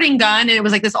starting gun, and it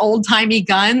was like this old timey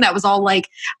gun that was all like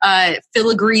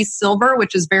filigree silver,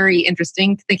 which is very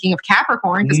interesting thinking of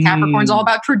Capricorn because Capricorn's all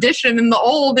about tradition and the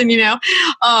old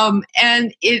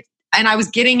and I was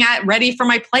getting ready for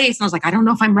my place. And I was like, I don't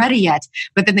know if I'm ready yet.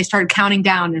 But then they started counting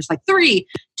down. And it's like 3,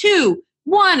 2,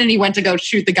 1. And he went to go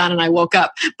shoot the gun and I woke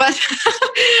up. But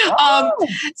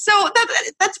so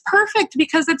that's perfect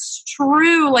because it's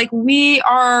true. Like we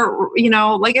are,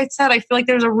 like I said, I feel like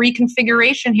there's a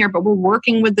reconfiguration here, but we're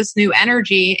working with this new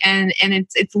energy and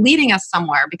it's leading us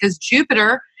somewhere because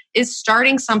Jupiter is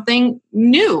starting something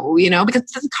new, because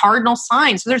it's a cardinal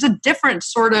sign. So there's a different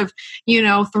sort of,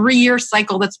 3-year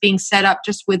cycle that's being set up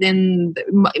just within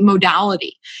the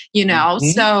modality,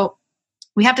 So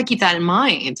we have to keep that in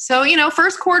mind. So,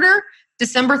 first quarter,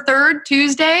 December 3rd,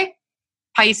 Tuesday,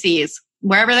 Pisces,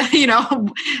 wherever,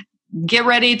 get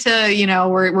ready to,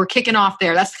 we're kicking off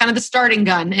there. That's kind of the starting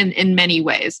gun in many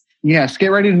ways. Yes, get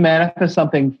ready to manifest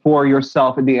something for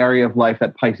yourself in the area of life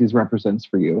that Pisces represents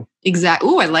for you. Exactly.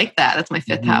 Ooh, I like that. That's my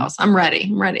 5th house. I'm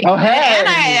ready. Oh,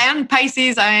 hey. And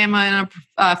Pisces, I am in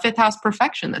a 5th house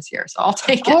perfection this year, so I'll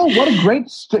take it. Oh, what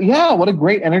a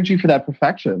great energy for that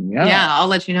perfection. Yeah, I'll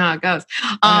let you know how it goes.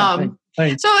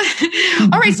 So,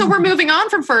 all right, so we're moving on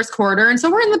from first quarter. And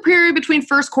so we're in the period between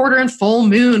first quarter and full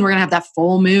moon. We're going to have that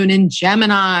full moon in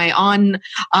Gemini on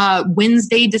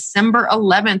Wednesday, December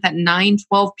 11th at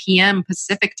 9:12 p.m.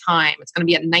 Pacific time. It's going to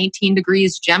be at 19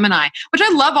 degrees Gemini, which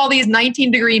I love all these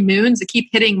 19-degree moons that keep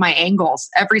hitting my angles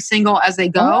every single as they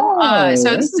go.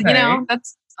 So this is,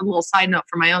 that's a little side note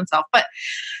for my own self. But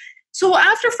so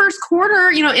after first quarter,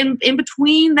 in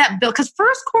between that bill, because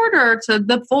first quarter to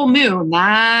the full moon,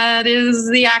 that's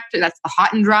the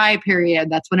hot and dry period.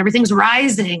 That's when everything's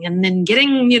rising and then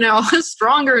getting,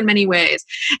 stronger in many ways.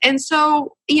 And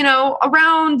so,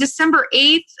 around December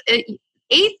 8th,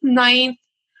 9th,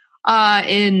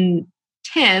 and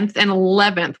 10th and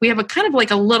 11th, we have a kind of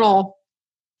like a little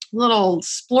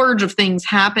splurge of things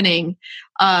happening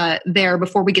there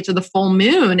before we get to the full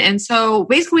moon. And so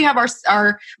basically we have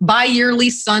our bi-yearly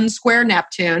sun square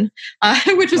Neptune,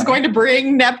 which is going to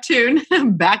bring Neptune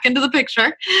back into the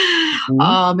picture.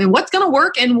 And what's going to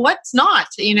work and what's not,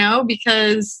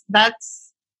 because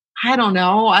that's, I don't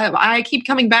know. I keep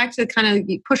coming back to kind of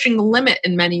pushing the limit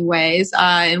in many ways.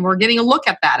 And we're getting a look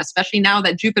at that, especially now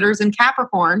that Jupiter's in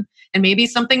Capricorn and maybe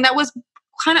something that was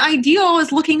kind of ideal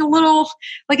is looking a little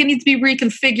like it needs to be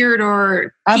reconfigured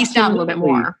or pieced out a little bit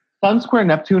more. Sun square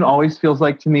Neptune always feels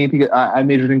like to me, because I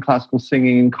majored in classical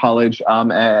singing in college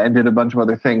and did a bunch of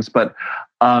other things, but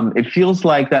it feels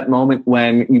like that moment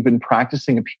when you've been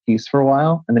practicing a piece for a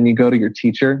while and then you go to your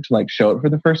teacher to like show it for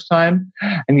the first time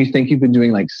and you think you've been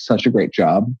doing like such a great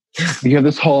job. You have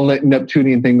this whole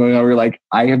Neptunian thing going on where you're like,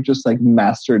 I have just like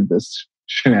mastered this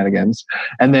shenanigans.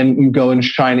 And then you go and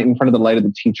shine it in front of the light of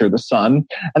the teacher, the sun.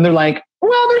 And they're like,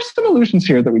 well, there's some illusions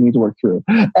here that we need to work through.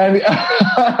 And,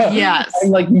 yes.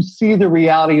 And like you see the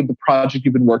reality of the project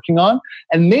you've been working on.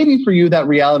 And maybe for you, that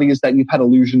reality is that you've had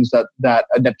illusions that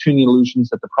Neptunian illusions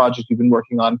that the project you've been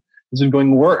working on has been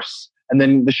going worse. And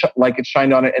then it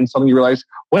shined on it and suddenly you realize,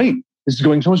 wait, this is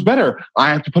going so much better. I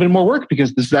have to put in more work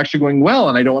because this is actually going well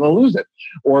and I don't want to lose it.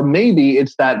 Or maybe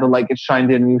it's that the light gets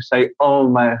shined in and you say, oh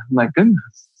my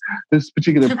goodness, this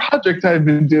particular project I've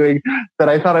been doing that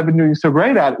I thought I've been doing so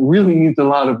great at really needs a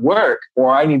lot of work,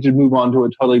 or I need to move on to a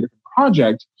totally different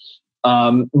project.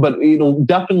 But it'll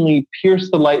definitely pierce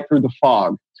the light through the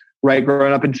fog. Right,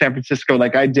 growing up in San Francisco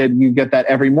like I did, you get that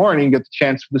every morning, you get the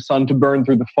chance for the sun to burn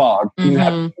through the fog. You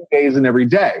have 2 days in every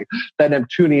day. That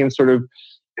Neptunian sort of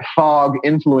fog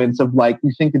influence of like,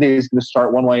 you think the day is going to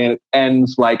start one way and it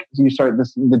ends like, you start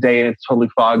the day and it's totally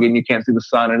foggy and you can't see the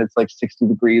sun and it's like 60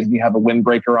 degrees and you have a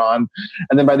windbreaker on.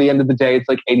 And then by the end of the day, it's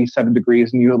like 87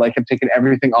 degrees and you like have taken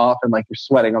everything off and like you're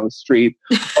sweating on the street.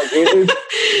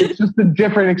 It's just a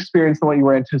different experience than what you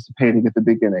were anticipating at the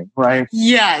beginning, right?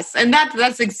 Yes. And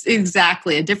that's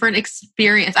exactly a different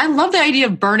experience. I love the idea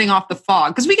of burning off the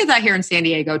fog because we get that here in San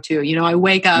Diego too. You know, I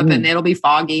wake up and it'll be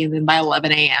foggy and then by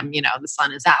 11 a.m., you know, the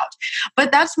sun is out.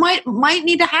 But that's might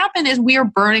need to happen is we are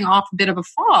burning off a bit of a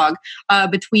fog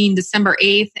between December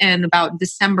 8th and about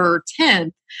December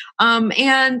 10th.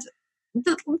 And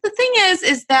the thing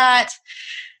is that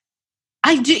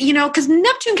I do, you know, because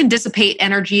Neptune can dissipate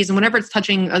energies, and whenever it's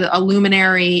touching a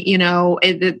luminary, you know,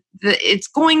 it's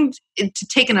going to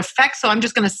take an effect. So I'm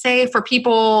just going to say for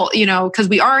people, you know, because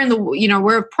we are in the, you know,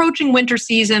 we're approaching winter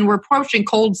season, we're approaching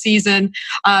cold season.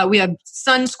 We have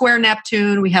Sun square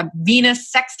Neptune, we have Venus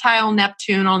sextile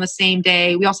Neptune on the same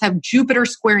day. We also have Jupiter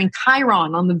squaring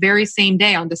Chiron on the very same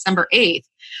day on December 8th.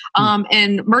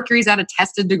 And Mercury's at a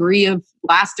tested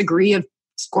last degree of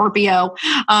Scorpio.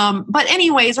 But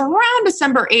anyways, around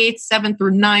December 8th, 7th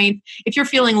through 9th, if you're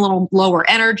feeling a little lower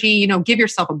energy, you know, give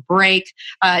yourself a break,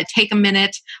 take a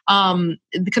minute,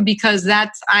 because I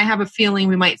have a feeling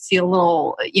we might see a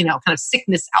little, you know, kind of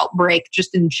sickness outbreak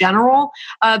just in general,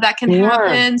 that can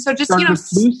happen. So just, you know,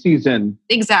 flu season.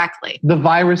 Exactly. The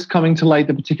virus coming to light,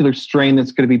 the particular strain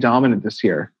that's going to be dominant this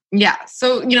year. Yeah.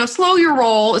 So, you know, slow your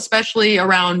roll, especially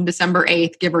around December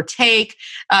 8th, give or take,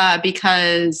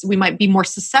 because we might be more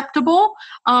susceptible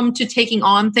to taking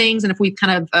on things. And if we've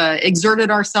kind of exerted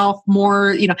ourselves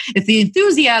more, you know, if the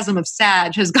enthusiasm of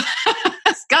Sag has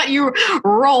got you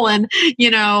rolling, you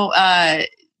know,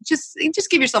 just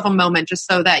give yourself a moment just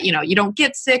so that, you know, you don't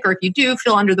get sick, or if you do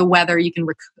feel under the weather, you can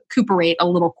recuperate a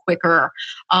little quicker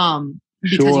because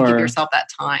you give yourself that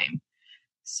time.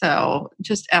 So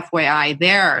just FYI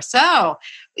there. So,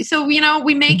 you know,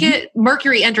 we make it,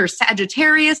 Mercury enters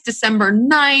Sagittarius December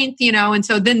 9th, you know, and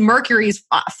so then Mercury's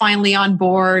finally on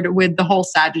board with the whole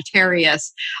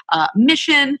Sagittarius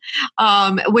mission,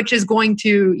 which is going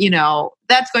to, you know,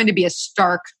 that's going to be a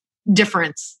stark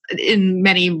difference in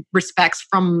many respects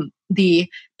from the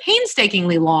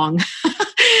painstakingly long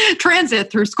transit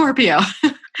through Scorpio.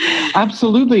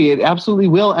 Absolutely. It absolutely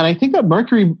will. And I think that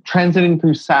Mercury transiting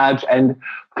through Sag and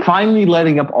finally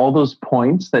letting up all those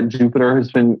points that Jupiter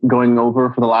has been going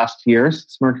over for the last year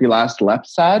since Mercury last left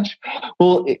Sag,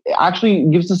 well, it actually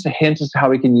gives us a hint as to how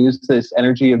we can use this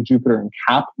energy of Jupiter and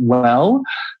Cap well,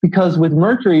 because with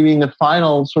Mercury being the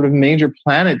final sort of major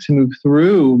planet to move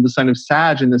through the sign of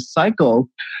Sag in this cycle,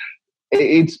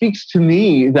 it speaks to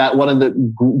me that one of the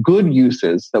good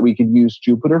uses that we could use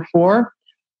Jupiter for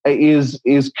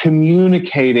is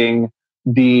communicating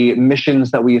the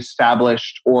missions that we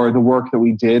established or the work that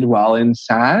we did while in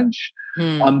Sag,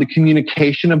 the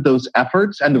communication of those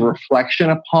efforts and the reflection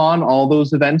upon all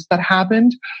those events that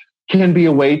happened can be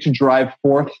a way to drive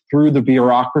forth through the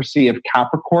bureaucracy of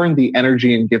Capricorn, the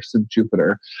energy and gifts of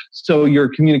Jupiter. So your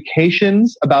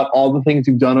communications about all the things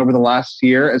you've done over the last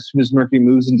year, as soon as Mercury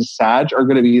moves into Sag, are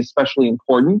going to be especially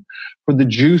important for the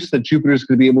juice that Jupiter is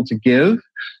going to be able to give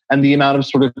and the amount of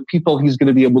sort of people he's going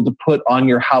to be able to put on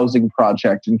your housing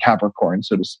project in Capricorn,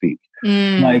 so to speak.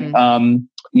 Like,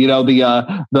 you know,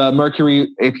 the Mercury,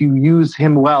 if you use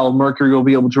him well, Mercury will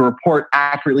be able to report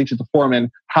accurately to the foreman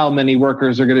how many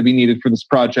workers are going to be needed for this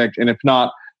project. And if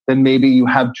not, then maybe you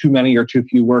have too many or too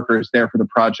few workers there for the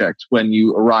project when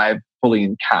you arrive fully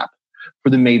in Cap for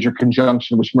the major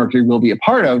conjunction, which Mercury will be a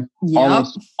part of,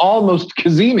 almost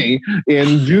Cazimi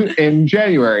in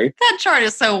January. That chart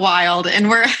is so wild, and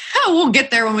we'll get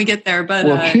there when we get there. But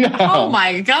oh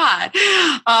my God,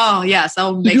 oh yes,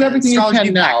 I'll make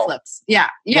astrology backflips. Yeah.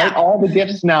 Right? All the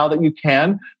gifts now that you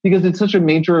can, because it's such a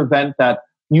major event that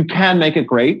you can make it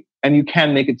great and you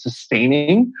can make it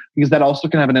sustaining, because that also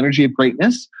can have an energy of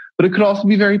greatness. But it could also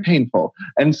be very painful,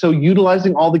 and so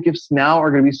utilizing all the gifts now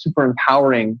are going to be super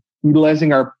empowering.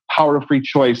 Utilizing our power of free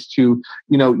choice to,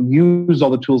 you know, use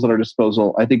all the tools at our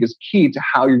disposal, I think is key to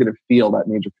how you're going to feel that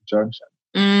major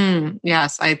conjunction.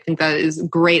 Yes, I think that is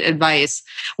great advice,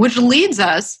 which leads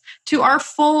us to our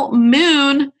full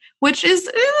moon, which is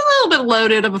a little bit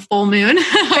loaded of a full moon,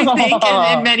 I think,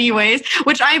 in many ways,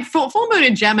 which full moon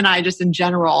in Gemini just in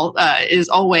general is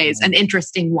always an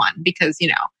interesting one because, you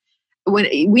know, when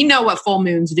we know what full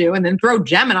moons do, and then throw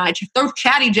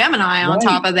chatty Gemini on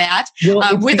top of that,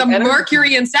 with a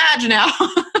Mercury and Sag now.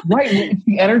 Right. It's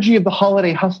the energy of the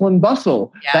holiday hustle and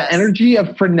bustle. Yes. That energy of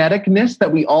freneticness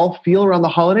that we all feel around the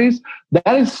holidays.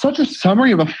 That is such a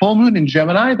summary of a full moon in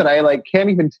Gemini that I can't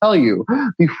even tell you.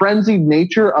 The frenzied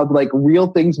nature of real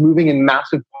things moving in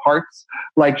massive parts.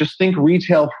 Just think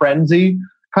retail frenzy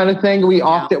kind of thing. We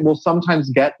often will sometimes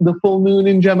get the full moon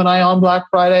in Gemini on Black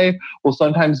Friday. We'll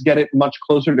sometimes get it much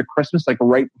closer to Christmas,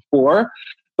 right before.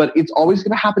 But it's always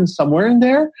going to happen somewhere in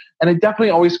there. And it definitely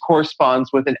always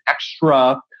corresponds with an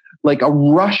extra, a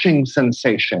rushing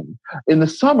sensation. In the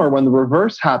summer, when the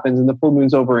reverse happens and the full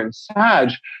moon's over in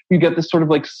Sag, you get this sort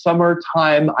of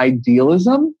summertime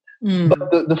idealism. But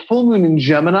the full moon in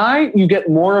Gemini, you get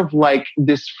more of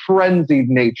this frenzied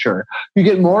nature. You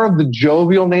get more of the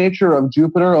jovial nature of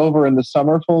Jupiter over in the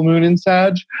summer full moon in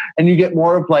Sag. And you get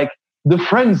more of the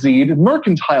frenzied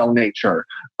mercantile nature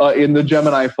in the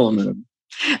Gemini full moon.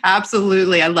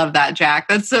 Absolutely. I love that, Jack.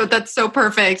 That's so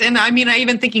perfect. And I mean,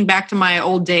 even thinking back to my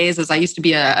old days as I used to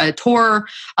be a tour,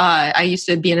 I used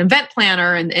to be an event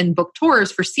planner and book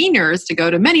tours for seniors to go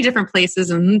to many different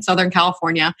places in Southern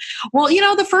California. Well,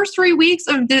 the first 3 weeks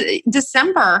of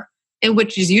December,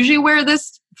 which is usually where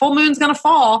this full moon's going to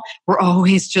fall, we're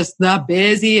always just the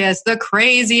busiest, the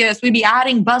craziest. We'd be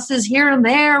adding buses here and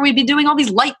there. We'd be doing all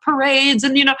these light parades,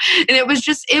 and and it was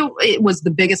just it was the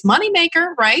biggest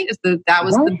moneymaker, right? That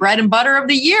was the bread and butter of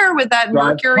the year with that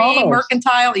Mercury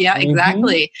mercantile. Yeah,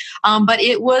 exactly. But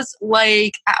it was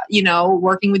working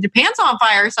with your pants on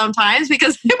fire sometimes,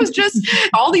 because it was just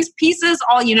all these pieces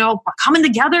all coming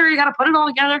together. You got to put it all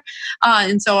together,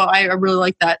 and so I really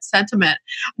like that sentiment.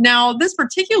 Now, this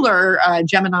particular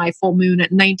Gemini full moon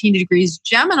at 19 degrees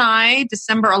Gemini,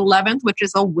 December 11th, which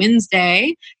is a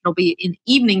Wednesday. It'll be in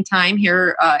evening time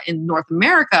here in North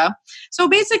America. So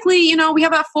basically, we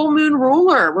have a full moon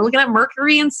ruler. We're looking at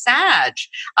Mercury and Sag,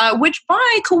 which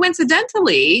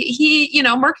coincidentally,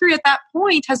 Mercury at that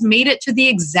point has made it to the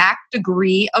exact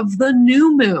degree of the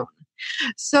new moon.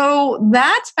 So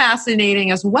that's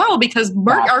fascinating as well, because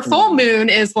our full moon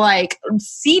is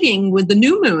seeding with the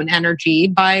new moon energy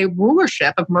by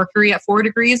rulership of Mercury at 4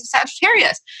 degrees of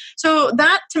Sagittarius. So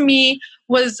that to me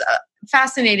was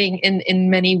fascinating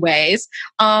in many ways.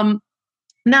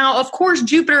 Now, of course,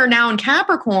 Jupiter now in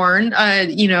Capricorn,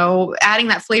 adding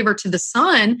that flavor to the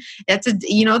sun,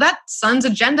 that sun's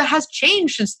agenda has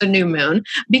changed since the new moon,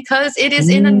 because it is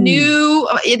in a new,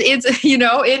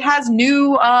 it has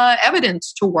new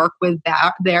evidence to work with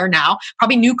there now,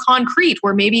 probably new concrete,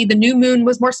 where maybe the new moon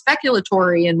was more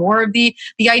speculatory and more of the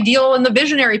ideal and the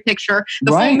visionary picture.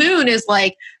 The full moon is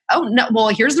oh, no, well,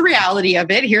 here's the reality of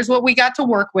it. Here's what we got to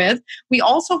work with. We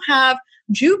also have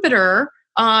Jupiter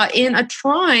in a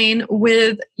trine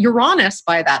with Uranus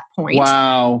by that point.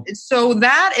 Wow. So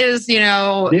that is,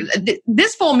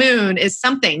 this full moon is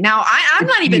something. Now, I'm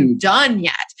not even done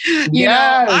yet.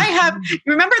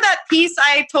 Remember that piece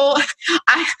I told,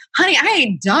 honey, I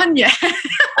ain't done yet.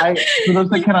 For those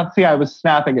that cannot see, I was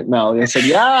snapping at Mel. I said,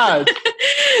 yes.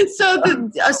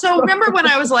 So remember when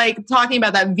I was talking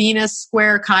about that Venus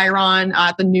square Chiron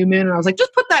at the new moon, and I was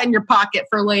just put that in your pocket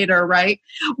for later, right?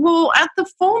 Well, at the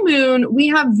full moon, we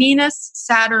have Venus,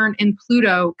 Saturn, and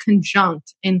Pluto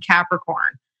conjunct in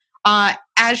Capricorn.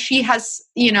 As she has,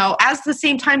 as the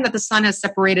same time that the sun has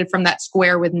separated from that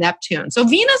square with Neptune. So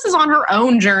Venus is on her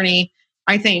own journey,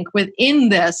 I think, within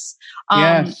this.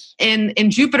 Yes. And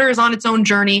Jupiter is on its own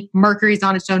journey. Mercury's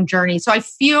on its own journey. So I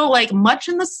feel much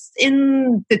in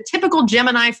the typical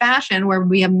Gemini fashion, where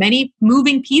we have many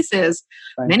moving pieces,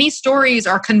 many stories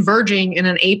are converging in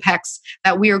an apex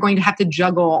that we are going to have to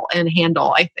juggle and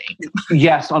handle, I think.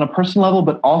 Yes, on a personal level,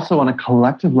 but also on a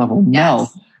collective level. Yes.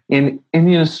 Mel, in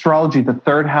Indian astrology, the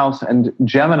third house and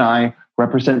Gemini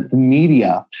represent the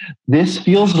media. This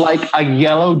feels like a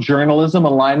yellow journalism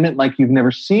alignment like you've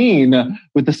never seen,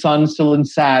 with the sun still in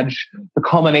Sag, the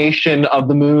culmination of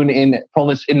the moon in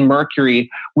fullness in Mercury,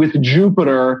 with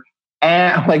Jupiter,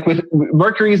 and with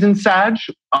Mercury's in Sag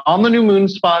on the new moon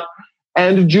spot,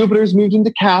 and Jupiter's moved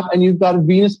into Cap, and you've got a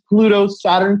Venus, Pluto,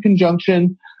 Saturn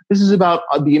conjunction. This is about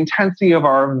the intensity of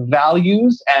our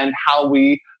values and how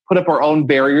we put up our own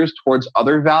barriers towards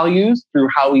other values through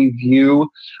how we view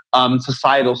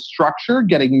societal structure,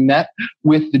 getting met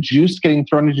with the juice getting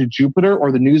thrown into Jupiter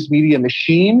or the news media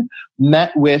machine,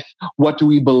 met with what do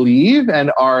we believe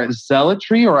and our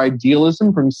zealotry or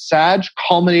idealism from Sag,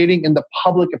 culminating in the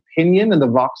public opinion and the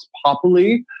vox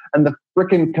populi and the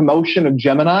frickin' commotion of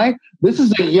Gemini. This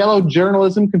is a yellow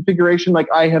journalism configuration like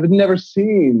I have never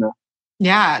seen.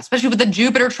 Yeah, especially with the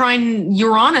Jupiter trine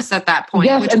Uranus at that point,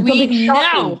 yes, which and we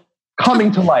know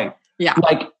coming to light. Yeah.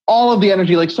 Like all of the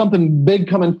energy, like something big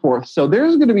coming forth. So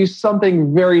there's going to be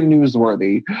something very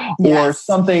newsworthy or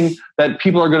something that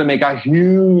people are going to make a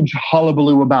huge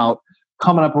hullabaloo about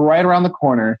coming up right around the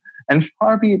corner. And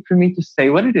far be it for me to say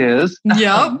what it is.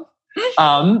 Yep.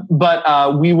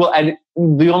 But we will, and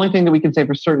the only thing that we can say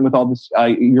for certain with all this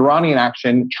Uranian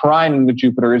action trining the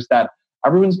Jupiter is that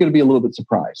everyone's going to be a little bit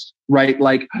surprised, right?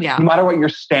 Like no matter what your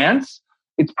stance,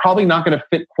 it's probably not going to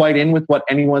fit quite in with what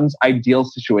anyone's ideal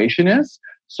situation is.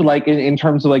 So like in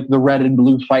terms of like the red and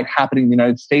blue fight happening in the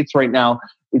United States right now,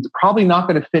 it's probably not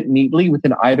going to fit neatly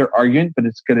within either argument, but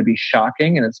it's going to be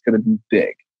shocking and it's going to be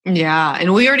big. Yeah.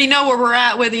 And we already know where we're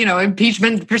at with,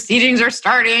 impeachment proceedings are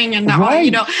starting and,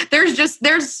 there's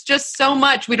just so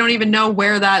much. We don't even know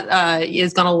where that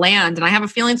is going to land. And I have a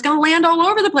feeling it's going to land all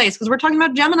over the place because we're talking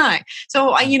about Gemini.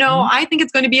 So, I think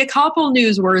it's going to be a couple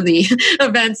newsworthy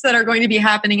events that are going to be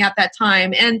happening at that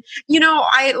time. And,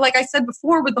 like I said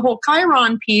before with the whole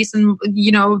Chiron piece and,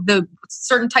 the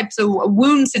certain types of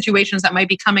wound situations that might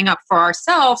be coming up for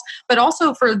ourselves, but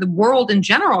also for the world in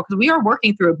general, because we are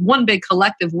working through one big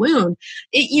collective wound.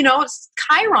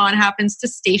 Chiron happens to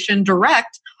station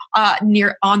direct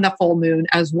near on the full moon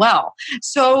as well.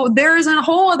 So there's a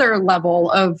whole other level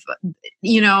of,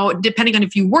 depending on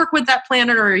if you work with that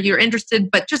planet or you're interested,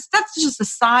 but that's just a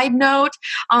side note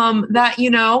that,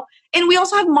 and we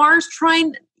also have Mars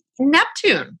trine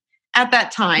Neptune at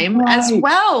that time as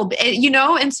well,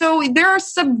 and so there are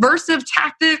subversive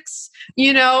tactics,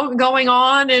 going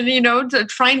on and,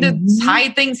 trying to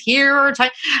hide things here or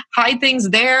hide things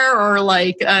there or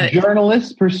like...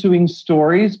 journalists pursuing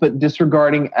stories but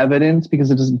disregarding evidence because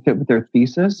it doesn't fit with their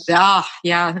thesis. Yeah.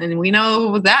 And we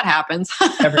know that happens.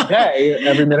 Every day,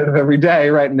 every minute of every day,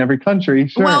 right, in every country.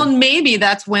 Sure. Well, maybe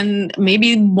that's when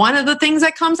one of the things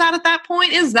that comes out at that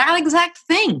point is that exact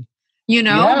thing.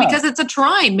 Because it's a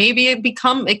trine. Maybe it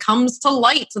comes to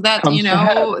light that,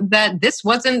 that this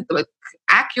wasn't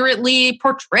accurately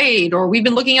portrayed, or we've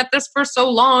been looking at this for so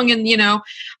long and,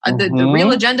 the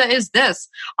real agenda is this.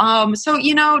 So,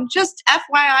 just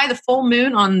FYI, the full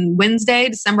moon on Wednesday,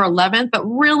 December 11th, but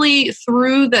really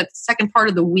through the second part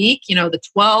of the week, the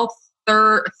 12th,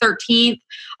 13th,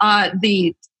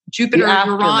 the Jupiter,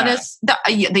 Uranus,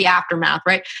 the aftermath,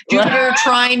 right? Jupiter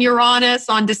trine Uranus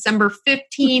on December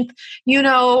 15th.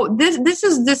 This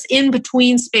is this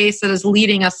in-between space that is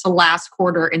leading us to last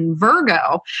quarter in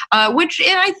Virgo, and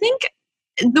I think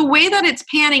the way that it's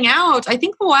panning out, I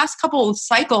think the last couple of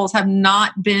cycles have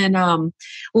not been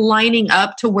lining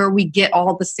up to where we get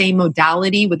all the same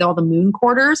modality with all the moon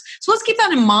quarters. So let's keep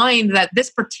that in mind that this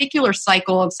particular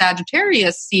cycle of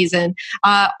Sagittarius season,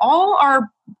 all our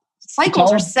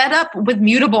cycles are set up with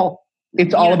mutable.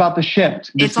 It's all about the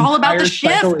shift. It's all about the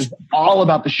shift. Is all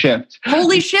about the shift.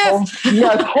 Holy shift.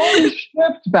 Yes, holy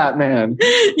shift, Batman.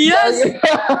 Yes.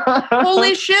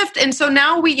 Holy shift. And so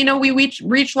now we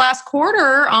reach last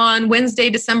quarter on Wednesday,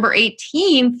 December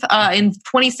 18th in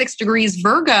 26 degrees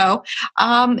Virgo.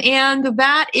 And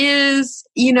that is,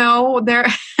 there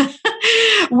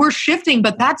we're shifting,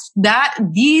 but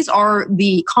these are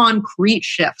the concrete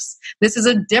shifts. This is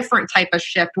a different type of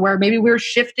shift where maybe we're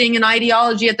shifting in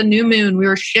ideology at the new moon. We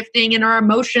were shifting in our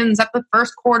emotions at the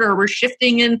first quarter. We're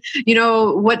shifting in,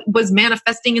 what was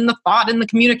manifesting in the thought and the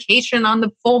communication on the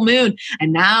full moon.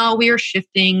 And now we are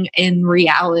shifting in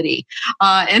reality.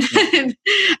 And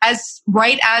as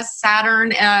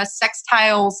Saturn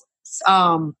sextiles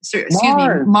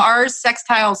Mars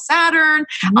sextile Saturn,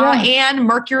 and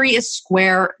Mercury is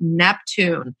square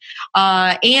Neptune,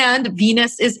 and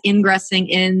Venus is ingressing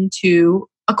into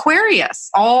Aquarius,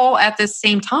 all at the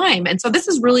same time. And so this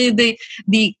is really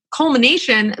the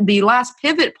culmination, the last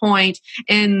pivot point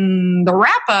in the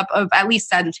wrap up of at least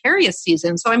Sagittarius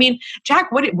season. So, I mean,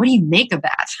 Jack, what do you make of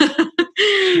that?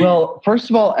 Well, first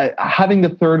of all, having the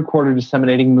third quarter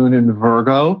disseminating moon in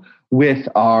Virgo with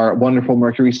our wonderful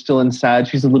Mercury still in Sag,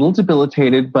 she's a little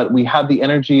debilitated, but we have the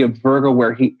energy of Virgo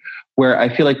where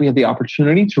I feel like we have the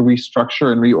opportunity to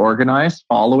restructure and reorganize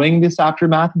following this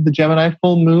aftermath of the Gemini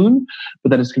full moon, but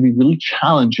that is going to be really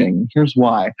challenging. Here's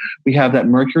why. We have that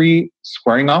Mercury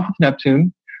squaring off with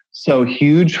Neptune, so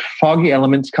huge foggy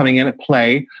elements coming in at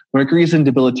play. Mercury is in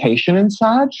debilitation in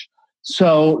Sag.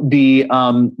 So the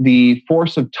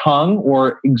force of tongue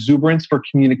or exuberance for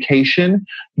communication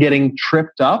getting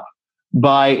tripped up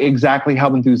by exactly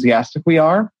how enthusiastic we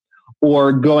are,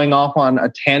 or going off on a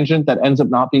tangent that ends up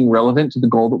not being relevant to the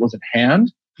goal that was at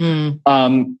hand.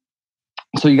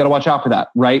 So you got to watch out for that,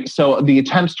 right? So the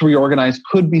attempts to reorganize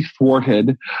could be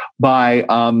thwarted by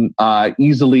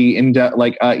easily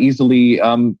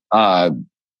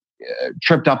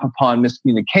tripped up upon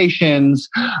miscommunications.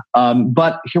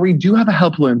 But here we do have a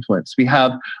helpful influence. We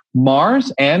have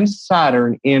Mars and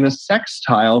Saturn in a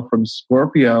sextile from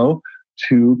Scorpio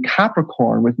to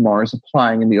Capricorn, with Mars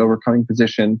applying in the overcoming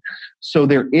position. So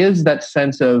there is that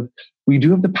sense of, we do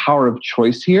have the power of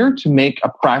choice here to make a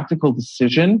practical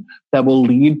decision that will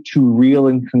lead to real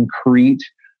and concrete,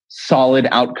 solid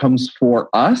outcomes for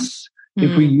us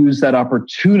if we use that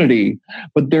opportunity.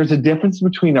 But there's a difference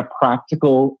between a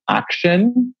practical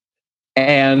action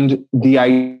and the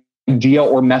idea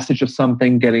or message of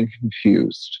something getting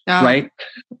confused, right?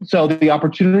 So the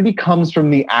opportunity comes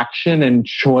from the action and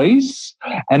choice,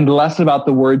 and less about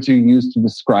the words you use to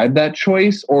describe that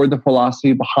choice or the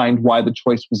philosophy behind why the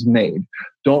choice was made.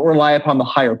 Don't rely upon the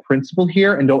higher principle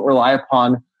here, and don't rely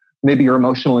upon maybe your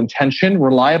emotional intention.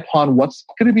 Rely upon what's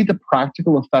going to be the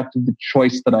practical effect of the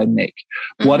choice that I make.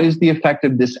 What is the effect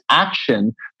of this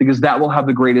action? Because that will have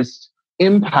the greatest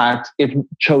impact, if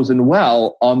chosen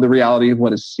well, on the reality of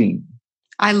what is seen.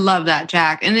 I love that,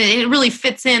 Jack. And it really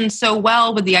fits in so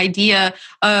well with the idea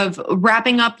of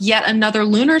wrapping up yet another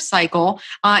lunar cycle.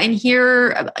 And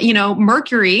here,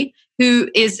 Mercury, who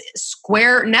is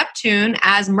square Neptune,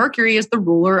 as Mercury is the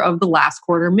ruler of the last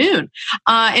quarter moon.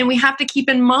 And we have to keep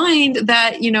in mind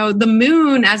that, the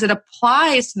moon, as it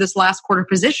applies to this last quarter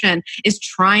position, is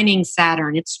trining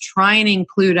Saturn. It's trining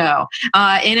Pluto.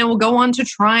 And it will go on to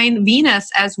trine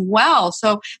Venus as well.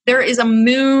 So there is a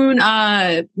moon,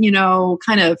 I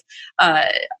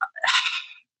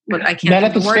can't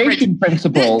manifestation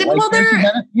principle.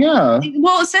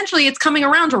 Well, essentially, it's coming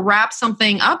around to wrap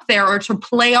something up there, or to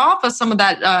play off of some of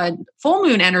that full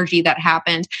moon energy that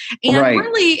happened. And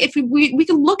really, if we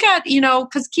can look at,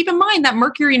 because keep in mind that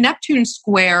Mercury-Neptune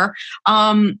square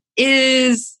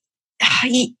is,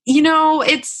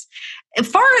 it's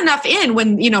far enough in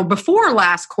when, before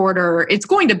last quarter, it's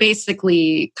going to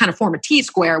basically kind of form a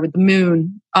T-square with the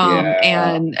moon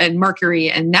and Mercury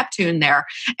and Neptune there.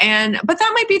 But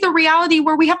that might be the reality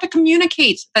where we have to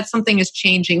communicate that something is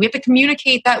changing. We have to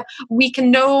communicate that we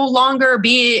can no longer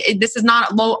this is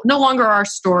no longer our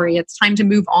story. It's time to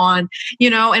move on,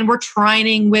 and we're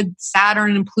trining with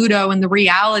Saturn and Pluto and the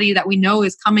reality that we know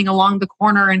is coming along the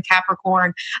corner in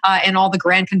Capricorn, and all the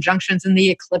grand conjunctions and the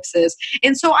eclipses.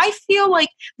 And so I feel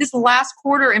like this last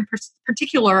quarter in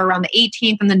particular, around the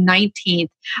 18th and the 19th,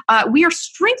 we are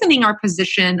strengthening our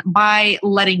position by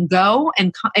letting go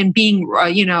and being,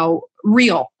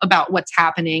 real about what's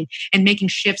happening, and making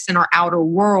shifts in our outer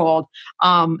world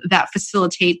that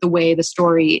facilitate the way the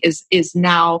story is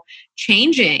now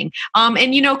changing.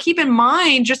 And keep in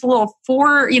mind, just a little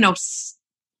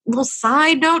little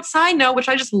side note, which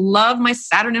I just love, my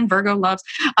Saturn and Virgo loves,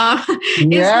 is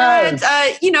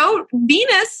that,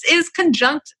 Venus is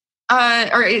conjunct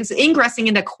or is ingressing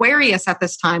into Aquarius at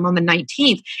this time on the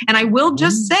 19th. And I will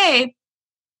just say,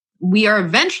 we are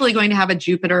eventually going to have a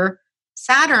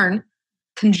Jupiter-Saturn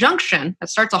conjunction that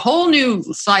starts a whole new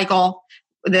cycle.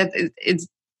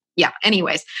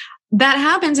 Anyways. That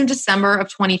happens in December of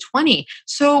 2020.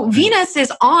 So Venus is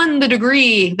on the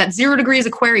degree, that 0 degrees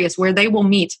Aquarius, where they will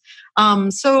meet.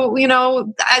 As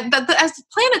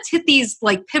planets hit these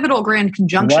like pivotal grand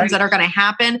conjunctions that are going to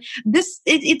happen,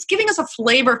 it's giving us a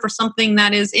flavor for something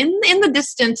that is in the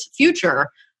distant future.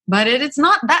 But it's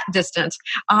not that distant.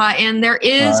 And there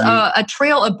is a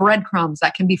trail of breadcrumbs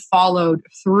that can be followed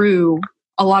through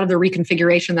a lot of the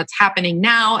reconfiguration that's happening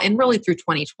now and really through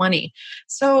 2020.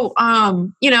 So,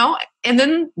 and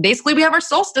then basically we have our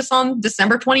solstice on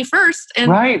December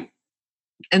 21st.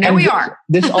 And there we are.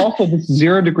 This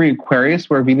 0 degree Aquarius,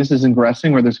 where Venus is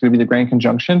ingressing, where there's going to be the grand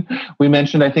conjunction. We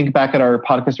mentioned, I think, back at our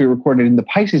podcast we recorded in the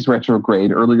Pisces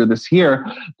retrograde earlier this year,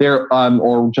 there,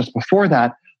 or just before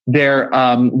that, there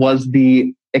was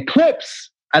the eclipse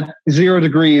at 0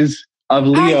 degrees of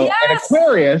Leo and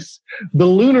Aquarius, the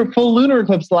full lunar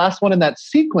eclipse, the last one in that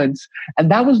sequence.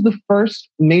 And that was the first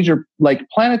major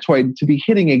planetoid to be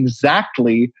hitting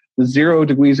exactly the 0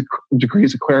 degrees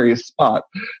Aquarius spot.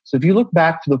 So if you look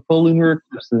back to the full lunar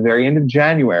eclipse at the very end of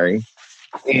January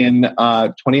in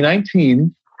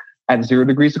 2019, at 0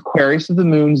 degrees Aquarius of the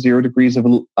moon, 0 degrees of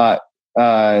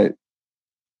 0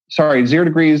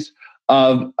 degrees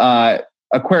of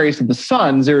Aquarius of the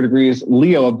sun, 0 degrees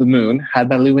Leo of the moon, had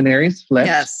that luminaries flipped.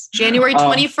 Yes, January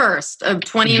 21st of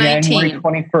 2019. January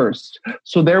 21st.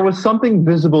 So there was something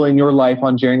visible in your life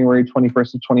on January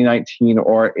 21st of 2019,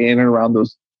 or in and around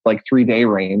those 3-day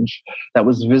range, that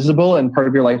was visible and part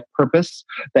of your life purpose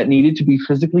that needed to be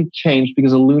physically changed,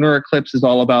 because a lunar eclipse is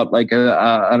all about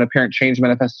an apparent change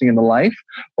manifesting in the life.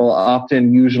 Well,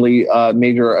 usually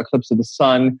major eclipse of the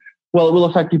sun Well, it will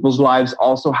affect people's lives.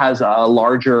 Also has a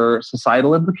larger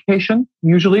societal implication,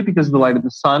 usually because of the light of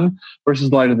the sun versus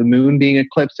the light of the moon being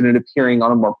eclipsed and it appearing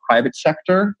on a more private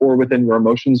sector or within your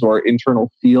emotions or internal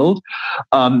field.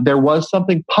 There was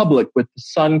something public with the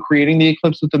sun creating the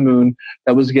eclipse with the moon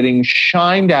that was getting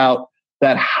shined out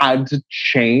that had to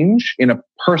change in a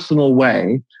personal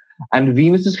way. And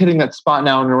Venus is hitting that spot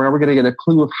now, and we're going to get a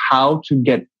clue of how to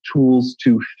get tools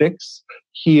to fix,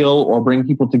 heal, or bring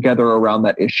people together around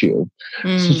that issue.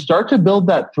 So start to build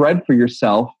that thread for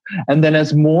yourself. And then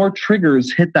as more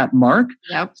triggers hit that mark,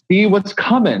 see what's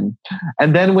coming.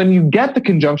 And then when you get the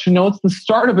conjunction, know it's the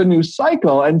start of a new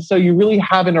cycle. And so you really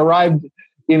haven't arrived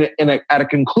at a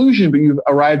conclusion, but you've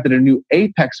arrived at a new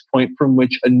apex point from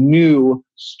which a new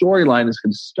storyline is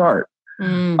going to start.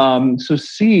 So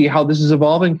see how this is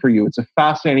evolving for you. It's a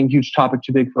fascinating, huge topic,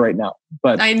 too big for right now.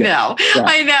 But I know.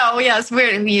 Yes,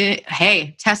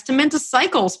 hey, testament to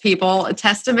cycles, people. A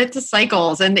testament to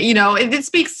cycles, and it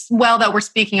speaks well that we're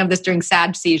speaking of this during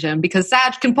Sag season because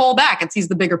Sag can pull back and sees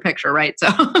the bigger picture, right? So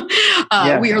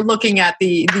we are looking at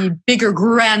the bigger,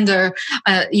 grander,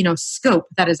 scope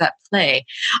that is at play.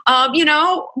 I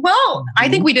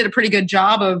think we did a pretty good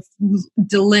job of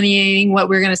delineating what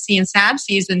we're going to see in Sag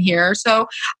season here. So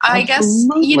I guess,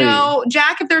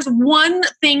 Jack, if there's one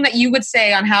thing that you would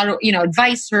say on how to,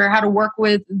 advice or how to work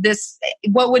with this,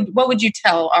 what would you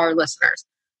tell our listeners?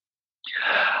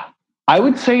 I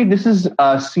would say this is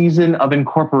a season of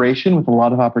incorporation with a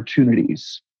lot of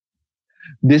opportunities.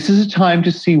 This is a time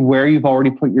to see where you've already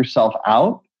put yourself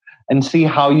out and see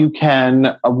how you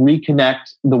can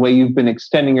reconnect the way you've been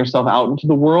extending yourself out into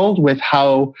the world with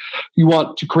how you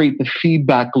want to create the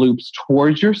feedback loops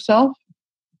towards yourself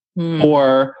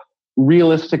for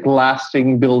realistic,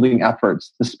 lasting building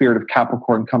efforts, the spirit of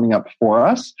Capricorn coming up for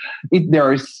us.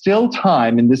 There is still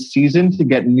time in this season to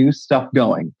get new stuff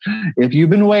going. If you've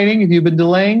been waiting, if you've been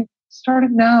delaying, start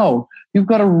it now. You've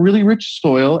got a really rich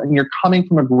soil and you're coming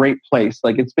from a great place.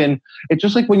 It's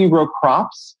just like when you grow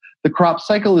crops, the crop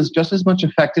cycle is just as much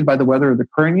affected by the weather of the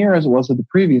current year as it was of the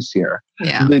previous year.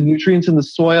 Yeah. The nutrients in the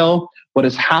soil, what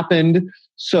has happened.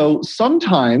 So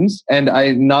sometimes,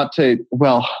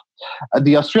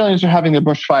 the Australians are having their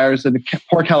bushfires, and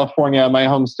poor California, my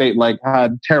home state,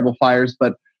 had terrible fires.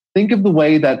 But think of the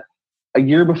way that a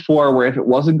year before, where if it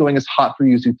wasn't going as hot for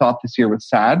you as you thought this year with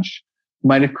Sag,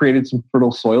 might have created some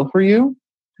fertile soil for you.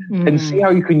 And see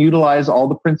how you can utilize all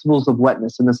the principles of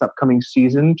wetness in this upcoming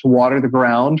season to water the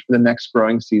ground for the next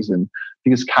growing season.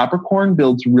 Because Capricorn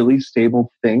builds really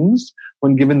stable things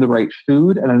when given the right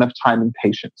food and enough time and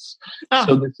patience.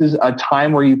 So this is a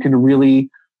time where you can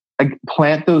really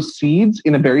plant those seeds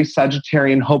in a very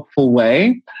Sagittarian, hopeful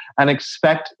way and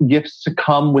expect gifts to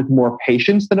come with more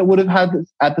patience than it would have had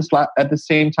at the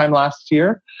same time last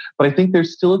year. But I think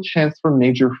there's still a chance for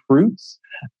major fruits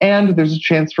and there's a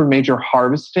chance for major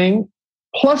harvesting,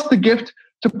 plus the gift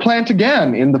to plant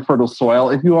again in the fertile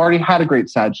soil if you already had a great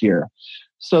Sag year.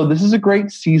 So this is a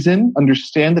great season.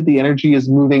 Understand that the energy is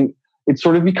moving. It's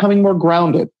sort of becoming more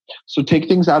grounded. So take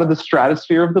things out of the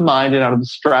stratosphere of the mind and out of the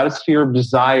stratosphere of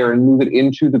desire and move it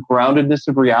into the groundedness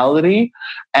of reality.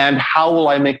 And how will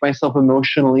I make myself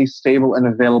emotionally stable and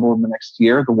available in the next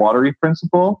year? The watery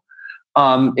principle,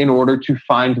 in order to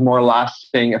find more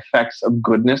lasting effects of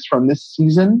goodness from this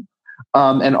season.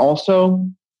 And also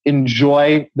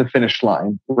enjoy the finish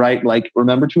line, right?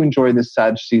 Remember to enjoy this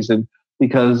Sag season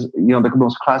because, the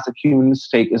most classic human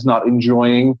mistake is not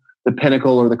enjoying the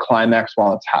pinnacle or the climax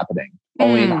while it's happening,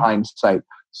 only in hindsight.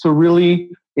 So really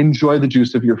enjoy the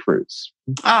juice of your fruits.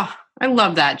 Oh, I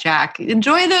love that, Jack.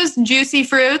 Enjoy those juicy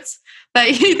fruits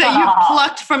that you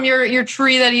plucked from your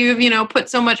tree that you've, put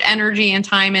so much energy and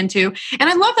time into. And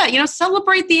I love that,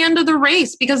 celebrate the end of the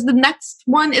race because the next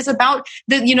one is about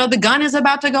the gun is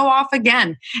about to go off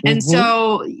again. And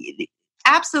so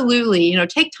absolutely,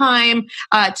 take time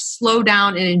to slow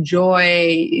down and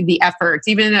enjoy the efforts,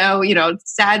 even though,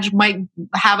 Sag might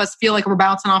have us feel like we're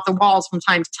bouncing off the walls from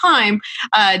time to time,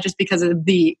 just because of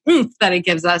the oomph that it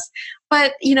gives us.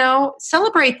 But,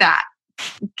 celebrate that.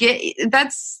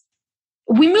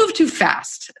 We move too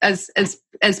fast as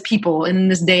people in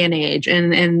this day and age.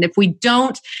 And if we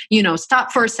don't,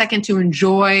 stop for a second to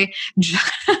enjoy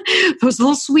those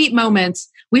little sweet moments,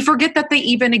 we forget that they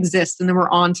even exist, and then we're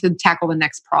on to tackle the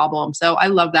next problem. So I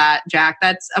love that, Jack.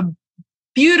 That's a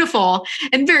beautiful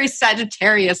and very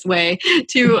Sagittarius way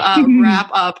to wrap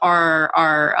up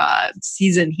our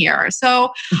season here.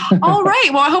 So, all right.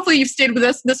 Well, hopefully you've stayed with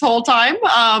us this whole time.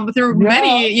 Through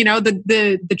many,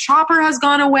 the chopper has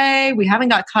gone away. We haven't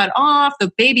got cut off.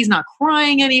 The baby's not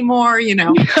crying anymore.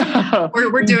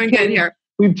 We're doing good here.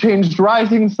 we've changed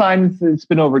rising signs. It's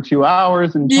been over 2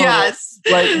 hours. And yes.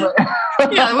 Yeah,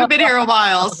 we've been here a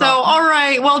while. So, all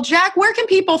right. Well, Jack, where can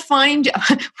people find you?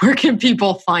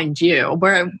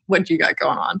 What do you got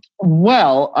going on?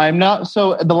 Well, I'm not.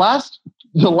 So the last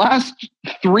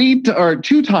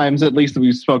 2 times at least that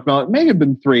we've spoken about, it may have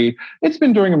been 3. It's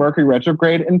been during a Mercury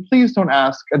retrograde. And please don't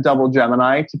ask a double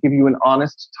Gemini to give you an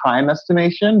honest time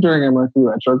estimation during a Mercury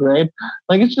retrograde.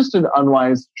 Like, it's just an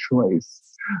unwise choice.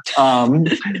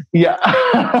 Yeah.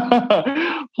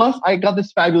 Plus, I got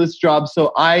this fabulous job.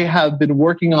 So I have been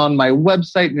working on my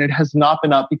website, and it has not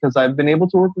been up because I've been able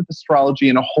to work with astrology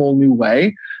in a whole new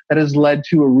way that has led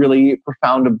to a really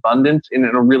profound abundance in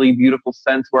a really beautiful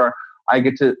sense where I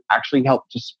get to actually help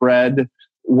to spread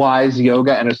wise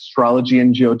yoga and astrology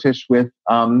and Jyotish with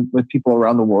people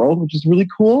around the world, which is really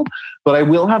cool. But I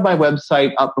will have my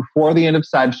website up before the end of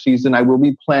Sag season. I will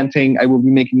be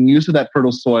making use of that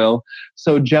fertile soil.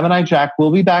 So Gemini Jack will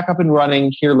be back up and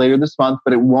running here later this month,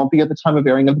 but it won't be at the time of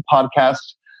airing of the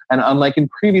podcast. And unlike in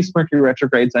previous Mercury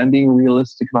retrogrades, I'm being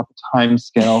realistic about the time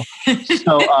scale.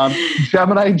 So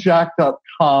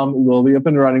GeminiJack.com will be up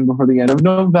and running before the end of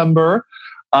November.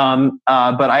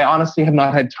 But I honestly have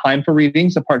not had time for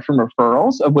readings apart from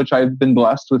referrals, of which I've been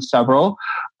blessed with several,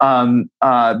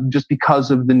 just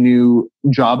because of the new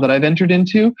job that I've entered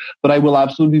into. But I will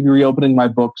absolutely be reopening my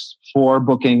books for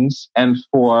bookings and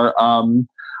for,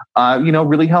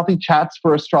 really healthy chats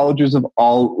for astrologers of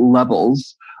all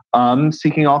levels,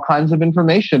 seeking all kinds of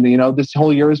information. This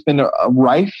whole year has been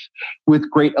rife with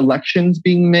great elections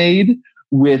being made,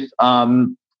 with,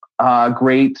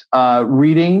 great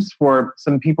readings for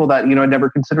some people that had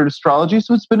never considered astrology.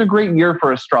 So it's been a great year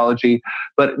for astrology.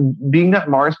 But being that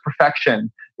Mars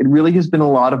perfection, it really has been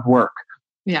a lot of work.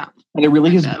 Yeah. And it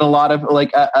really has been a lot of the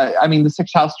 6th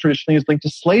house traditionally is linked to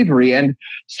slavery, and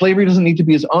slavery doesn't need to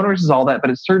be as onerous as all that,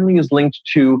 but it certainly is linked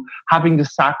to having to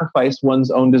sacrifice one's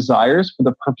own desires for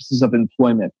the purposes of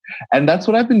employment. And that's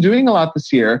what I've been doing a lot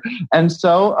this year. And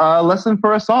so lesson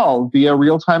for us all via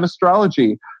real-time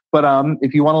astrology. But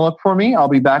if you want to look for me, I'll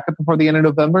be back up before the end of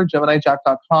November,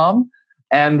 GeminiJack.com.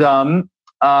 And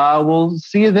we'll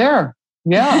see you there.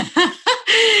 Yeah.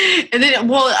 And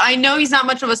then, I know he's not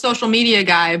much of a social media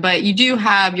guy, but you do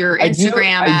have your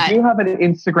Instagram. I do have an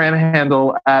Instagram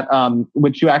handle at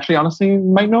which you actually honestly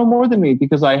might know more than me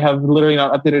because I have literally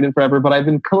not updated it forever, but I've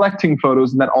been collecting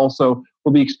photos, and that also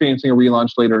will be experiencing a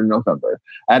relaunch later in November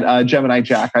at Gemini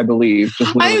Jack, I believe.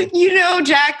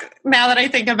 Jack, now that I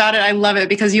think about it, I love it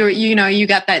because you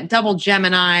got that double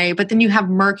Gemini, but then you have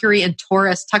Mercury and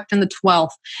Taurus tucked in the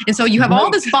 12th. And so you have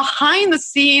all this behind the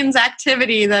scenes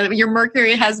activity that your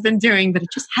Mercury has been doing, but it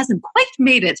just hasn't quite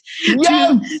made it.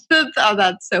 Yes.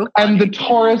 That's so funny. And the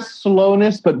Taurus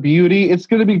slowness, but beauty. It's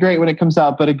going to be great when it comes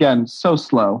out. But again, so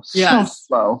slow. Yes. So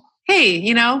slow.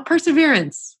 Hey,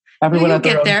 perseverance. Everyone at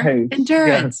get there. Pace.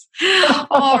 Endurance. Yes.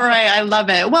 All right. I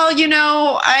love it. Well,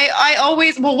 I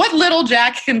always, what little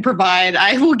Jack can provide,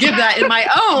 I will give that in my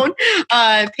own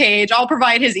page. I'll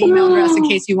provide his email address in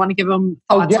case you want to give him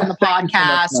thoughts on the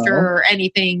podcast or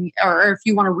anything, or if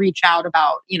you want to reach out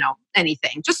about,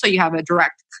 anything, just so you have a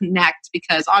direct connect,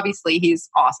 because obviously he's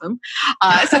awesome,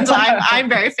 since I'm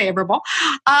very favorable.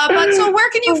 But so where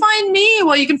can you find me?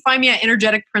 Well, you can find me at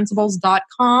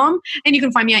energeticprinciples.com, and you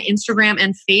can find me on Instagram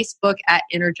and Facebook at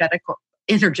energetical.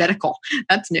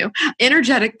 That's new.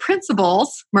 Energetic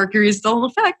Principles. Mercury is still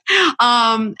in effect.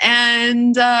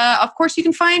 And of course, you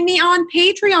can find me on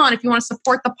Patreon if you want to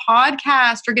support the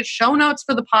podcast or get show notes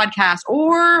for the podcast.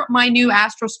 Or my new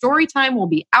Astro Storytime will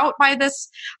be out by this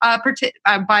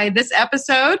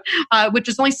episode, which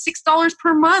is only $6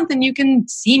 per month, and you can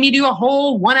see me do a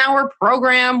whole 1-hour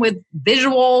program with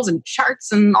visuals and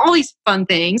charts and all these fun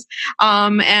things.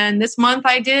 And this month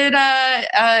I did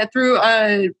through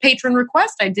a patron request.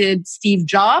 I did Steve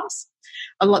Jobs,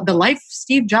 the life of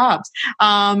Steve Jobs,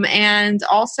 and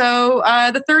also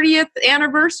the 30th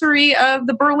anniversary of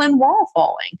the Berlin Wall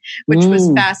falling, which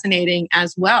was fascinating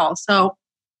as well. So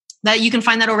that you can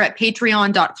find that over at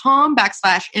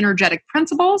patreon.com/energetic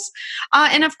principles.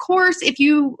 And of course, if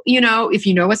you know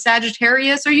a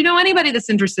Sagittarius, or anybody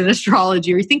that's interested in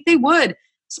astrology, or you think they would,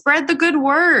 spread the good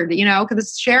word,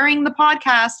 because sharing the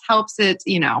podcast helps it,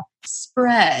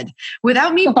 spread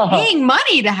without me paying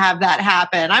money to have that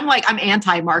happen. I'm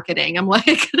anti-marketing. I'm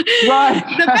like, right.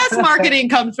 The best marketing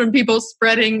comes from people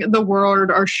spreading the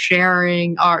word or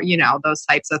sharing or, those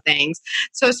types of things.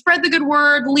 So spread the good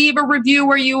word, leave a review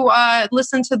where you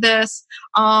listen to this.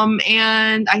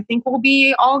 And I think we'll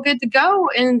be all good to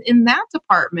go in that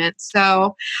department.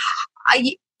 So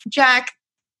Jack,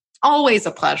 always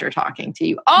a pleasure talking to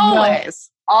you. Always.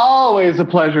 Always a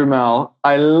pleasure, Mel.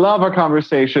 I love our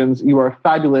conversations. You are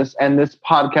fabulous. And this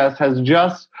podcast has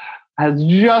just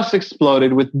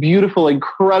exploded with beautiful,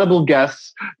 incredible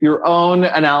guests. Your own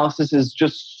analysis is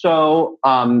just so,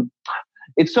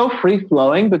 it's so free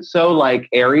flowing, but so like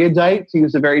erudite, to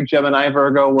use a very Gemini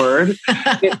Virgo word.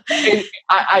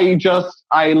 I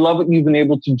love what you've been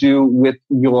able to do with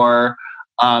your,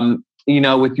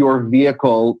 with your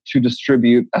vehicle to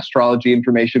distribute astrology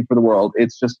information for the world.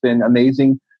 It's just been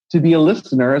amazing to be a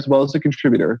listener as well as a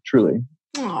contributor, truly.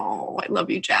 Oh, I love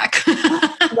you, Jack.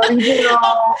 Love you.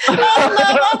 love.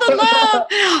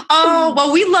 Oh,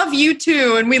 well, we love you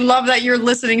too. And we love that you're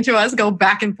listening to us go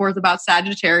back and forth about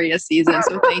Sagittarius season.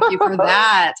 So thank you for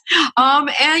that.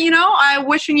 I'm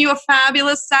wishing you a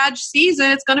fabulous Sag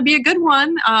season. It's going to be a good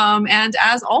one. And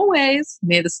as always,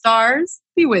 may the stars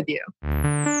be with you.